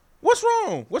 man. What's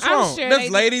wrong? What's wrong? Sure There's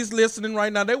ladies listening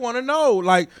right now. They want to know,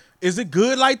 like, is it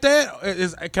good like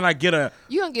that? Can I get a?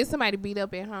 You gonna get somebody beat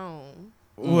up at home?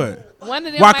 What? One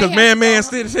of them. Why? Cause man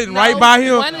sitting right by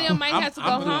him. One of them might have to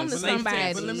go home to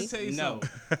somebody. But let me tell you something.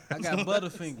 I got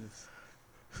butterfingers.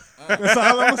 That's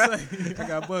all I'm gonna say. I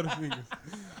got butterfingers.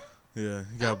 Yeah.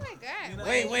 You got, oh my God.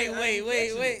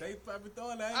 Wait. They probably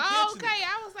throwing that. Oh, okay.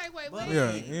 I was like, wait.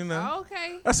 Yeah, you know.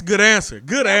 Okay. That's a good answer.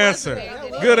 Good answer.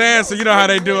 Good answer. You know how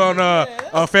they do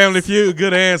on Family Feud.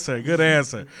 Good answer. Good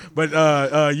answer. But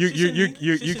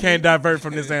you can't divert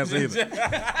from this answer either.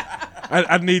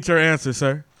 I need your answer,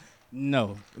 sir.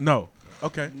 No.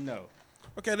 Okay. No.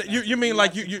 Okay. You mean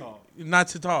like you not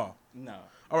too tall? No.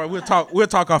 All right, we'll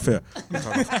talk off here. That's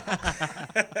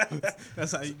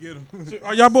how you get them.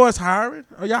 Are y'all boys hiring?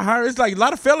 Are y'all hiring? It's like a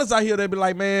lot of fellas out here. They be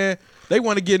like, man, they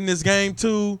want to get in this game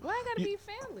too. Why I gotta be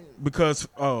fellas? Because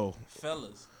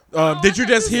fellas. Did you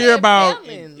just hear about?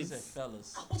 He said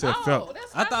fellas. Said fellas.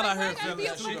 I thought I heard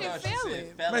fellas.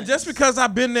 Man, just because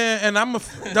I've been there and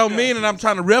don't mean that I'm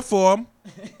trying to rep for them.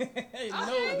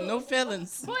 No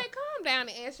felons. Boy, calm down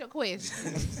and ask your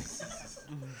question.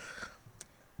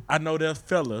 I know there's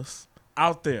fellas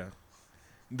out there.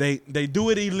 They do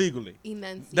it illegally.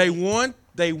 Enunciate.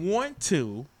 They want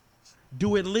to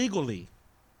do it legally.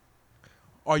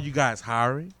 Are you guys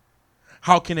hiring?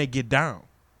 How can they get down?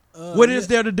 What is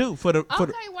there to do for the?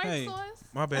 Work source.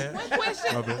 My bad. One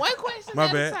question. My bad. One question. My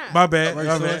at bad. a time. My bad.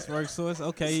 Work source.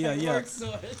 Okay, yeah.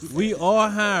 We are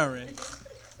hiring.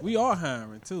 We are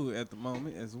hiring too at the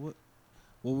moment. As what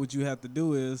would you have to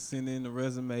do is send in the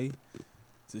resume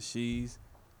to She's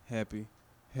Happy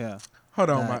Hair. Hold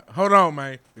on,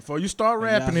 man. Before you start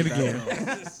rapping it again,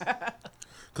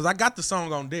 because I got the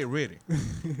song on there ready.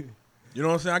 You know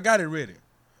what I'm saying? I got it ready,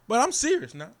 but I'm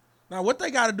serious now. Now, what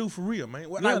they got to do for real, man?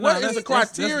 What is the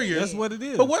criteria? That's what it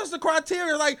is. But what's the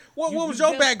criteria? Like, what was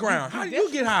your background? How did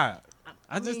you get hired?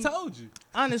 I just told you.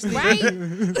 Honestly,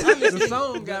 the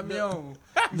song got me on.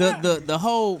 The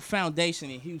whole foundation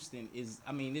in Houston is,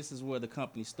 this is where the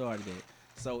company started at.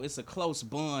 So it's a close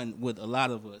bond with a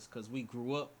lot of us because we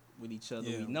grew up with each other.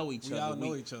 Yeah, we know each we other. all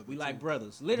know each other, We too. like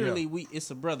brothers. Literally, it's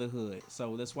a brotherhood.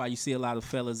 So that's why you see a lot of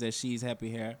fellas that She's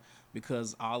Happy Hair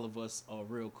because all of us are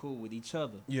real cool with each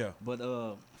other. Yeah. But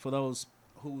for those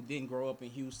who didn't grow up in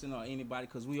Houston or anybody,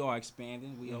 because we are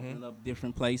expanding, we opening up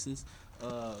different places.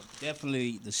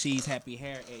 Definitely the She's Happy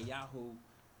Hair at Yahoo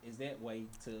is that way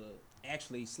to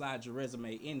actually slide your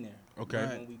resume in there. Okay.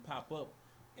 Right. When we pop up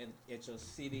at your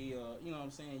city, you know what I'm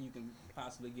saying, you can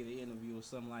possibly get an interview or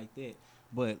something like that.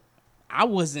 But I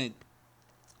was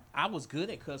good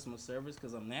at customer service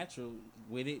because I'm natural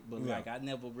with it, but like I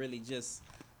never really just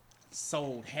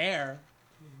sold hair.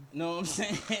 You know what I'm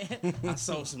saying? I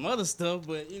sold some other stuff,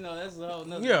 but you know that's a whole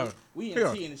nother. We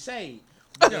in Tea in the Shade.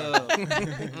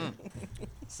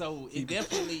 So it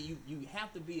definitely you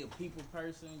have to be a people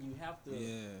person. You have to.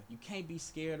 You can't be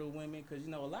scared of women because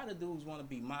you know a lot of dudes want to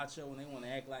be macho and they want to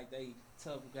act like they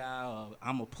tough guy or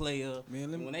I'm a player.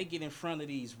 Man, when they get in front of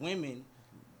these women,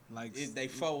 like they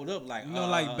fold up like you know,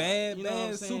 like bad, you know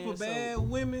bad, super bad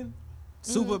women,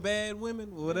 super bad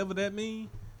women, whatever that mean.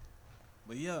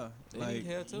 But yeah, like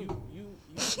you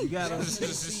gotta see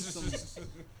some.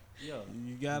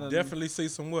 You gotta definitely see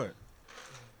some what.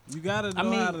 You gotta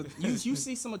know how to. You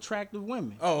see some attractive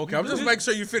women. Oh, okay. I'm just making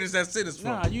sure you finish that sentence for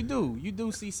me. Nah, you do. You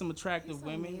do see some attractive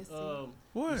women.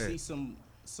 What? You see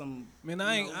some. Man,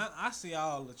 I see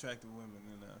all attractive women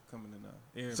coming in there.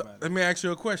 Everybody. So, let me ask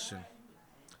you a question.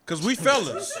 Cause we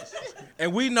fellas,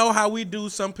 and we know how we do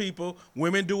some people.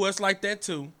 Women do us like that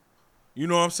too. You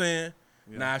know what I'm saying?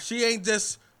 Yeah. Now, if she ain't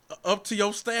just up to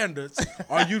your standards,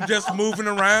 are you just moving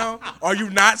around? Are you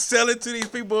not selling to these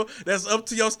people that's up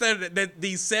to your standard? That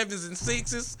these 7s and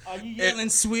 6s? Are you yelling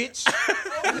switch?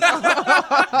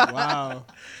 Wow.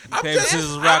 I'm just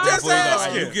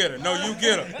asking. You get her. No, you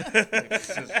get her.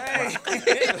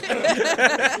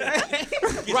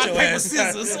 Rock, paper,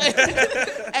 scissors.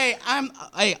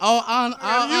 All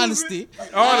honesty.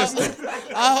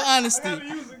 All honesty.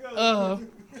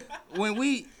 When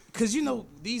we, cause you know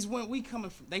these when we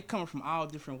they coming from all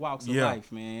different walks of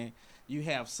life, man. You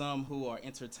have some who are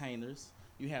entertainers.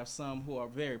 You have some who are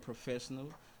very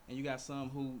professional, and you got some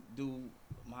who do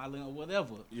modeling or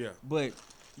whatever. Yeah. But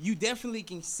you definitely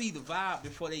can see the vibe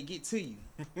before they get to you.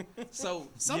 So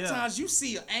sometimes you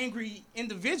see an angry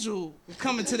individual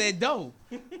coming to that door,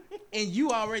 and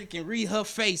you already can read her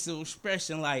facial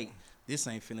expression like, this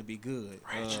ain't finna be good.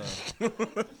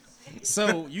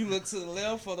 So you look to the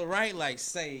left or the right, like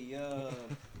say,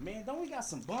 man, don't we got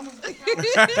some bundles?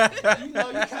 You know,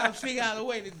 you kind of figure out a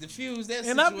way to diffuse that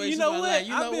situation. And you know what? Like,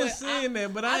 I've been saying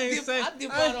that, but I ain't saying. I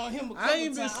dip out on him a couple I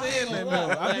ain't been times. saying that,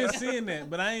 though. I've been saying that,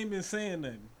 but I ain't been saying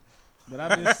nothing. But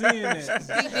I've been seeing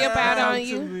that. He dip out on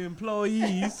you. To the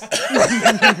employees.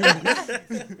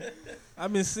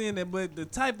 I've been seeing that, but the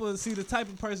type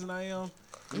of person I am,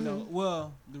 you know,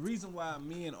 well, the reason why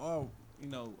men are, you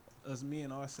know, us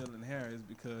men are selling hair is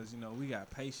because, you know, we got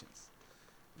patience,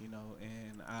 you know,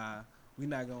 and we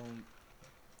not gonna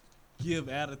give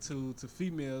attitude to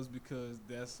females because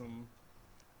that's some.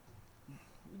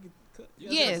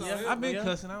 Yes, I've been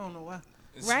cussing. I don't know why.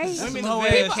 Right? Women People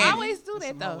always do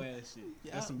that though. Shit.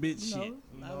 That's some bitch shit. You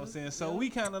know what I'm saying? So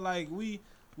we kind of like we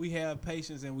have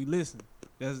patience and we listen.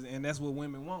 That's what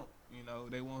women want. You know,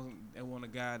 they want a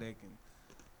guy that can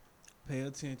pay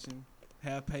attention,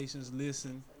 have patience,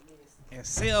 listen, and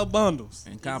sell bundles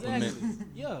and compliment. Exactly.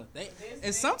 Yeah,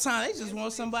 and sometimes they just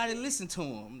want somebody to listen to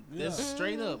them. That's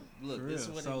straight up. Look, this is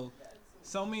what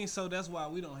so that's why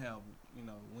we don't have, you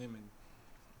know, women.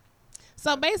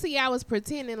 So basically, I was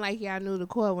pretending like y'all knew the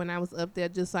code when I was up there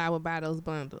just so I would buy those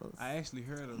bundles. I actually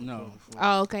heard of them before.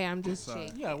 Oh, okay. I'm just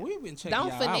checking. Yeah, we've been checking Don't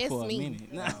y'all out finesse for me. a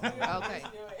minute. No. Okay.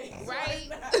 Right?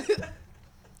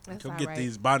 That's Come all get right.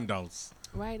 these bundles.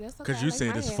 Right, that's okay. Because you I like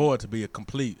said my it's hair. for it to be a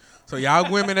complete. So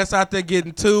y'all women that's out there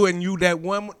getting two and you that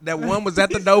one was at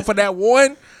the door for that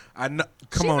one. I know.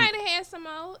 Come on. She might have had some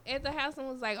more at the house and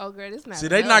was like, "Oh, girl, this not." See,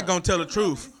 they not gonna tell the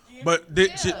truth. But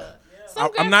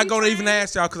I'm not gonna even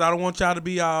ask y'all because I don't want y'all to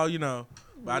be all, you know.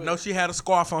 But I know she had a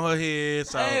scarf on her head,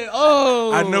 so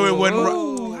I know it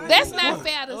wasn't. That's not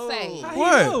fair to say.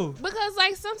 What? Because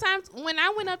like sometimes when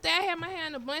I went up there, I had my hair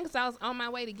in a bun because I was on my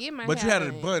way to get my But hair you had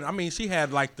a done. bun. I mean, she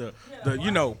had like the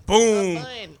you know, boom,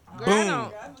 Girl, boom. I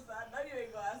don't-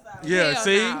 Yeah, Hell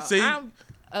see, no. see.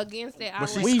 against that. But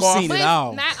always. We've seen it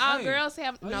all. Not all girls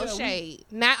have yeah, shade.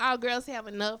 Not all girls have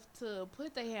enough to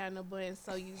put their hair in a bun,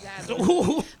 so you gotta. I'm not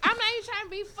even trying to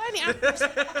be funny.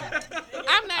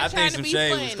 I'm not trying to be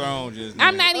shade funny. Was strong just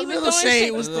I'm now. not even doing shade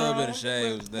shit. was A little bit of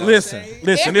shade was there. Listen,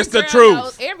 Every it's the girl truth.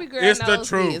 knows- every girl It's knows the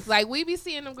truth. this. Like we be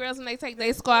seeing them girls when they take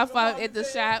their scarf off at the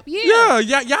shop. Yeah,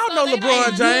 y'all So know they LeBron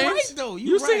like, James. You right, though.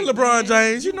 You seen right, LeBron man.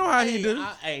 James. You know how he do.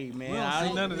 Hey, man. We don't I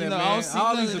see none of that, you know, I man. don't see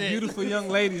All none these of are that. beautiful young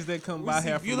ladies that come by We see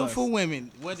hair from beautiful us.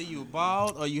 women, whether you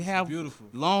bald or you have Beautiful.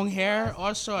 long hair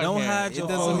or short Don't hair. hide It your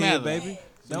doesn't forehead, matter. baby.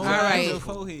 Don't All hide right. your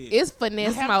forehead. It's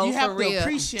finesse mode you have for to real.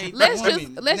 appreciate Let's the just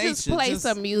woman let's just nature, play just,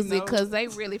 some music you know. because they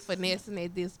really finessing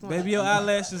at this point. Baby, your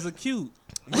eyelashes are cute.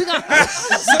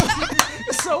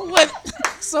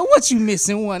 So what you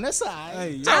missing one? That's all right. Hey,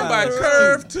 your Talking about eyelashes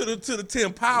curve to the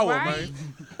 10 power, Right?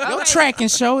 man. Your Okay. tracking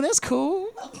show, that's cool.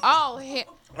 Oh, heck.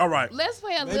 All right. Let's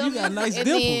play a Baby, little you got music, nice and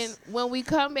dimples. then when we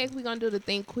come back, we're gonna do the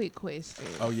think quick question.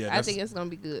 Oh, yeah, I that's- think it's gonna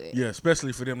be good. Yeah,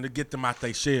 especially for them to get them out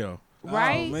their shell.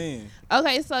 Right? Oh, man.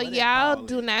 Okay, so y'all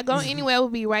do not go anywhere. We'll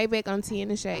be right back on Tea in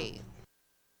the Shade.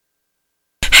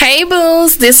 Hey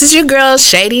boos, this is your girl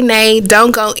Shadee Nay.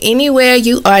 Don't go anywhere.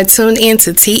 You are tuned in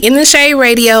to Tea in the Shade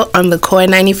Radio on the Core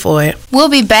 94. We'll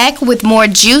be back with more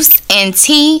juice and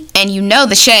tea, and you know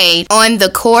the shade, on the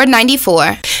Core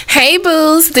 94. Hey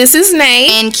boos, this is Nay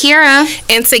and Kira,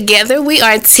 and together we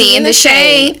are Tea in the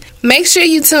Shade. Make sure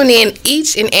you tune in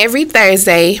each and every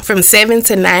Thursday from 7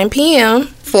 to 9 p.m.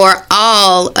 for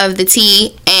all of the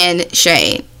tea and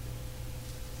shade.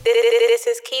 This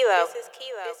is Kilo.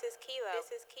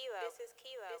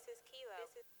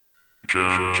 Girl,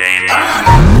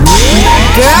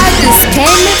 I just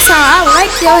came in town. I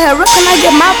like your hair. Where can I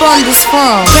get my bundles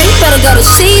from? Girl, you better go to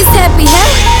She's Happy Hair.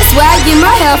 That's where I get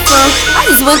my hair from. I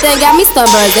just went there and got me some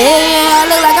Brazil. I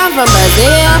look like I'm from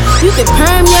Brazil. You can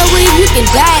perm your weave, you can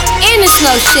dye it, and it's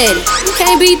no shitty. You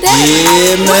can't beat that.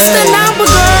 Yeah, man. What's the number,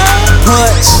 girl?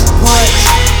 Punch.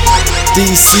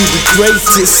 DC the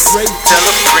greatest. Tell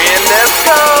a friend, let's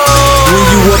go. When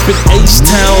you up in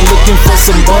H-Town looking for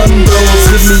some bundles,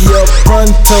 hit me up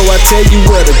pronto, I tell you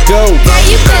where to go. Girl,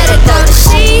 you better go to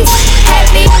She's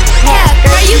Happy Hair.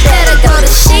 Girl, you better go to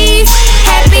She's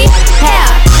Happy Hair.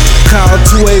 Call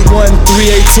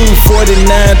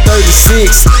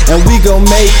 281-382-4936 and we gon'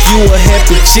 make you a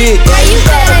happy chick. Girl, you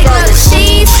better go to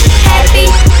She's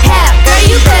Happy Hair. Girl,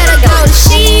 you better go to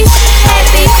She's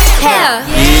Happy Hair.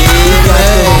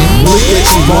 Look at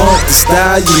you want the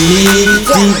style you need.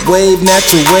 Deep wave,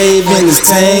 natural wave, and it's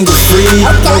tangle free.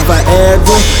 No Viagra,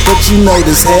 but you know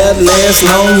this hair lasts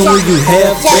long. When you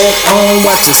have that on,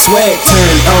 watch your swag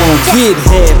turn on. Get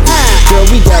happy. Girl,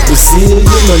 we got Brazilian,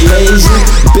 Malaysian,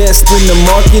 best in the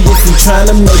market if you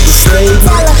tryna make a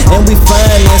statement. And we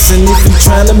financing if you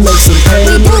tryna make some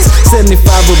payments. 75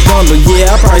 a bundle,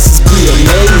 yeah, our prices be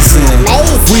amazing.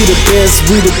 We the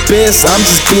best, I'm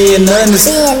just being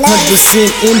honest. 100%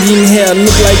 Indian hair,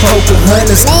 look like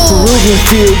Pocahontas. Peruvian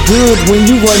feel good when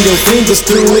you run your fingers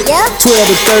through it. 12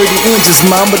 to 30 inches,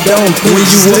 mama, don't when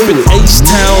you up in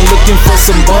H-Town looking for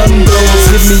some bundles,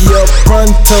 hit me up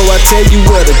pronto, I tell you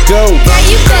where to go. Girl,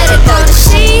 you better go to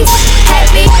She's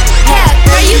Happy Hair.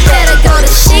 Girl, you better go to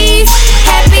She's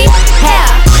Happy Hair.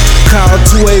 Call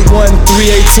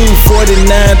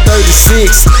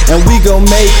 281-382-4936 and we gon'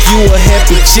 make you a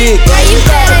happy chick. Girl, you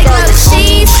better go to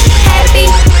She's Happy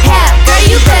Hair. Girl,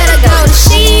 you better go to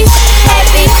She's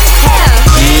Happy Hair.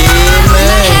 My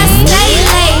hair stay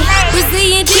late,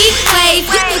 Brazilian deep wave.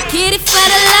 You can get it for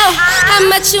the low. How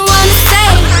much you wanna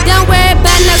save? Don't worry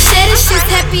about no shit. It's She's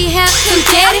Happy Hair. Come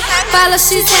get it. Follow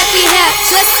She's Happy Hair.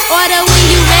 Just order when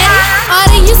you ready.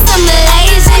 Order you some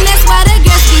Malaysian. That's why the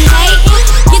girls be hating.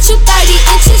 Get you 30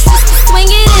 inches just to swing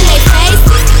it in their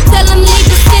faces. Tell them leave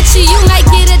the stitcher, you might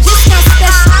get a discount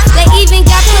special. They even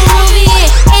got Peruvian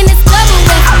and it's double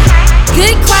with.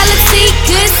 Good quality,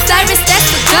 good service, that's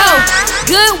the go.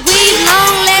 Good weed,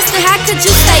 long lasting, how could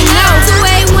you say no?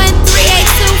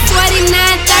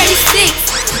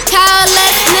 281-382-4936. Call us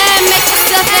now, make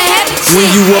yourself a happy chick. When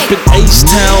you up in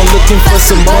H-Town looking for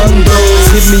some bundles,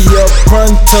 hit me up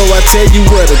pronto, I tell you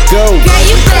where to go. Girl,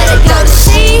 you better go to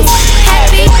She's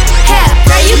Happy Hair.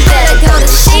 Girl, you better go to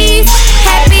She's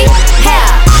Happy Hair.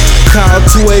 Call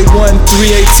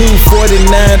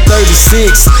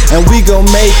 281-382-4936 and we gon'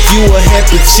 make you a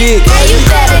happy chick. Girl, you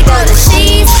better go to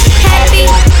She's Happy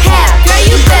Hair. Girl,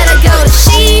 you better go to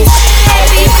She's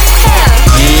Happy Hair.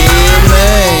 Yeah,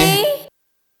 man.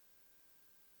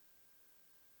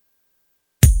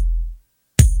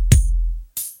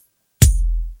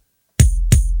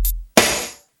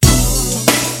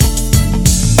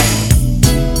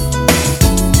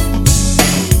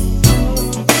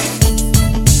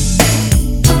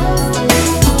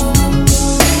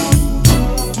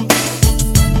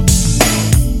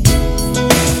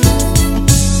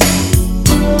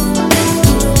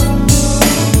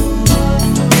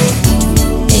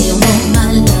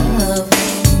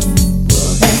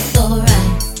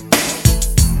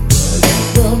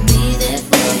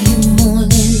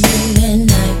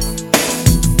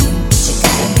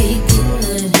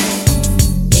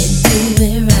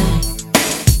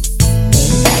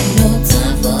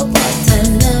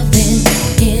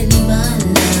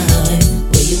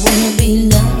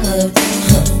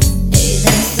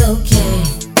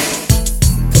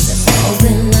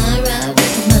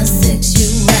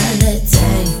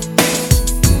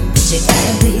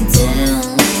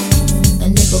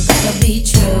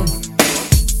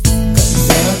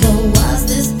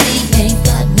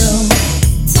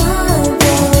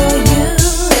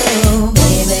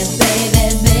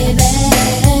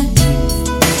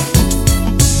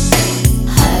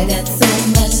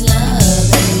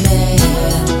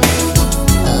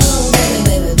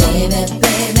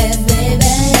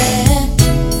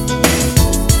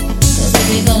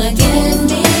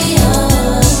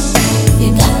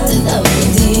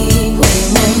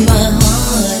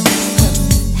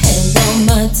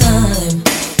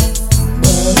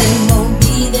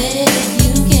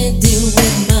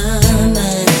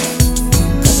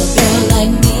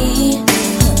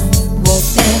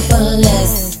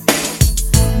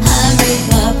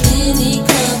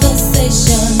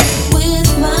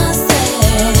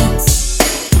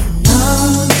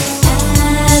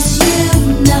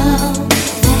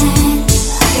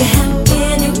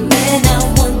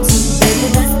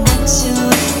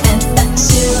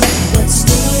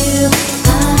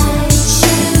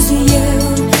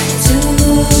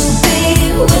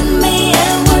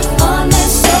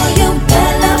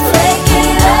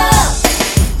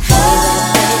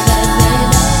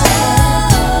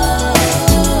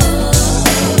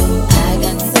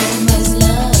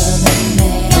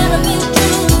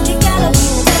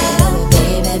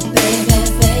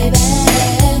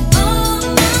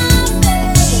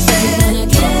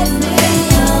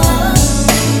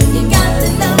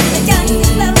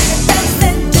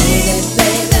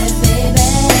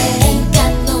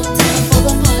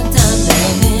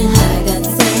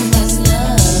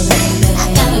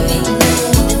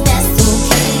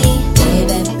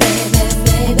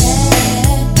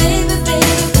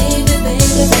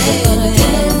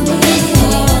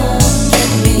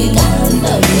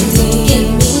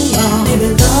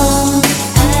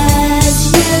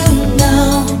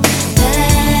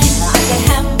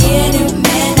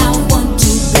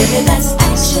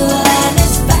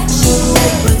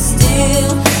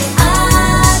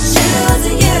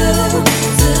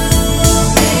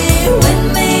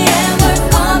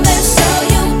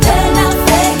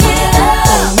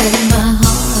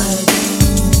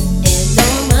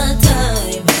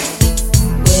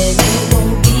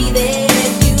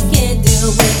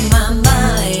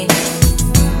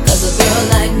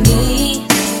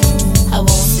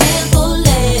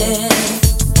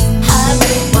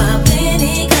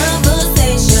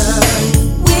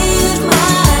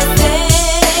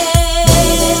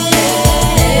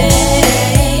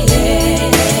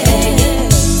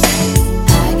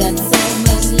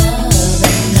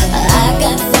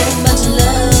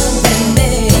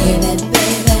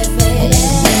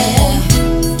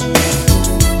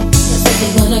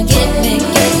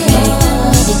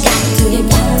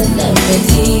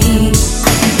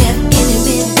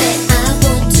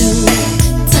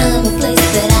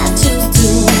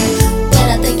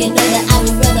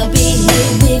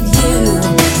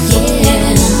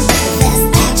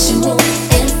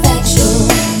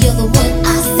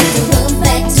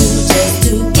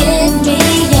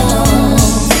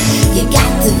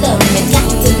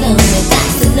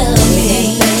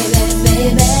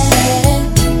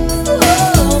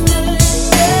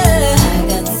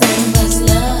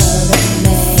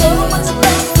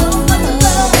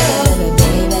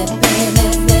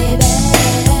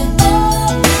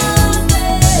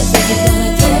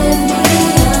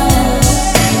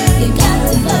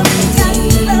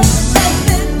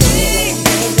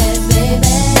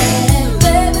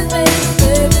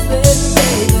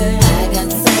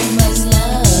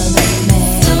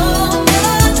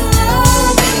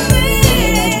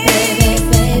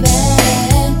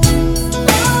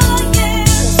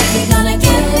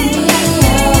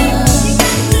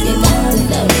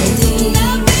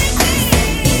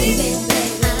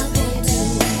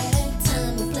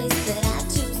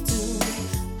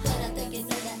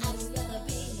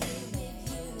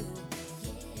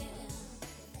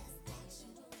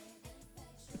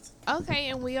 Okay,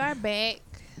 and we are back.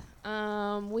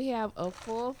 We have a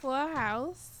full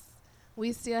house.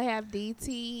 We still have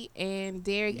DT and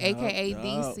Derek, aka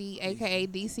DC, aka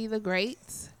DC the Great.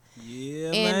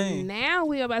 Yeah, and man. now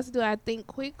we're about to do our think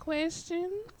quick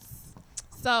questions.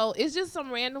 So it's just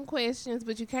some random questions,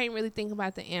 but you can't really think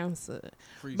about the answer.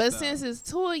 Freestyle. But since it's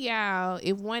two of y'all,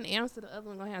 if one answer, the other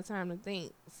one gonna have time to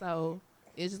think. So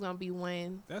it's just gonna be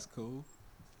one. That's cool.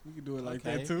 We can do it like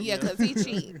that too. Yeah, cause he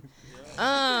cheat.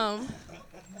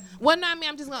 Well, no, I mean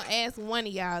I'm just gonna ask one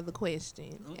of y'all the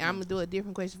question. And I'm gonna do a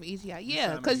different question for each of y'all.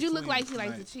 Yeah, cause you look like you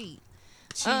like to cheat.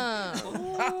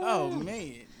 Oh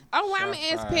man. Oh, well, I'm gonna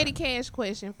ask Petty Cash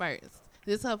question first.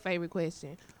 This is her favorite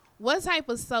question. What type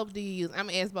of soap do you use? I'm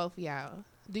gonna ask both of y'all.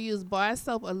 Do you use bar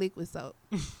soap or liquid soap?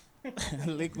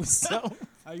 Liquid soap.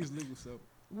 I use liquid soap.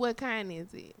 What kind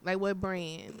is it? Like what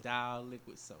brand? Dial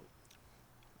liquid soap.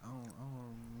 I don't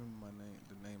remember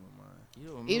the name of mine. You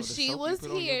don't remember If the she soap you was put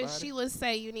on your here, body? she would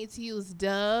say you need to use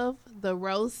Dove, the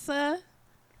Rosa,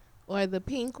 or the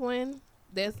pink one.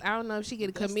 That's I don't know if she get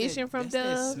a commission from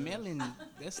Dove.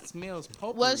 That smells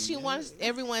potpourri. Well, she wants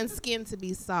everyone's skin to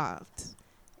be soft,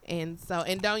 and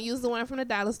don't use the one from the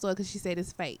dollar store because she said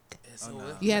it's fake.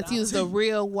 You have to use the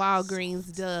real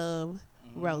Walgreens Dove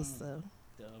Rosa.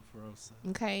 Dove Rosa.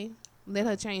 Okay, let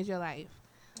her change your life.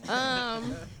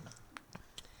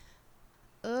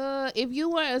 If you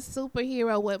were a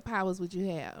superhero, what powers would you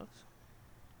have?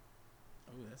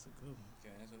 Oh, that's a good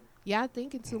one. Y'all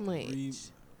thinking too much.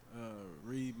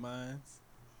 Read minds.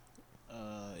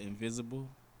 Invisible.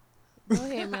 Go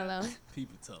ahead, Mellow.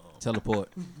 People tongue. Teleport.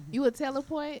 You would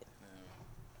teleport?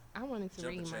 I wanted to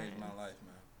read Jumping mine. changed my life,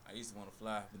 man. I used to want to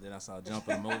fly, but then I saw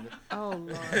jumping and moving. Oh,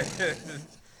 Lord.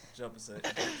 Jumping saved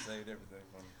everything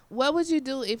from me. What would you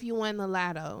do if you won the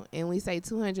lotto and we say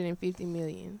 $250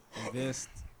 million? Invest.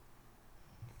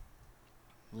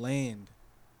 Land.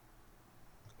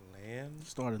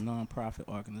 Start a non-profit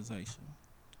organization.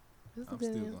 That's I'm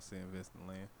good. still gonna say invest in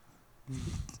land.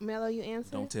 Mellow, you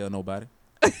answer? Don't tell nobody.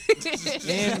 And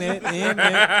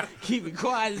that. Keep it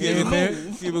quiet.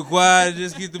 Keep it quiet.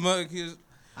 Just keep the money.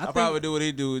 I probably do what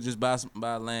he do. Just buy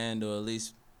land or at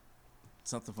least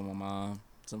something for my mom,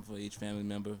 something for each family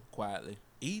member quietly.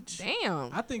 Each?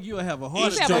 Damn. I think you'll have a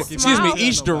heart have a attack. small-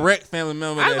 Each direct family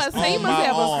member. I was That's about to say, you on must my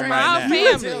have a arm small right now. family. Hey,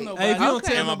 if you don't Okay.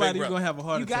 tell And my nobody, big you're gonna have a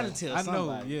heart You attack. gotta tell I know,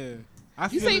 somebody. yeah. I You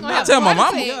feel say you it gonna now. have Tell a my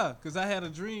heart mama. attack? Yeah, because I had a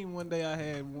dream one day I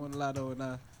had won lotto and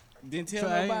I Didn't tell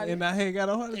tried, nobody. and I had got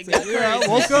a heart It attack. got Yeah, I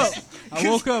crazy. woke up. I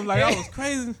woke up like I was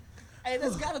crazy. Hey,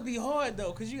 that's gotta be hard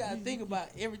though, cause you gotta think about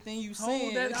everything you Hold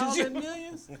saying. that all that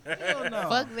millions? Hell no.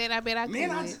 Fuck that, I bet I could.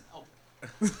 Man,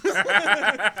 Look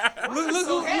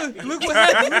what happened. Look what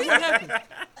happened.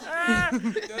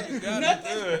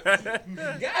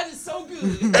 God is so good.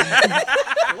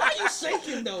 Why you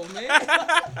shaking though, man?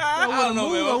 I don't know,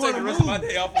 man. I'm taking the rest of my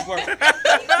day off of work.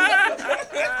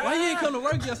 Why you ain't come to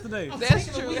work yesterday?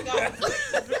 That's true.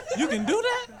 You can do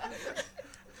that?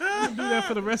 You can do that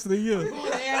for the rest of the year.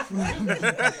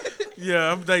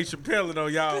 Yeah, I'm Dave Chappelle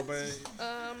on y'all, man.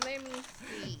 Let me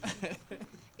see.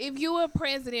 If you were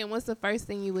president, what's the first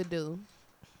thing you would do?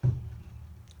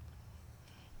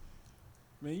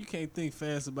 Man, you can't think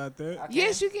fast about that.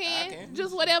 Yes, you can.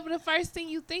 Just whatever the first thing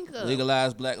you think of.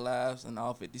 Legalize black lives in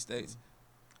all 50 states.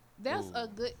 That's a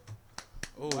good.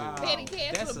 Wow. Petty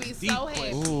Cash That's would a be deep so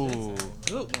happy. Ooh.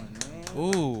 Good one,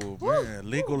 man. Ooh, man.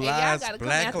 Legalize gotta come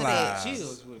black after that. lives.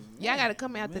 Chills with me. Y'all got to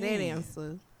come after that Man.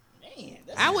 answer. Man,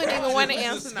 I wouldn't even want to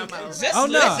answer no more. Oh,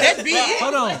 no.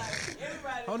 Hold on.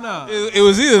 Hold on. It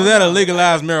was either that or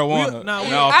legalize marijuana. Nah,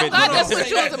 in all I 50 thought that's states. what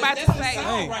you was about to say.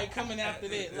 Hey. Right, coming after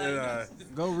that.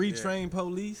 Like, Go retrain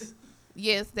police.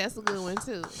 Yes, that's a good one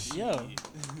too. yeah.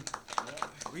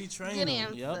 Retrain Good them.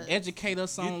 answer. Yep. Educate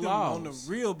us Get on them on the laws.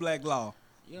 real black law.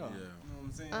 Yeah. You know what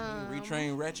I'm saying?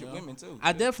 Retrain ratchet women, too.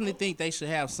 I definitely think they should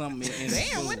have something in Damn,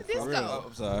 school, where did this for real.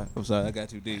 go? I'm sorry. I got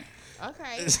too deep.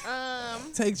 Okay.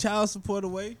 Take child support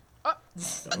away.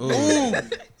 Ooh.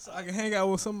 So I can hang out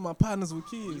with some of my partners with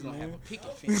kids, You gonna have man. a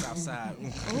picket fence outside.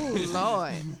 Oh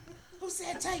Lord. Who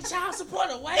said take child support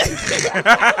away?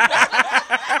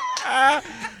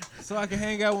 So I can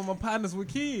hang out with my partners with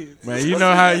kids. Man, you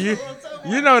know how you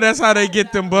know that's how they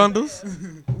get them bundles.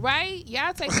 Right?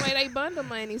 Y'all take away they bundle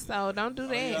money, so don't do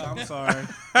that. Yeah, I'm sorry.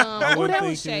 Oh, wasn't that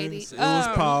was thinking. shady. It was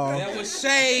Paul. That was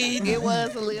shade. It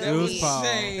was a little It was bit.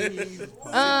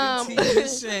 Paul.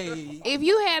 Shade. If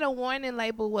you had a warning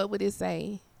label, what would it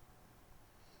say?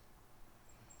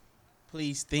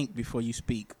 Please think before you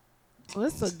speak.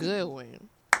 What's a good one?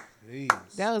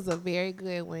 That was a very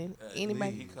good one. He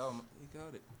Anybody? called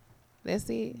it. That's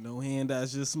it. No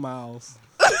handouts, just smiles.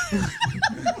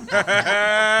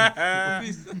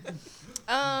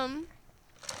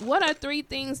 What are 3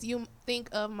 things you think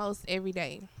of most every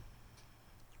day?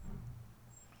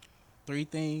 3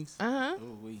 things.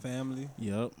 Family.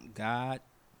 Yup. God,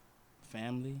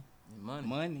 family, Money.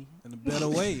 money. In a better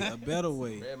way. A better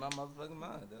way. Read my motherfucking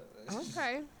mind. Dog.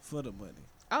 Okay. For the money.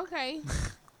 Okay.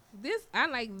 I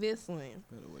like this one.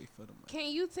 Better way for the money.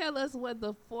 Can you tell us what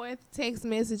the 4th text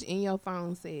message in your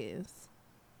phone says?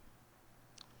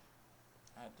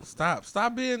 Stop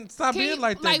being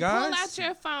like that, guys. Pull out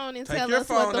your phone and Take tell your us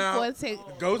what phone the out. 4th text.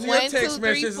 Go to your text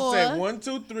message and say 1,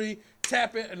 2, 3.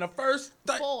 Tap it, and the first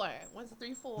 4. 1, 2,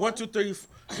 3, 4. 1, 2, 3.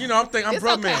 You know, I'm thinking I'm It's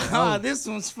bro okay. man. Oh, this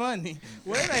one's funny.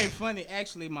 Well, it ain't funny.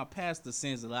 Actually, my pastor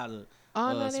sends a lot of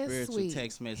Oh, no, that's spiritual sweet.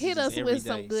 text messages Hit us every with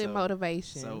some day. good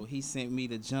motivation. So he sent me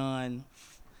to 1 John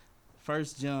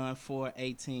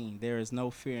 4:18. There is no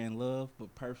fear in love,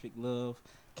 but perfect love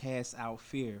casts out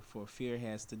fear, for fear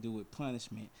has to do with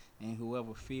punishment, and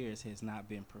whoever fears has not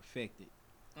been perfected.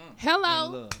 Hello.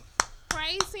 In love.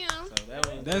 Praise him.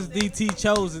 So That's DT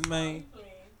chosen, man.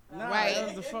 Nah, Right. That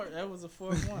was the first. That was the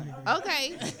 4th one.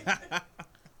 Okay.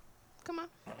 Come on.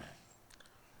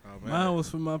 Oh, Mine was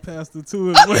for my pastor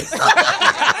too as well.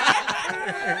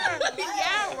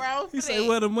 Yeah, bro. He said,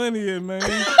 "Where the money at, man?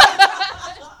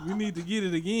 We need to get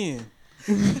it again."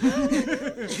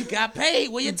 You got paid.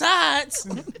 Where your tithes?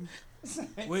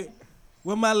 Wait,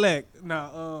 where my lack?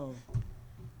 Nah,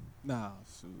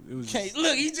 shoot, it was. Can't,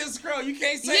 look, he just scrolled. You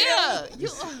can't say Yeah. that. You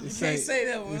Can't say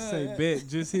that one. It say, "Bet,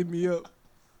 just hit me up."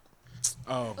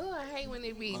 Oh. Oh, I hate when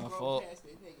it be.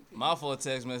 My 4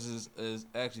 text messages is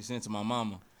actually sent to my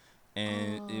mama,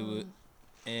 and it was,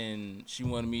 and she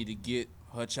wanted me to get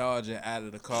her charger out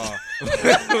of the car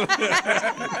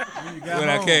when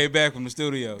I came back from the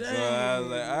studio. Dang. So I was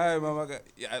like, all right,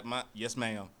 mama, yes,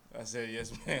 ma'am. I said,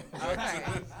 yes, ma'am. Okay.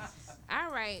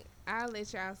 All right. I'll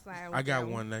let y'all slide with I got that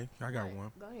one, Nate. I got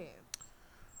one. Go ahead.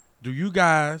 Do you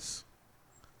guys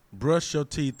brush your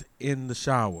teeth in the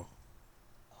shower?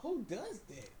 Who does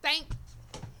that? Thank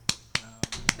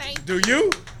Do you?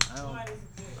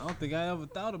 I don't think I ever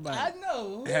thought about it. I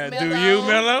know. Do you,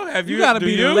 Mello? Have you? You gotta do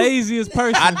be you? the laziest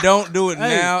person. I don't do it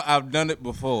Hey. now. I've done it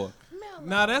before.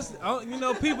 Nah, that's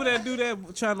people that do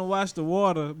that trying to watch the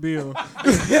water bill. You know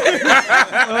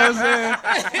what I'm saying?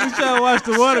 You trying to watch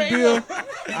the water bill.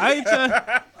 I ain't trying.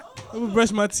 I'm gonna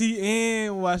brush my teeth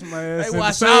and wash my ass. They in the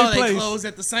wash same all place. their clothes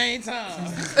at the same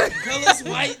time. Colors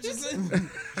white. Just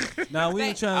Nah, we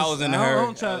ain't trying. I was in a I hurry.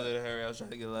 don't try- I was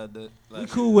trying to get a lot of that. We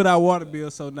cool with our water bill,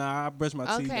 so nah, I brush my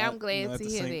teeth. Okay, out, I'm glad at to the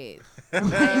hear sink.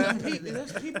 that.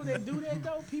 There's people that do that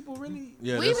though. People really.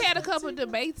 Yeah, We've that's- had a couple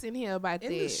debates in here about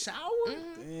In that. the shower?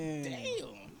 Damn. Damn.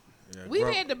 Yeah, We've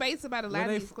grow, had debates about a lot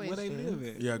of these Where they questions.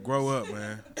 live at? yeah, grow up,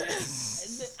 man.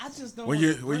 I just don't. When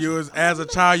you was as a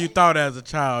child, you thought as a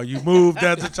child. You moved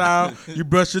as a child. You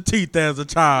brushed your teeth as a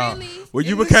child. Really? When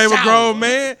you In the became a shower. grown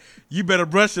man, you better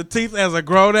brush your teeth as a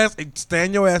grown ass. And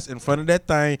stand your ass in front of that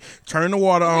thing. Turn the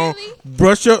water on. Really?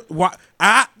 Brush your.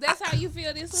 That's how you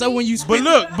feel this So week? when you But spit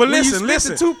look, but when you listen, spit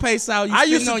listen. the toothpaste out, you I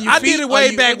spitting used to. on your I feet, did it or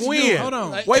way you- back what you when. doing? Hold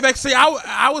on. Way back. See,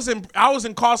 I was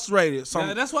incarcerated. So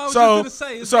Yeah, that's what I was so, just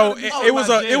gonna say. It's So gotta be it something was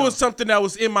about it jail. was something that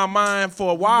was in my mind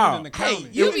for a while. in the Hey, county.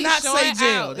 you You be not say showing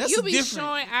jail. out. That's You be different.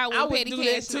 showing out I when would petty do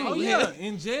cash that too. not Oh here. yeah,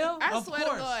 in jail. I of swear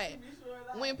course. to God.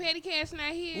 When Petty Cash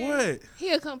not here, What? he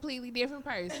a completely different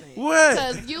person. What?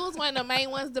 Because you was one of the main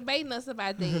ones debating us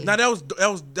about that. Now that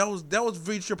was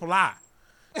V Triple I,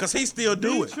 cause he still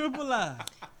do it. Triple I.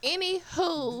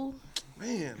 Anywho,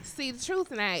 Man, see the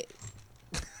truth not.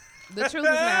 The truth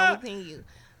is not within you.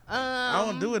 I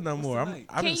don't do it no more. like?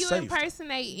 I've Can been you safe.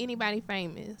 impersonate anybody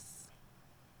famous?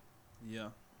 Yeah.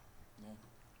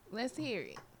 Let's hear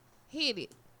it. Hit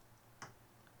it.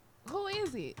 Who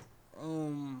is it?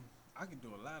 I can do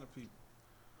a lot of people.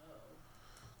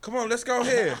 Come on, let's go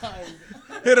ahead.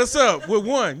 Hit us up with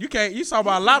one. You can't. You saw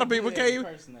about a lot of people. Can't you?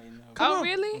 Come Oh, on.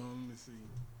 really? Let me see.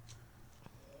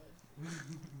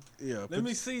 Yeah. Let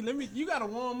me see. You gotta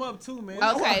warm up too, man.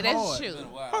 Okay, that's hard. true.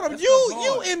 Hold on.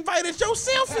 You invited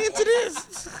yourself into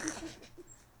this.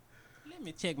 Let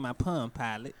me check my pun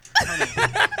pilot.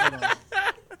 Hold on.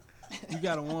 You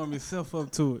gotta warm yourself up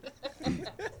to it.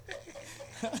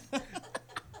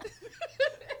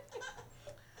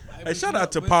 Hey, shout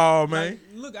out to Paul, man. Like,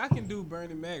 look, I can do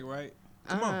Bernie Mac, right?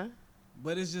 Come on.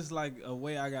 But it's just like a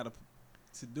way I gotta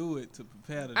to do it, to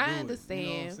prepare to do I it. You know what I'm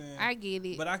understand. saying? I get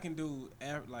it. But I can do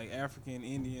like African,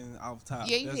 Indian off top.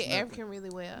 Yeah, you That's get nothing. African really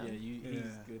well. Yeah, he's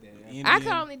good at it. Indian. I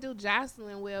can only do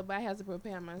Jocelyn well, but I have to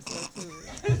prepare myself too.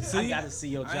 See, I gotta see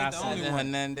your Jocelyn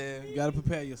Hernandez. You gotta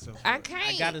prepare yourself. I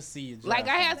can't. I gotta see your Like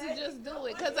I Jocelyn. have to just do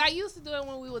it because I used to do it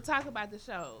when we would talk about the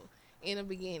show in the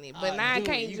beginning, but now I do it.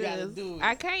 can't You gotta just. do it.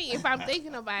 I can't if I'm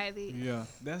thinking about it. Yeah,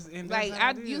 that's Like how I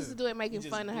it is. used to do it making You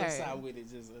just fun of bust her. out with it,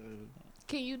 just,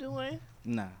 Can you do one?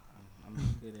 Nah, I'm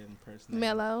good at impersonating.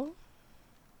 Mellow.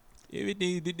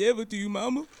 Everything's the devil to you,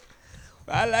 mama.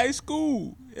 I like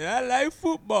school and I like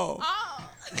football. Oh.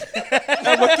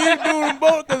 I'm gonna keep doing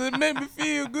both because it make me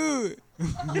feel good.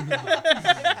 And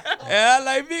I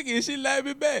like Vicky and she like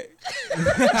me back.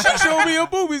 She showed me her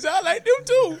boobies. I like them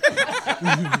too.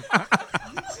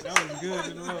 That was good.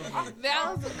 In the world.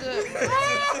 That was a good one.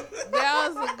 That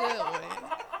was a good one.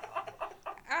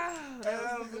 Oh,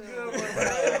 that was a good one.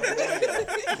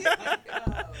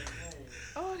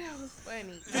 Oh, that was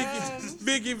funny.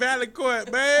 Vicky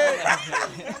Valancourt, man.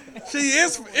 She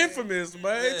is infamous,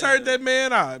 man. Turned that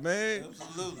man out, man.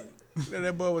 Absolutely.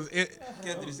 That boy was.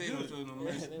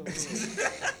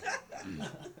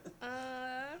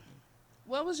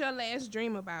 What was your last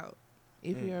dream about,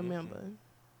 if you remember?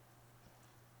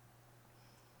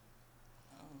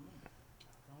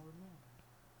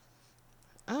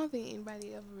 I don't think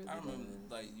anybody ever really I remember,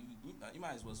 does. like, you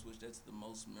might as well switch that to the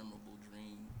most memorable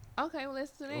dream. Okay, well,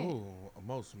 let's do that. Ooh,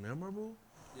 most memorable?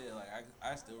 Yeah, like,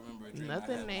 I still remember a dream.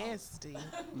 Nothing nasty.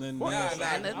 Nothing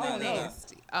Nothing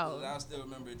nasty. Oh. I still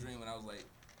remember a dream when I was like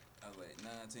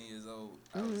 9, 10 years old.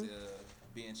 I was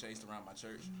being chased around my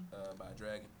church by a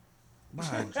dragon. By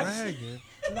a dragon?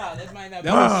 No, that might not be.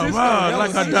 That was Cisco.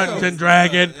 Like a Dungeon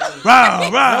Dragon.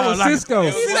 That was Cisco.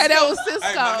 He said that was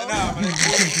Cisco.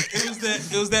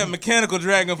 It was that mechanical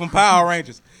dragon from Power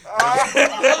Rangers.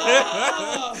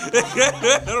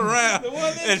 Around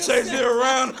and chased me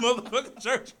around the motherfucking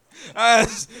church. I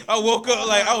woke up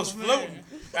like I was floating.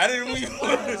 I didn't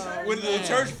when the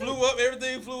church flew up,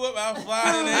 everything flew up. I was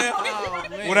flying in the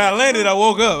air. When I landed, I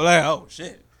woke up like, oh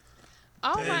shit.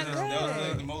 Oh my God. That was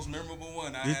like the most memorable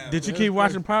one I have. Did you keep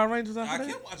watching Power Rangers after I that?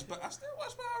 still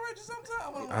watch Power Rangers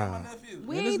sometimes when I'm with my nephew.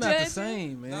 We it's ain't not the judging.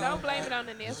 same, man. Don't blame it on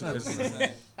the nephew.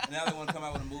 Now they want to come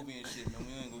out with a movie and shit, man.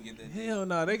 We ain't gonna get that. Hell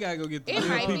no, they gotta go get the It real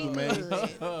might be people, man.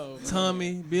 good.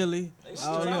 Tommy, Billy,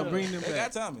 all them, bring them They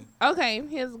back. got Tommy. Okay,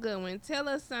 here's a good one. Tell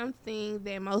us something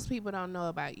that most people don't know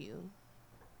about you.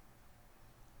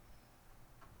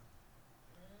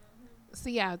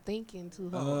 See, y'all thinking too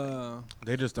hard.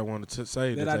 They just don't want to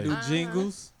say That I do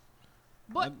jingles.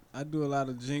 But I do a lot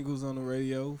of jingles on the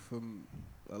radio from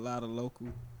a lot of local.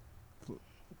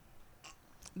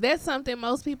 that's something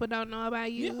most people don't know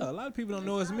about you. Yeah, a lot of people don't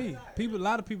know it's me. A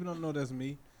lot of people don't know that's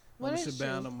me. What On the is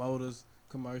Shabana you? Motors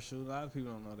commercial, a lot of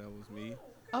people don't know that was me.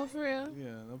 Oh, for real? Yeah,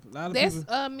 a lot of That's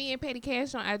people. me and Petty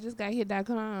Cash on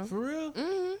IJustGotHit.com. For real?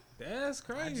 Mm-hmm. That's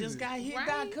crazy.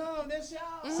 JustGotHit.com. That's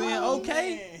y'all. Saying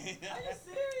okay?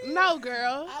 No,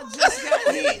 girl. I just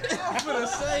got hit. I'm gonna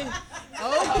say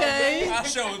okay. Our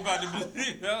show was about to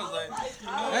be. I was like, you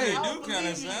know, Hey, they do kind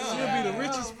of sound. You'll be the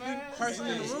richest person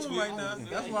in the room right now.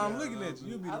 That's why I'm looking at you.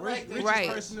 You'll be the richest Right.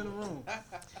 person in the room.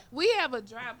 We have a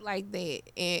drop like that,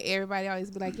 and everybody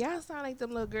always be like, y'all sound like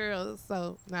them little girls.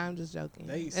 So, nah, I'm just joking.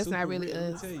 They That's super not really rich, let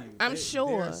me us. tell you. I'm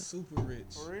sure. They're super rich.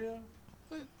 For real?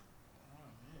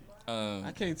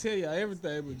 I can't tell y'all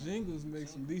everything, but jingles make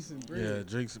some decent bread. Yeah,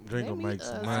 Jingle Let me makes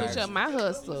some money. switch up my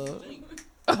hustle.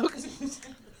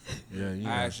 Yeah, you know.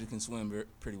 I actually can swim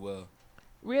pretty well.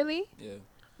 Really? Yeah.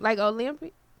 Like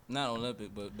Olympic? Not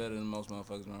Olympic, but better than most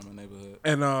motherfuckers around my neighborhood.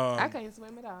 And I can't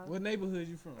swim at all. What neighborhood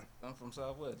you from? I'm from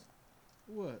Southwest.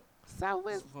 What?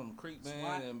 Southwest? From Creek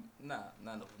Bend and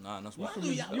no SWAT.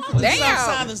 Damn.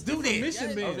 Southsiders do that.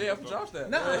 Mission Oh, Bend. yeah, from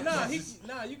Georgetown.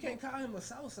 Nah, you can't call him a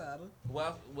Southsider.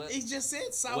 Well, He just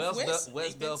said Southwest.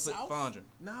 West Belfort Fondren.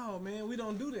 No, man, we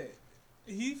don't do that.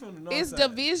 He from the north It's side.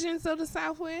 divisions of the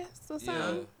Southwest or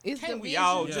something? It's Can't we divisions.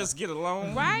 all just get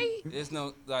along? Right? There's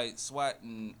no like SWAT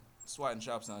and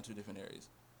Sharpstown are two different areas.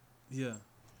 Yeah.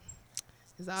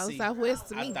 It's all See, Southwest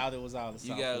to I me. thought it was all the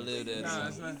You gotta live there. Nah,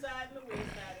 it's not.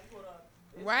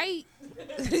 Right?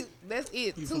 That's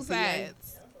it. You Two from PA?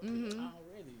 sides. Mm-hmm.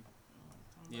 Already.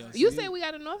 Yeah, You see, said we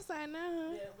got a north side now,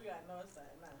 huh? Yeah, we got north side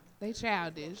now. They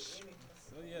childish. So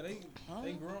yeah, they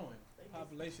growing.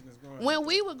 Population is growing. When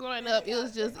we were growing up, it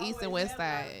was just east and west There's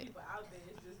a lot of side. people out there.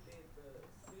 It's just that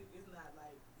it's not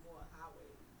like more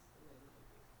highways.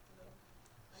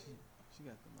 She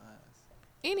got them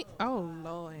eyes. Oh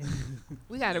Lord,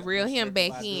 we got to reel him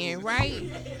back in, right?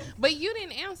 But you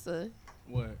didn't answer.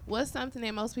 What? What's something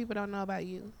that most people don't know about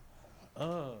you?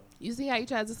 You see how you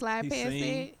tried to slide past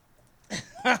sing. it?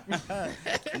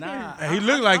 Nah. And he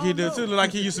looked like he did too. Looked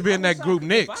like he used to be in that group If I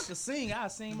Knicks. could sing,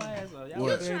 I'd sing my ass off.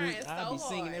 What? I'd be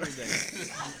singing every day.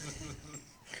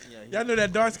 Y'all knew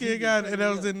that dark skinned guy that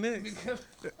was in Knicks.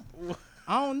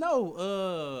 I don't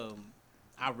know.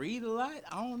 I read a lot.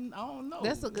 I don't know.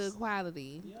 That's a good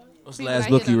quality. What's the People last out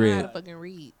book here you don't know how read? to fucking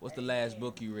read. What's the last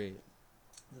book you read?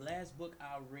 The last book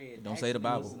I read. Don't say the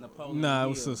actually was Bible. Napoleon Nah, it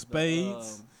was Hill, some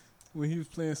spades. When he was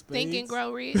playing spades. Think and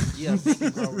Grow Rich. Yeah, Think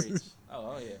and Grow Rich.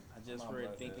 Oh yeah. I just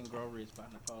read Think and Grow Rich by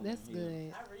Napoleon That's Hill.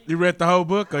 good. You read the whole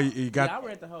book, or you got? Yeah, I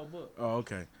read the whole book. Oh,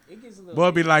 okay. It gets a little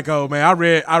Boy, be like, oh man,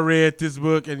 I read this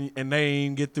book and they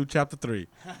ain't get through chapter 3.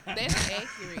 That's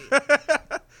accurate.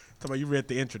 Talk about you read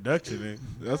the introduction, and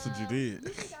that's what you did. You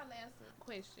think I'll ask a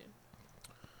question?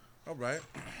 All right.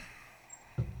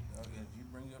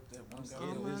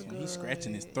 He's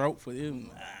scratching his throat for him.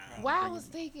 Why I was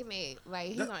thinking that? Like,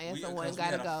 he gonna answer one,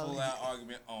 gotta go. Full out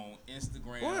argument on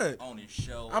Instagram, What? on his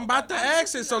show. I'm about to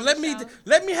ask it, so let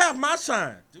me have my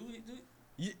shine.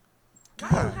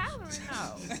 God.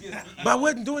 But I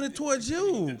wasn't doing it towards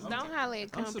you. Don't holler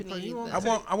at company. I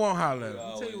won't holler at him.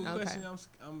 I'll tell you a Okay. question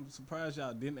I'm surprised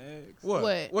y'all didn't ask.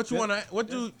 What? What you want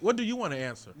to? What do you want to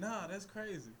answer? Nah, that's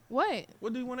crazy. What?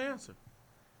 What do you want to answer?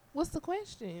 What's the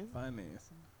question? Finance.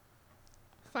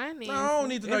 Finance. No, I don't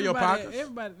need to know your pockets.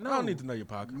 Everybody, no. I don't need to know your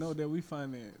pockets. Know that we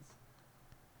finance.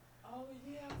 Oh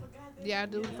yeah, I forgot that. Y'all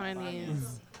do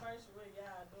finance.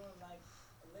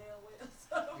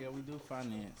 Yeah, we do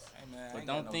finance. Hey, man, I But ain't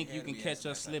got don't no think care you to can be catch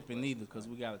asking us that type of slipping either, because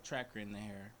we got a tracker in the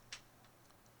hair.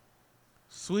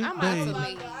 Sweet I'm about to baby.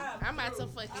 leave. I'm about to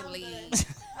fucking leave.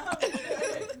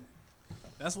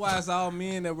 That's why it's all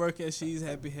men that work at She's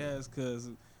Happy Hairs, because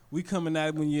we coming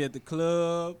out when you're at the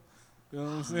club. You know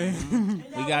what I'm saying?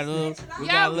 We got a little, we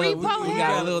Y'all got a little, repo we hair?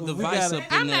 got a little device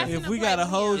up in there. If we gotta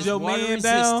hold It's your water man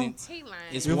down, resistant.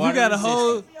 It's if we water gotta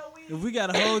resistant. if we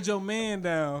gotta hold your man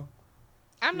down,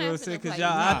 I'm you know not what I'm saying? finna Because play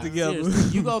y'all with out you. together.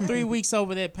 Seriously, you go 3 weeks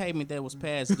over that payment that was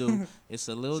past due. It's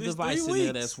a little Just device 3 in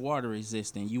there weeks. that's water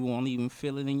resistant. You won't even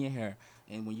feel it in your hair.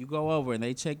 And when you go over and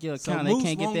they check your So account, they Moose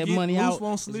can't get won't that get- money Moose out.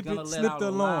 won't It's slip gonna it- let slip out the a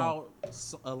alarm.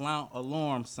 loud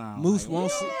alarm sound. Moose Like,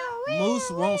 won't Moose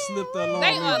won't slip the alarm.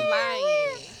 They either. are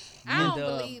lying. I don't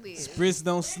And, believe it. Spritz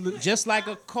don't slip. Just like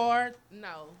a car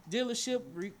No. dealership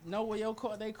know where your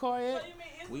car at.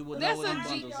 We would know That's where them a G-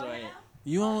 bundles are at.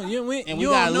 You don't. You went. And you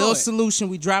we got a don't little know it. solution.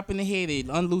 We drop in the head, it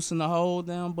unloosen the whole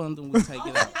damn bundle, and we take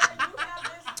it out.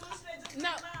 No.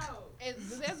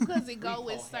 That's because it go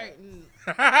with certain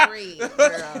threads,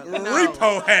 girl. No.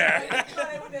 Repo hair.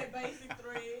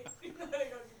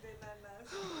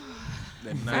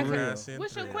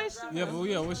 What's your question? Yeah, but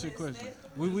what's your question?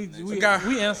 We got-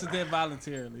 we answered that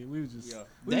voluntarily. We was just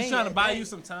we They was trying to ain't- buy they- you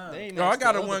some time. they ain't No, I asked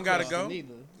got the a other one gotta question go.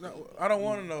 either. No, I don't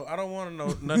want to know. I don't want to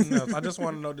know nothing else. I just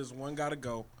want to know this one gotta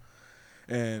go,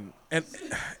 and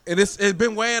it's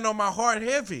been weighing on my heart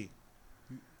heavy.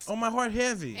 On my heart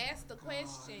heavy. Ask the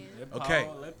question. Okay.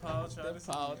 Let Paul try to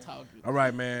Paul talk. All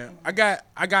right, man. I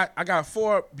got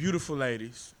 4 beautiful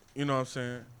ladies. You know what I'm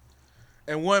saying?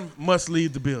 And one must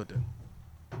leave the building.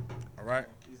 All right.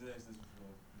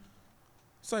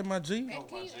 Say my G. And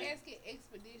can you ask it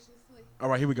expeditiously? All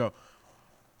right, here we go.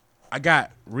 I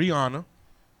got Rihanna.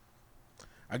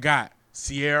 I got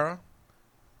Sierra.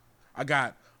 I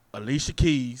got Alicia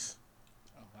Keys.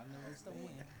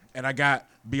 And I got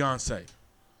Beyonce.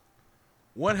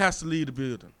 One has to leave the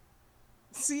building.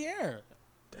 Sierra.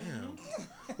 Damn.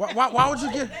 Why would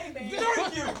you get? Thank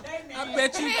you. I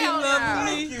bet you Hell can love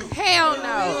no. me. Hell You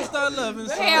no. will start loving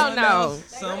Hell someone no. else.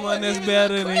 Someone that's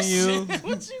better than you. What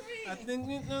you mean? I think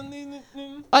we don't need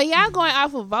it. Are y'all going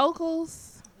off of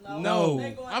vocals? No.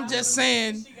 I'm just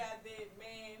saying. She got that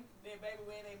man, that baby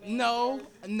wearing that man.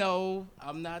 No,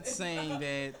 I'm not saying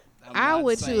that. I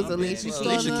would saying choose Alicia that. Keys.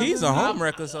 Alicia Keys a home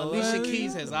wrecker, so Alicia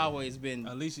Keys has always been.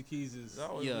 Alicia Keys is.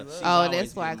 Yeah. she's Oh, always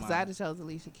that's why, been because mine. I'd have chose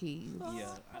Alicia Keys Yeah.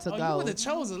 to You go. would have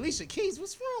chose Alicia Keys.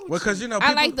 What's wrong with Well, because you know, I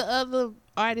people, like the other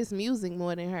artist's music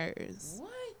more than hers. What?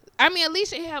 I mean,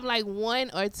 Alicia have like 1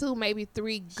 or 2, maybe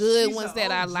 3 good She's ones a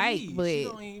that I OG. like, She but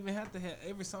don't even have to have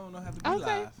every song. Don't have to be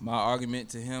Okay. live. My argument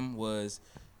to him was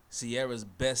Sierra's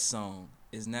best song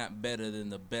is not better than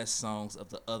the best songs of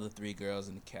the other 3 girls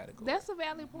in the category. that's a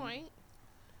valid point.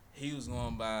 He was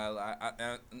going by.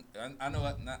 I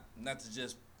know not to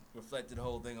just reflect the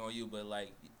whole thing on you, but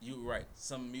like you were right.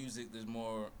 Some music was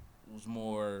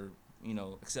more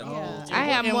acceptable. Yeah, to I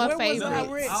have And more where was I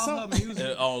favorites. read All her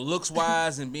music. on looks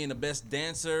wise and being the best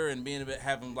dancer and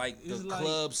having like the It's like-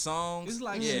 club songs. It's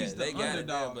like yeah, she's the they got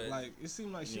underdog. it there, but Like it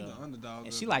seemed like she's the underdog. And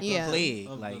of- she like Yeah. a plague.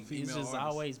 of the Like it's female just artists.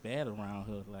 always bad around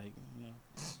her. Like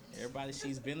everybody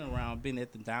she's been around been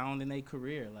at the down in their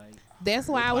career. Like that's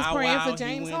why I was Bow praying Wow, for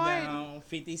James he went Harden. down,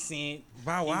 50 Cent.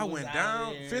 Bow Wow went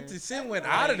down. 50 Cent went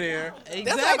out of there. Exactly.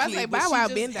 That's why I say but Bow she Wow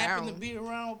just been happened down. to be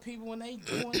around people when they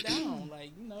going down,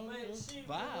 like you know,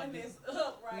 vibe. It's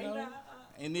up right now.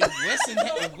 And if Weston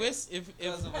have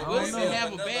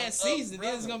a bad season,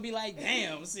 then it's gonna be like,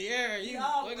 damn, Sierra, you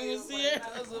fucking with Sierra.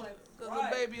 Because a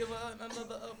baby of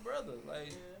another brother.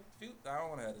 Like, I don't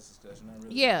want to have this discussion. I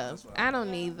really Yeah, That's why I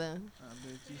don't either.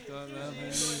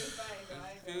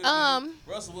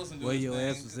 Russell Wilson. Where your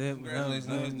ass was at?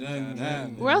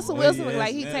 Russell Wilson look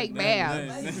like he take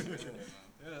baths.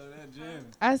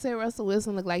 I said Russell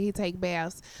Wilson look like he take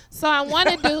baths. So I want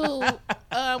to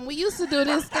do. We used to do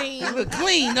this thing. He look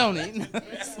clean, don't he?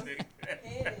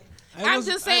 I'm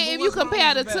just saying, if you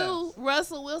compare the two,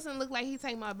 Russell Wilson look like he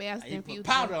take more baths than Future.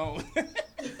 Powder on.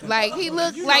 Like he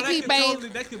look like he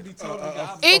bathed. That could be totally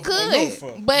It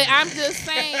could, but I'm just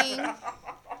saying.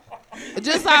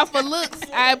 Just off of looks,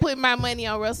 I put my money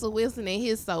on Russell Wilson and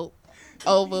his soap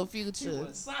over Future.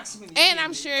 And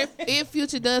I'm sure if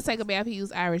Future does take a bath, he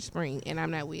use Irish Spring, and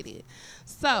I'm not with it.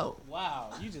 So.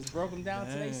 Wow, you just broke them down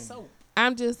to their soap.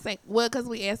 I'm just saying, well, because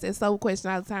we ask that soap question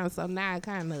all the time, so now I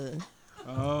kind of,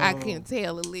 I can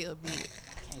tell a little bit.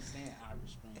 I can't stand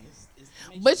Irish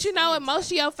Spring. But you know what?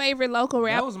 Most of your favorite local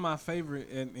rap. That was my favorite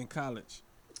in college.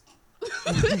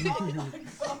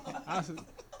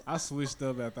 I switched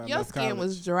up after I Your left skin college.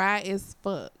 was dry as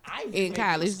fuck in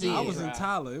college. I was in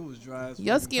Tyler. It was dry as fuck.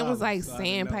 Your in skin was college, like so I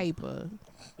didn't know. sandpaper.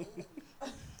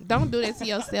 Don't do that to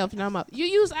yourself no more. You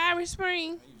use Irish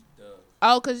Spring?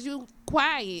 Oh, because you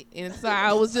quiet. And so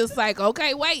I was just like,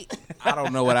 okay, wait. I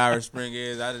don't know what Irish Spring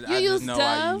is. I use just know I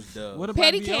Dove? use Dove. What about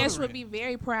Petty deodorant? Cash would be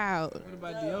very proud. What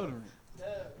about deodorant?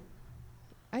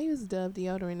 I use Dove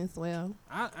deodorant as well.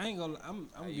 I ain't gonna. I'm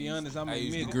gonna be honest. I'm I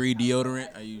use admit. Degree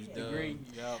deodorant. I use Dove.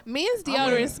 Men's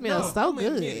deodorant smells so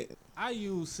good. I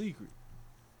use Secret.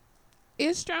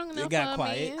 It's strong enough got for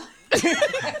quiet. a man.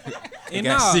 It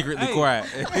got secretly quiet.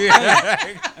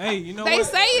 Hey, you know They what?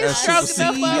 say it's That's strong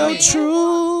super enough for a man.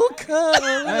 True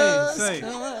colors Hey, say.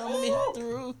 coming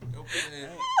through.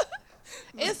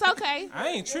 It's okay. I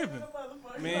ain't tripping,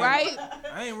 man. Right?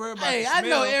 I ain't worried about. Hey, the I know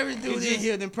smell. every dude It's in just-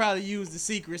 here that probably used the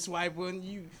secret swipe when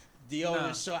you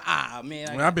deodorant short. Man.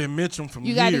 Man, I've been Mitchum from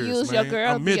You years, got to use your man.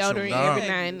 girl I'm Mitchum, deodorant dog. every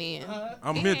now and then.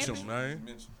 I'm It Mitchum, happens. man.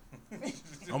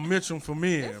 I'm Mitchum for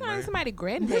men, That sounds like man. somebody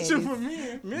granddaddy. Mitchum for me.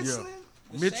 Yeah.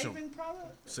 Mitchum.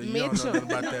 So you don't know Mitchum. nothing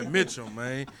about that Mitchum,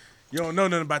 man. You don't know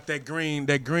nothing about that green.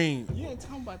 That green. You ain't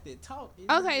talking about that talk.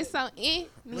 Okay, so But they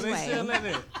sell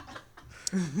anyway. that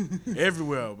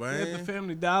Everywhere, at the man.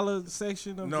 Family Dollar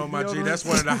section of No, the my G, deodorant. that's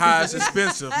one of the highest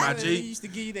expensive, my They G. used to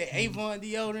give you that Avon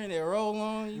deodorant, that roll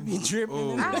on. You be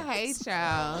dripping. I hate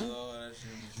y'all.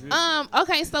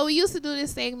 Okay, so we used to do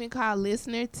this segment called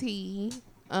Listener Tea.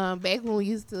 Back when we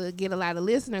used to get a lot of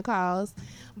listener calls,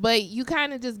 but you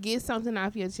kind of just get something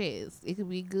off your chest. It could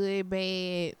be good,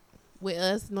 bad. With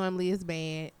us, normally it's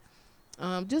bad.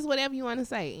 Just whatever you want to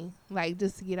say, like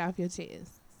just to get off your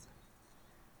chest.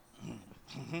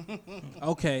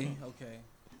 Okay.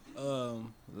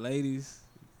 Ladies,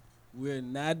 we're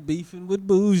not beefing with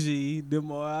Bougie.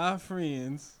 Them are our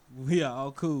friends. We are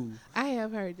all cool. I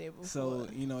have heard that before. So,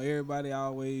 everybody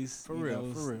always For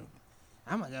real.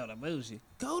 I'm gonna go to Bougie.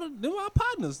 Go to them our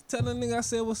partners. Tell a nigga I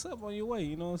said what's up on your way.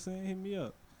 You know what I'm saying? Hit me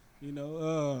up.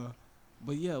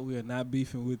 But yeah, we are not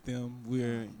beefing with them.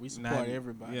 We support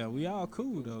everybody. Yeah, we all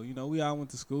cool though. We all went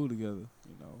to school together.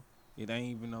 It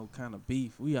ain't even no kind of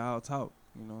beef. We all talk.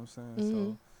 You know what I'm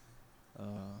saying? So,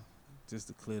 just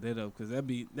to clear that up, because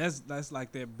that's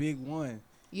like that big one.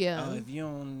 Yeah. If you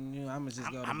don't, I'ma just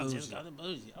go to I'ma Bougie. just go to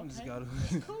Bougie. I'ma just Okay. go to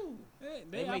That's cool.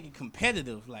 They make it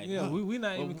competitive. Like, Yeah, we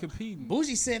not even competing.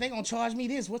 Bougie said they gonna charge me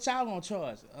this. What y'all gonna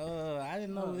charge? I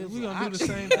didn't know this. We was gonna an do the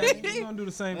same thing. We gonna do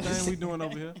the same thing we doing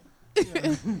over here.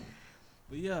 Yeah.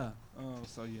 But yeah,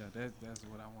 so yeah, that's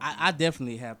what I want. I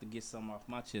definitely have to get something off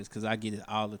my chest because I get it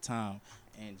all the time,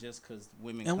 and just because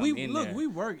women And come we in look, there we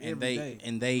work and every day.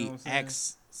 and they You know what I'm saying?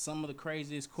 ask some of the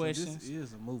craziest So questions. this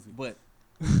is a movie. But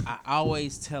I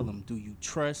always tell them, do you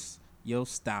trust your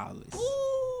stylist?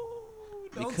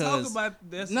 Don't talk about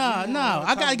this. No,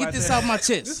 I gotta get this off my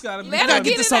chest. This gotta be Let I her gotta get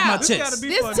get this it off my out. chest.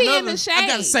 This tea in the shade. I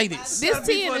gotta say this. This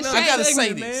tea in the shade. I gotta say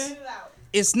segment, this. man.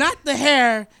 It's not the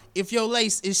hair if your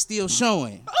lace is still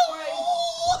showing.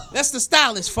 That's the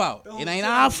stylist's fault. It ain't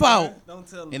our fault. Don't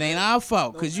tell them. It ain't our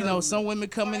fault. Because, some women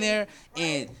come in there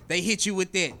and they hit you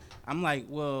with that. I'm like,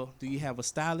 well, do you have a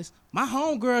stylist? My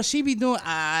homegirl, she be doing,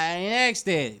 I ain't asked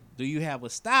that. Do you have a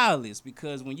stylist?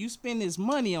 Because when you spend this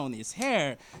money on this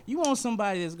hair, you want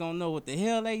somebody that's going to know what the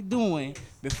hell they doing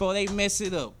before they mess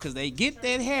it up. Because they get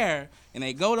that hair and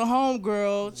they go to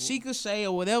homegirl, Sheikah Shay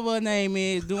or whatever her name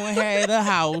is, doing hair at her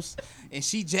house, and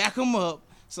she jack them up.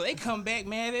 So they come back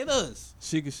mad at us.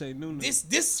 Shadee Crew, NuNu.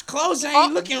 This clothes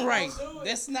ain't looking right.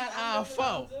 That's not our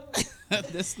fault.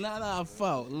 That's not our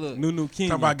fault. Look, NuNu King.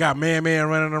 Talking about got man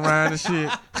running around and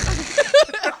shit.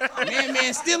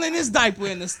 Man still in his diaper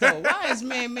in the store. Why is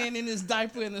man in his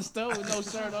diaper in the store with no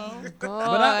shirt on? But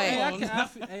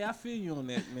I feel you on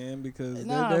that, man, because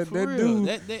that dude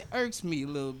that irks me a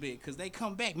little bit because they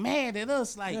come back mad at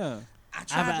us like. Yeah.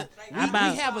 We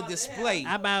have a display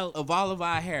of all of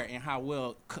our hair and how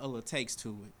well color takes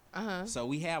to it. So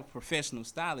we have professional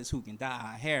stylists who can dye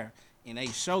our hair, and they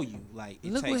show you like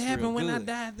it look takes what happened real when I good.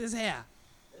 dyed this hair.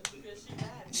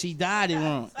 She dyed it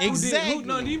wrong. Exactly.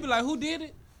 No, you be like, who did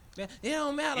it? It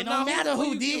don't matter. It don't matter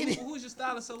who did it. Who's your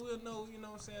stylist so we'll know, you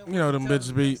know what I'm saying? You know them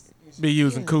bitches be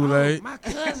using Kool-Aid. Oh, my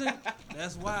cousin.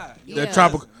 That's why. That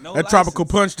tropical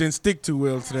punch didn't stick too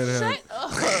well to that hair.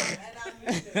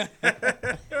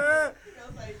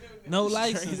 No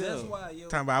license. That's why. Yo.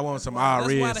 Talking about I want some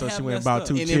red, so she went and bought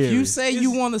 2 cherries. And if you say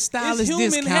you want a stylist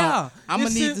discount, I'm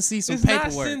gonna need to see some paperwork.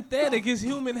 It's not synthetic. It's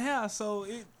human hair, so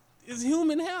it's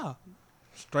human hair.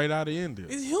 Straight out of India.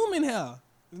 It's human hair.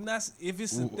 It's not. If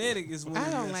it's synthetic, it's when I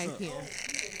don't like him.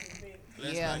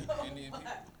 Yeah.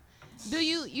 Do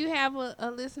you have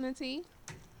a listener, T?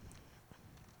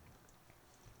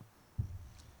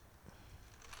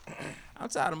 I'm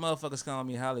tired of motherfuckers calling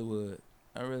me Hollywood.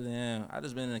 I really am. I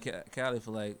just been in Cali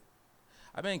for I've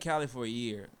been in Cali for a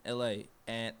year, LA,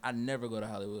 and I never go to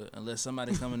Hollywood unless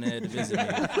somebody coming there to visit me.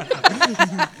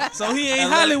 So he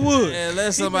ain't Hollywood.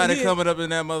 Unless somebody coming up in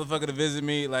that motherfucker to visit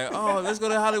me, like, oh, let's go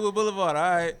to Hollywood Boulevard. All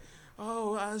right.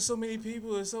 Oh, there's so many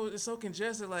people. It's so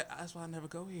congested. Like, that's why I never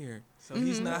go here. So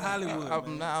he's not Hollywood.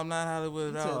 I'm not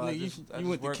Hollywood at all. You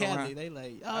went to Cali. They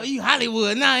like, oh, you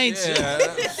Hollywood now, ain't you?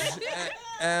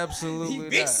 Absolutely you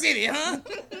big not. city, huh?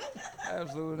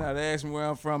 Absolutely not. They ask me where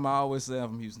I'm from. I always say I'm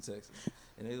from Houston, Texas.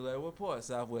 And they like, what part?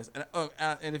 Southwest.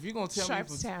 And if you're gonna tell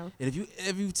Sharpstown. me,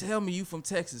 if you tell me you from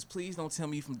Texas, please don't tell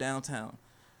me you from downtown.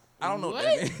 I don't know what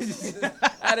what that means.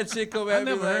 I had a chick come at I me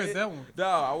never like, heard that one. No,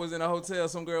 I was in a hotel.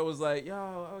 Some girl was like,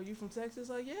 yo, oh, you from Texas?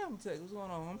 Like, yeah, I'm from Texas. What's going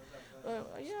on?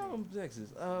 Yeah, I'm from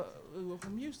Texas. We're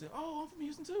from Houston. Oh, I'm from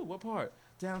Houston too. What part?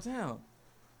 Downtown.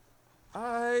 All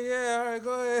right,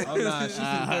 go ahead. Oh, nah, she's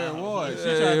from Third Ward. She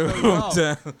trying to throw you off.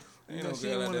 You know, she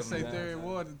didn't want to say Third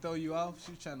Ward to throw you off.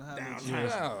 She was trying to holler at you.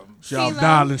 She off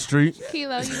Darling Street.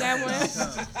 Kilo, you got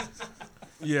one?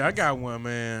 Yeah, I got one,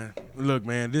 man. Look,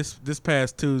 man, this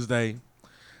past Tuesday,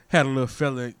 had a little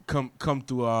fella come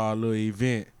through our little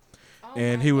event,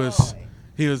 and he was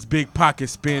big pocket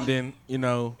spending. You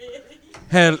know,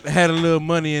 had a little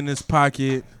money in his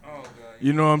pocket.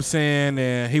 You know what I'm saying?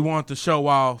 And he wanted to show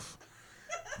off.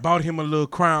 Bought him a little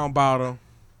Crown bottle.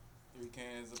 3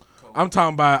 cans of Coke. I'm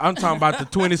talking about the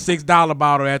 $26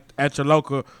 bottle at your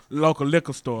local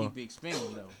liquor store. He big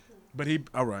spending though. But he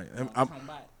all right.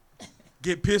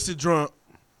 Get pissed drunk,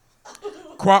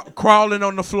 crawling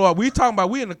on the floor. We talking about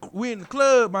we in the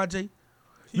club, my G.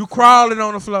 You crawling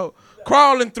on the floor,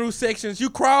 crawling through sections.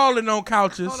 You crawling on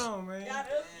couches. Hold on, man.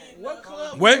 What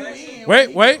club? Wait.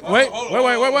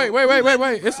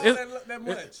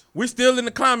 We still in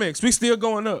the climax. We still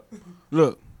going up.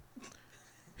 Look,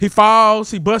 he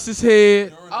falls. He busts his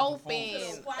head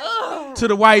Open to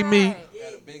the white meat.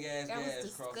 That was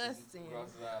disgusting.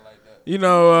 You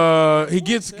know, he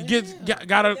got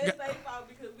a.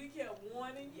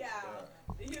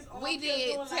 We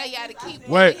did tell y'all to keep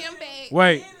Wait. him back.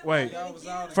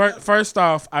 First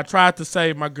off, I tried to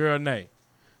save my girl Nay.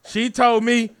 She told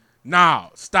me,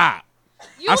 "No, stop."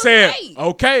 I said, late.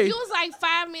 "Okay." You was like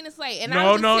 5 minutes late, and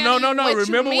No. What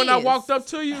Remember you when I missed. walked up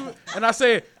to you and I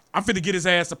said, "I'm finna get his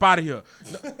ass up out of here."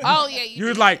 Oh yeah, You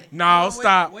was like, "No,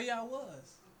 stop." Where y'all was?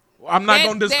 I'm not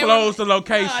gonna disclose the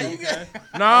location.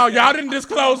 No, y'all didn't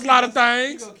disclose a lot of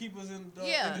things. You gonna keep us in the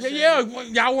Yeah.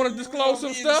 Y'all want to disclose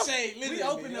some stuff? We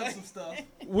opened up some stuff.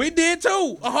 We did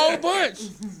too, a whole bunch.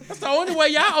 That's the only way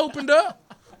y'all opened up.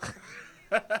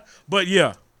 But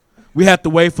yeah, we have to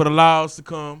wait for the laws to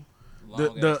come.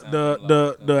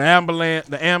 The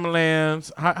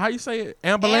ambulance. How you say it?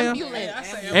 Ambulance.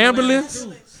 Ambulance.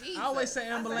 I always say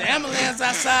ambulance. The ambulance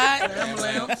outside. The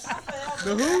ambulance.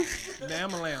 The who? The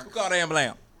ambulance. We call it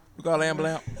ambulance.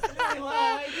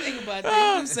 Think about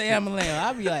that. You say ambulance.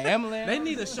 I be like ambulance. They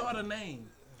need a shorter name.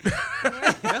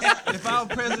 If I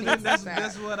was president,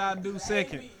 that's what I'd do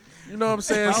second. You know what I'm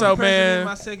saying? If I So was president, man,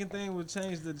 my second thing would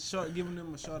change the short, giving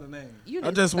them a shorter name.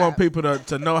 I just want people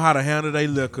to know how to handle their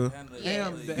liquor.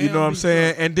 The You know what I'm AMB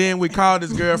saying? truck. And then we called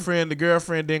his girlfriend. The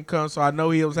girlfriend didn't come, so I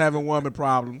know he was having woman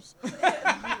problems.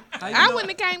 I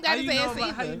wouldn't have came got his ass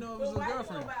either. How you know it was a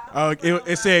girlfriend?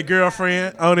 It said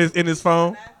girlfriend on in his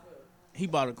phone. He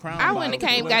bought a crown. I wouldn't have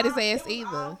came got his ass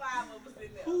either.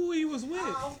 Who he was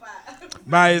with?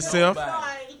 By himself.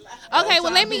 Okay,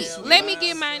 well let me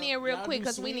get mine in real quick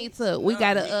because we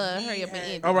gotta hurry up and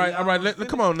end. All right.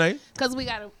 Come on, Nate. Because we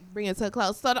gotta bring it to a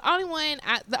close. So the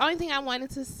only thing I wanted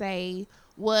to say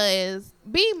was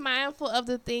be mindful of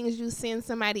the things you send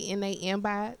somebody in their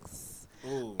inbox.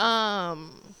 I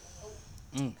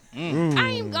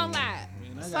ain't gonna lie.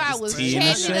 So I was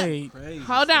chatting up.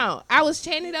 Hold on. I was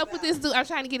chatting it up with this dude. I'm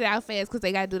trying to get it out fast because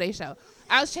they gotta do their show.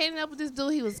 I was chatting up with this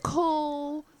dude. He was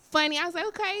cool, funny. I was like,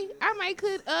 okay, I might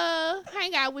could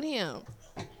hang out with him.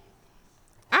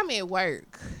 I'm at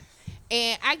work.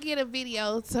 And I get a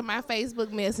video to my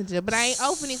Facebook Messenger, but I ain't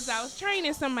opening because I was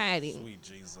training somebody. Sweet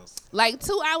Jesus. Like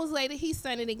 2 hours later, he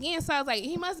sent it again. So I was like,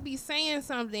 he must be saying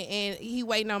something, and he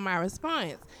waiting on my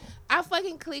response. I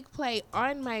fucking click play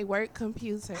on my work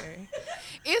computer.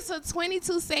 It's a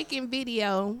 22-second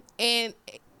video, and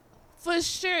for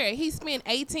sure, he spent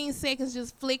 18 seconds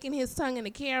just flicking his tongue in the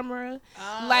camera.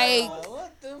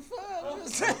 What the fuck?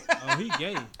 Oh, he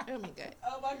gay. Oh my god.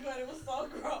 Oh my god, it was so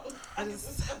gross. I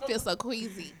just feel so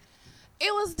queasy.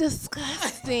 It was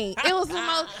disgusting. It was the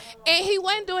most, and he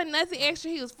wasn't doing nothing extra.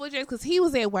 He was full dressed because he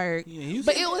was at work.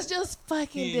 But it was just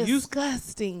fucking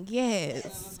disgusting.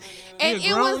 Yes. And He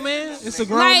a grown man? It's a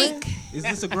grown man? Is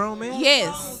this a grown man?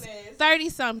 Yes.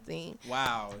 30-something.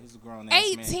 Wow, he's a grown ass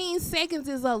man. 18 seconds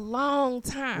is a long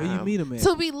time. Where you meet him at?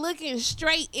 To be looking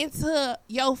straight into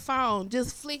your phone,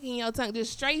 just flicking your tongue,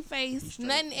 just straight face,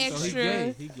 nothing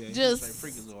extra. He gay. Just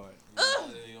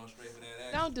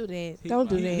don't do that. Don't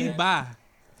do that. He bi.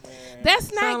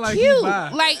 That's not like cute. he bi.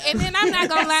 Like, and then I'm not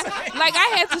gonna lie. Like,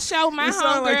 I had to show my It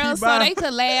sound like he homegirls so bi. they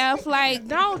could laugh. Like,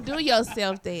 don't do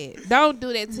yourself that. Don't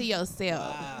do that to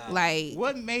yourself. Like,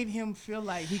 What made him feel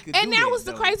like he could? and do that was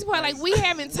the though? crazy part. Like, we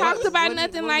haven't talked about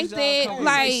nothing like that.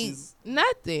 Like,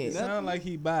 nothing. Sound like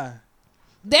he bi.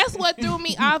 That's what threw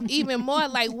me off even more.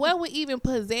 Like, what would even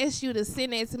possess you to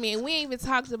send that to me? And we ain't even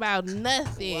talked about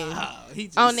nothing He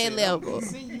just on that said, level. I'm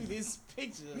send you this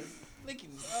picture.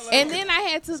 And then I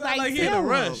had to like he in a tell him.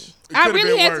 rush. I could've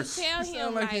really been had worse. to tell him.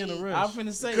 Sound like he in a rush. I'm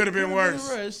finna say Could've been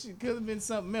worse. It could have been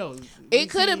something else. It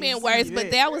could have been worse,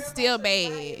 but that was still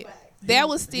bad. That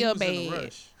was still He was in a bad.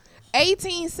 rush.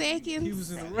 18 seconds. He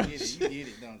was in a rush. You get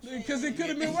it, don't you? Because it could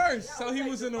have been worse. So he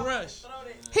was in a rush.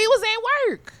 He was at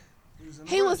work. in a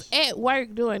He was rush. at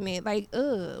work doing it. Like,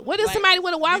 what if somebody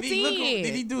would have walked Did he look in?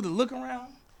 did he do the look around?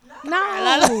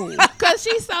 No, because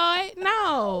she saw it.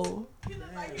 No,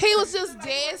 he was just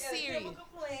dead serious.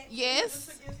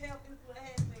 Yes.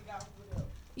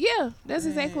 Yeah, that's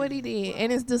exactly what he did,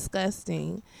 and it's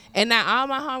disgusting. And now all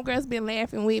my homegirls been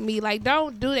laughing with me. Like,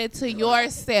 don't do that to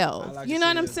yourself. Like You I know said,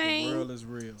 what I'm The saying? world is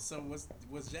real. So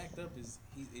what's jacked up is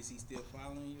he still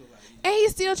following you? Like, And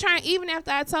he's still trying, even after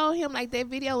I told him, like, that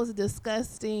video was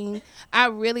disgusting. I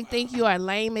really think you are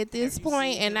lame at this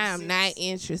point, and I'm not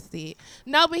interested.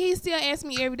 No, but he still asks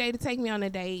me every day to take me on a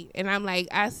date. And I'm like,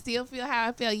 I still feel how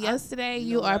I felt yesterday.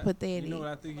 You are pathetic. You know what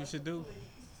I think you should do?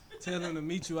 Tell him to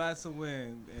meet you out somewhere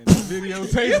and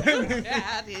videotape him.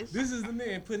 This is the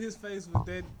man. Put his face with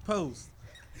that post.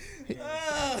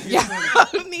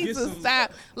 Y'all need to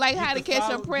stop. Like how to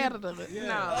catch a predator.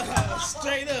 No.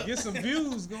 Straight up. Get some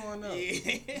views going up.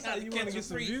 How to You want catch to a get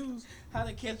some freak? views? How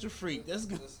to catch a freak? That's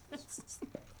good.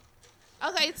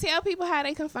 Okay, tell people how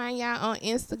they can find y'all on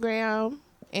Instagram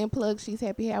and plug She's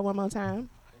Happy Hair one more time.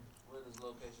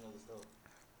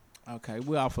 Okay,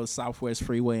 we're off of Southwest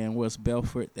Freeway in West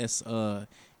Belfort. That's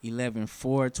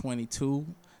 11422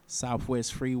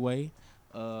 Southwest Freeway.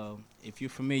 If you're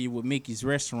familiar with Mickey's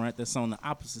Restaurant, that's on the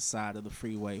opposite side of the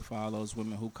freeway. For all those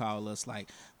women who call us like,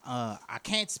 I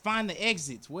can't find the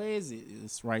exits. Where is it?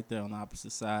 It's right there on the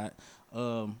opposite side.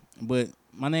 But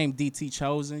my name DT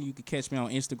Chosen. You can catch me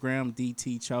on Instagram,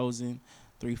 DT Chosen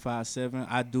 357.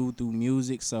 I do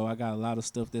music, so I got a lot of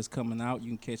stuff that's coming out.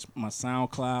 You can catch my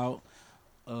SoundCloud.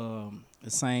 The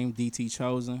same DT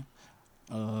Chosen.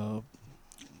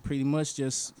 Pretty much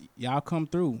just y'all come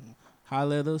through,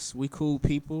 holler at us. We cool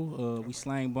people. We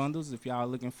Slangin Bundles. If y'all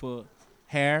looking for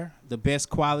hair, the best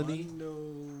quality,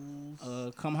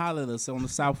 come holler at us on the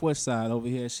southwest side over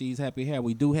here. She's Happy Hair.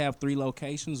 We do have 3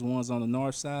 locations. One's on the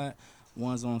north side,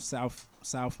 one's on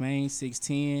South Main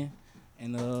 610,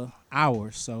 and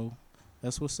ours. So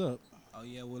that's what's up. Oh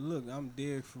yeah, well look, I'm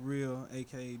Derek for real,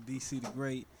 aka DC the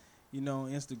Great. You know,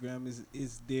 on Instagram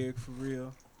is Derek for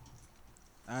real.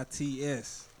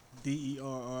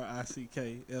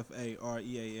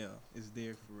 ITSDERRICKFAREAL. It's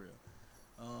Derek for real.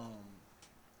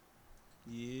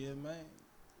 Yeah,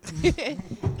 man.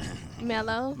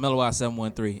 Mellow. Mellow Out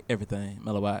 713. Everything.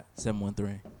 Mellow Out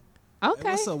 713. Okay. Hey,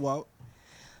 what's up, Walt?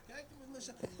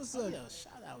 What's up?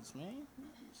 Shout outs, man.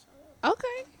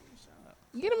 Okay.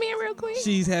 Get him in real quick.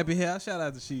 She's Happy Hair. Shout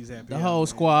out to She's Happy The Hair. whole man.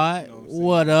 squad. You know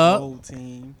What the up? whole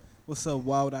team. What's up,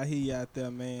 Walt? I hear you out there,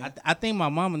 man. I think my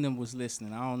mom and them was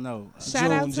listening. I don't know.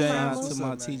 Shout out to Shout Mama. out What's to my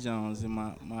up, T man? Jones and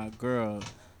my girl,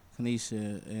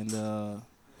 Kanisha, and And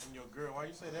your girl, why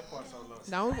you say that part so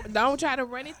low? Don't try to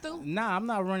run it through. nah, I'm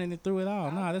not running it through at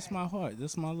all. Nah, that's my heart.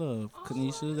 That's my love.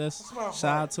 Kanisha, that's shout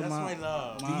out to That's my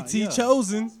love. DT yeah,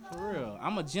 Chosen. for real.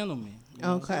 I'm a gentleman. You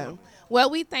know what I'm Okay. saying? Well,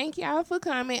 we thank y'all for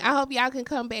coming. I hope y'all can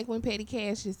come back when Petty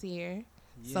Cash is here.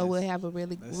 So we'll have a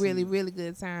really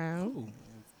good time. Cool.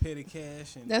 Petty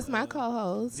Cash. And, That's my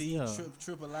co-host. D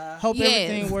Triple I. Hope Yes,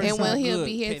 everything works and out he'll good.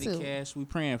 be here Petty too. Cash, we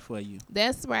praying for you.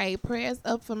 That's right. Prayers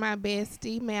up for my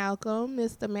bestie, Malcolm,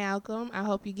 Mr. Malcolm. I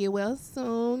hope you get well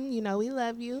soon. You know we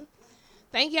love you.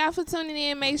 Thank y'all for tuning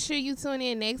in. Make sure you tune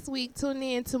in next week. Tune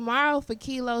in tomorrow for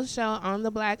Kilo's show on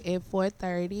the block at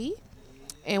 4:30.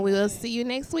 And we will see you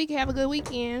next week. Have a good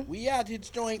weekend. We out this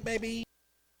joint, baby.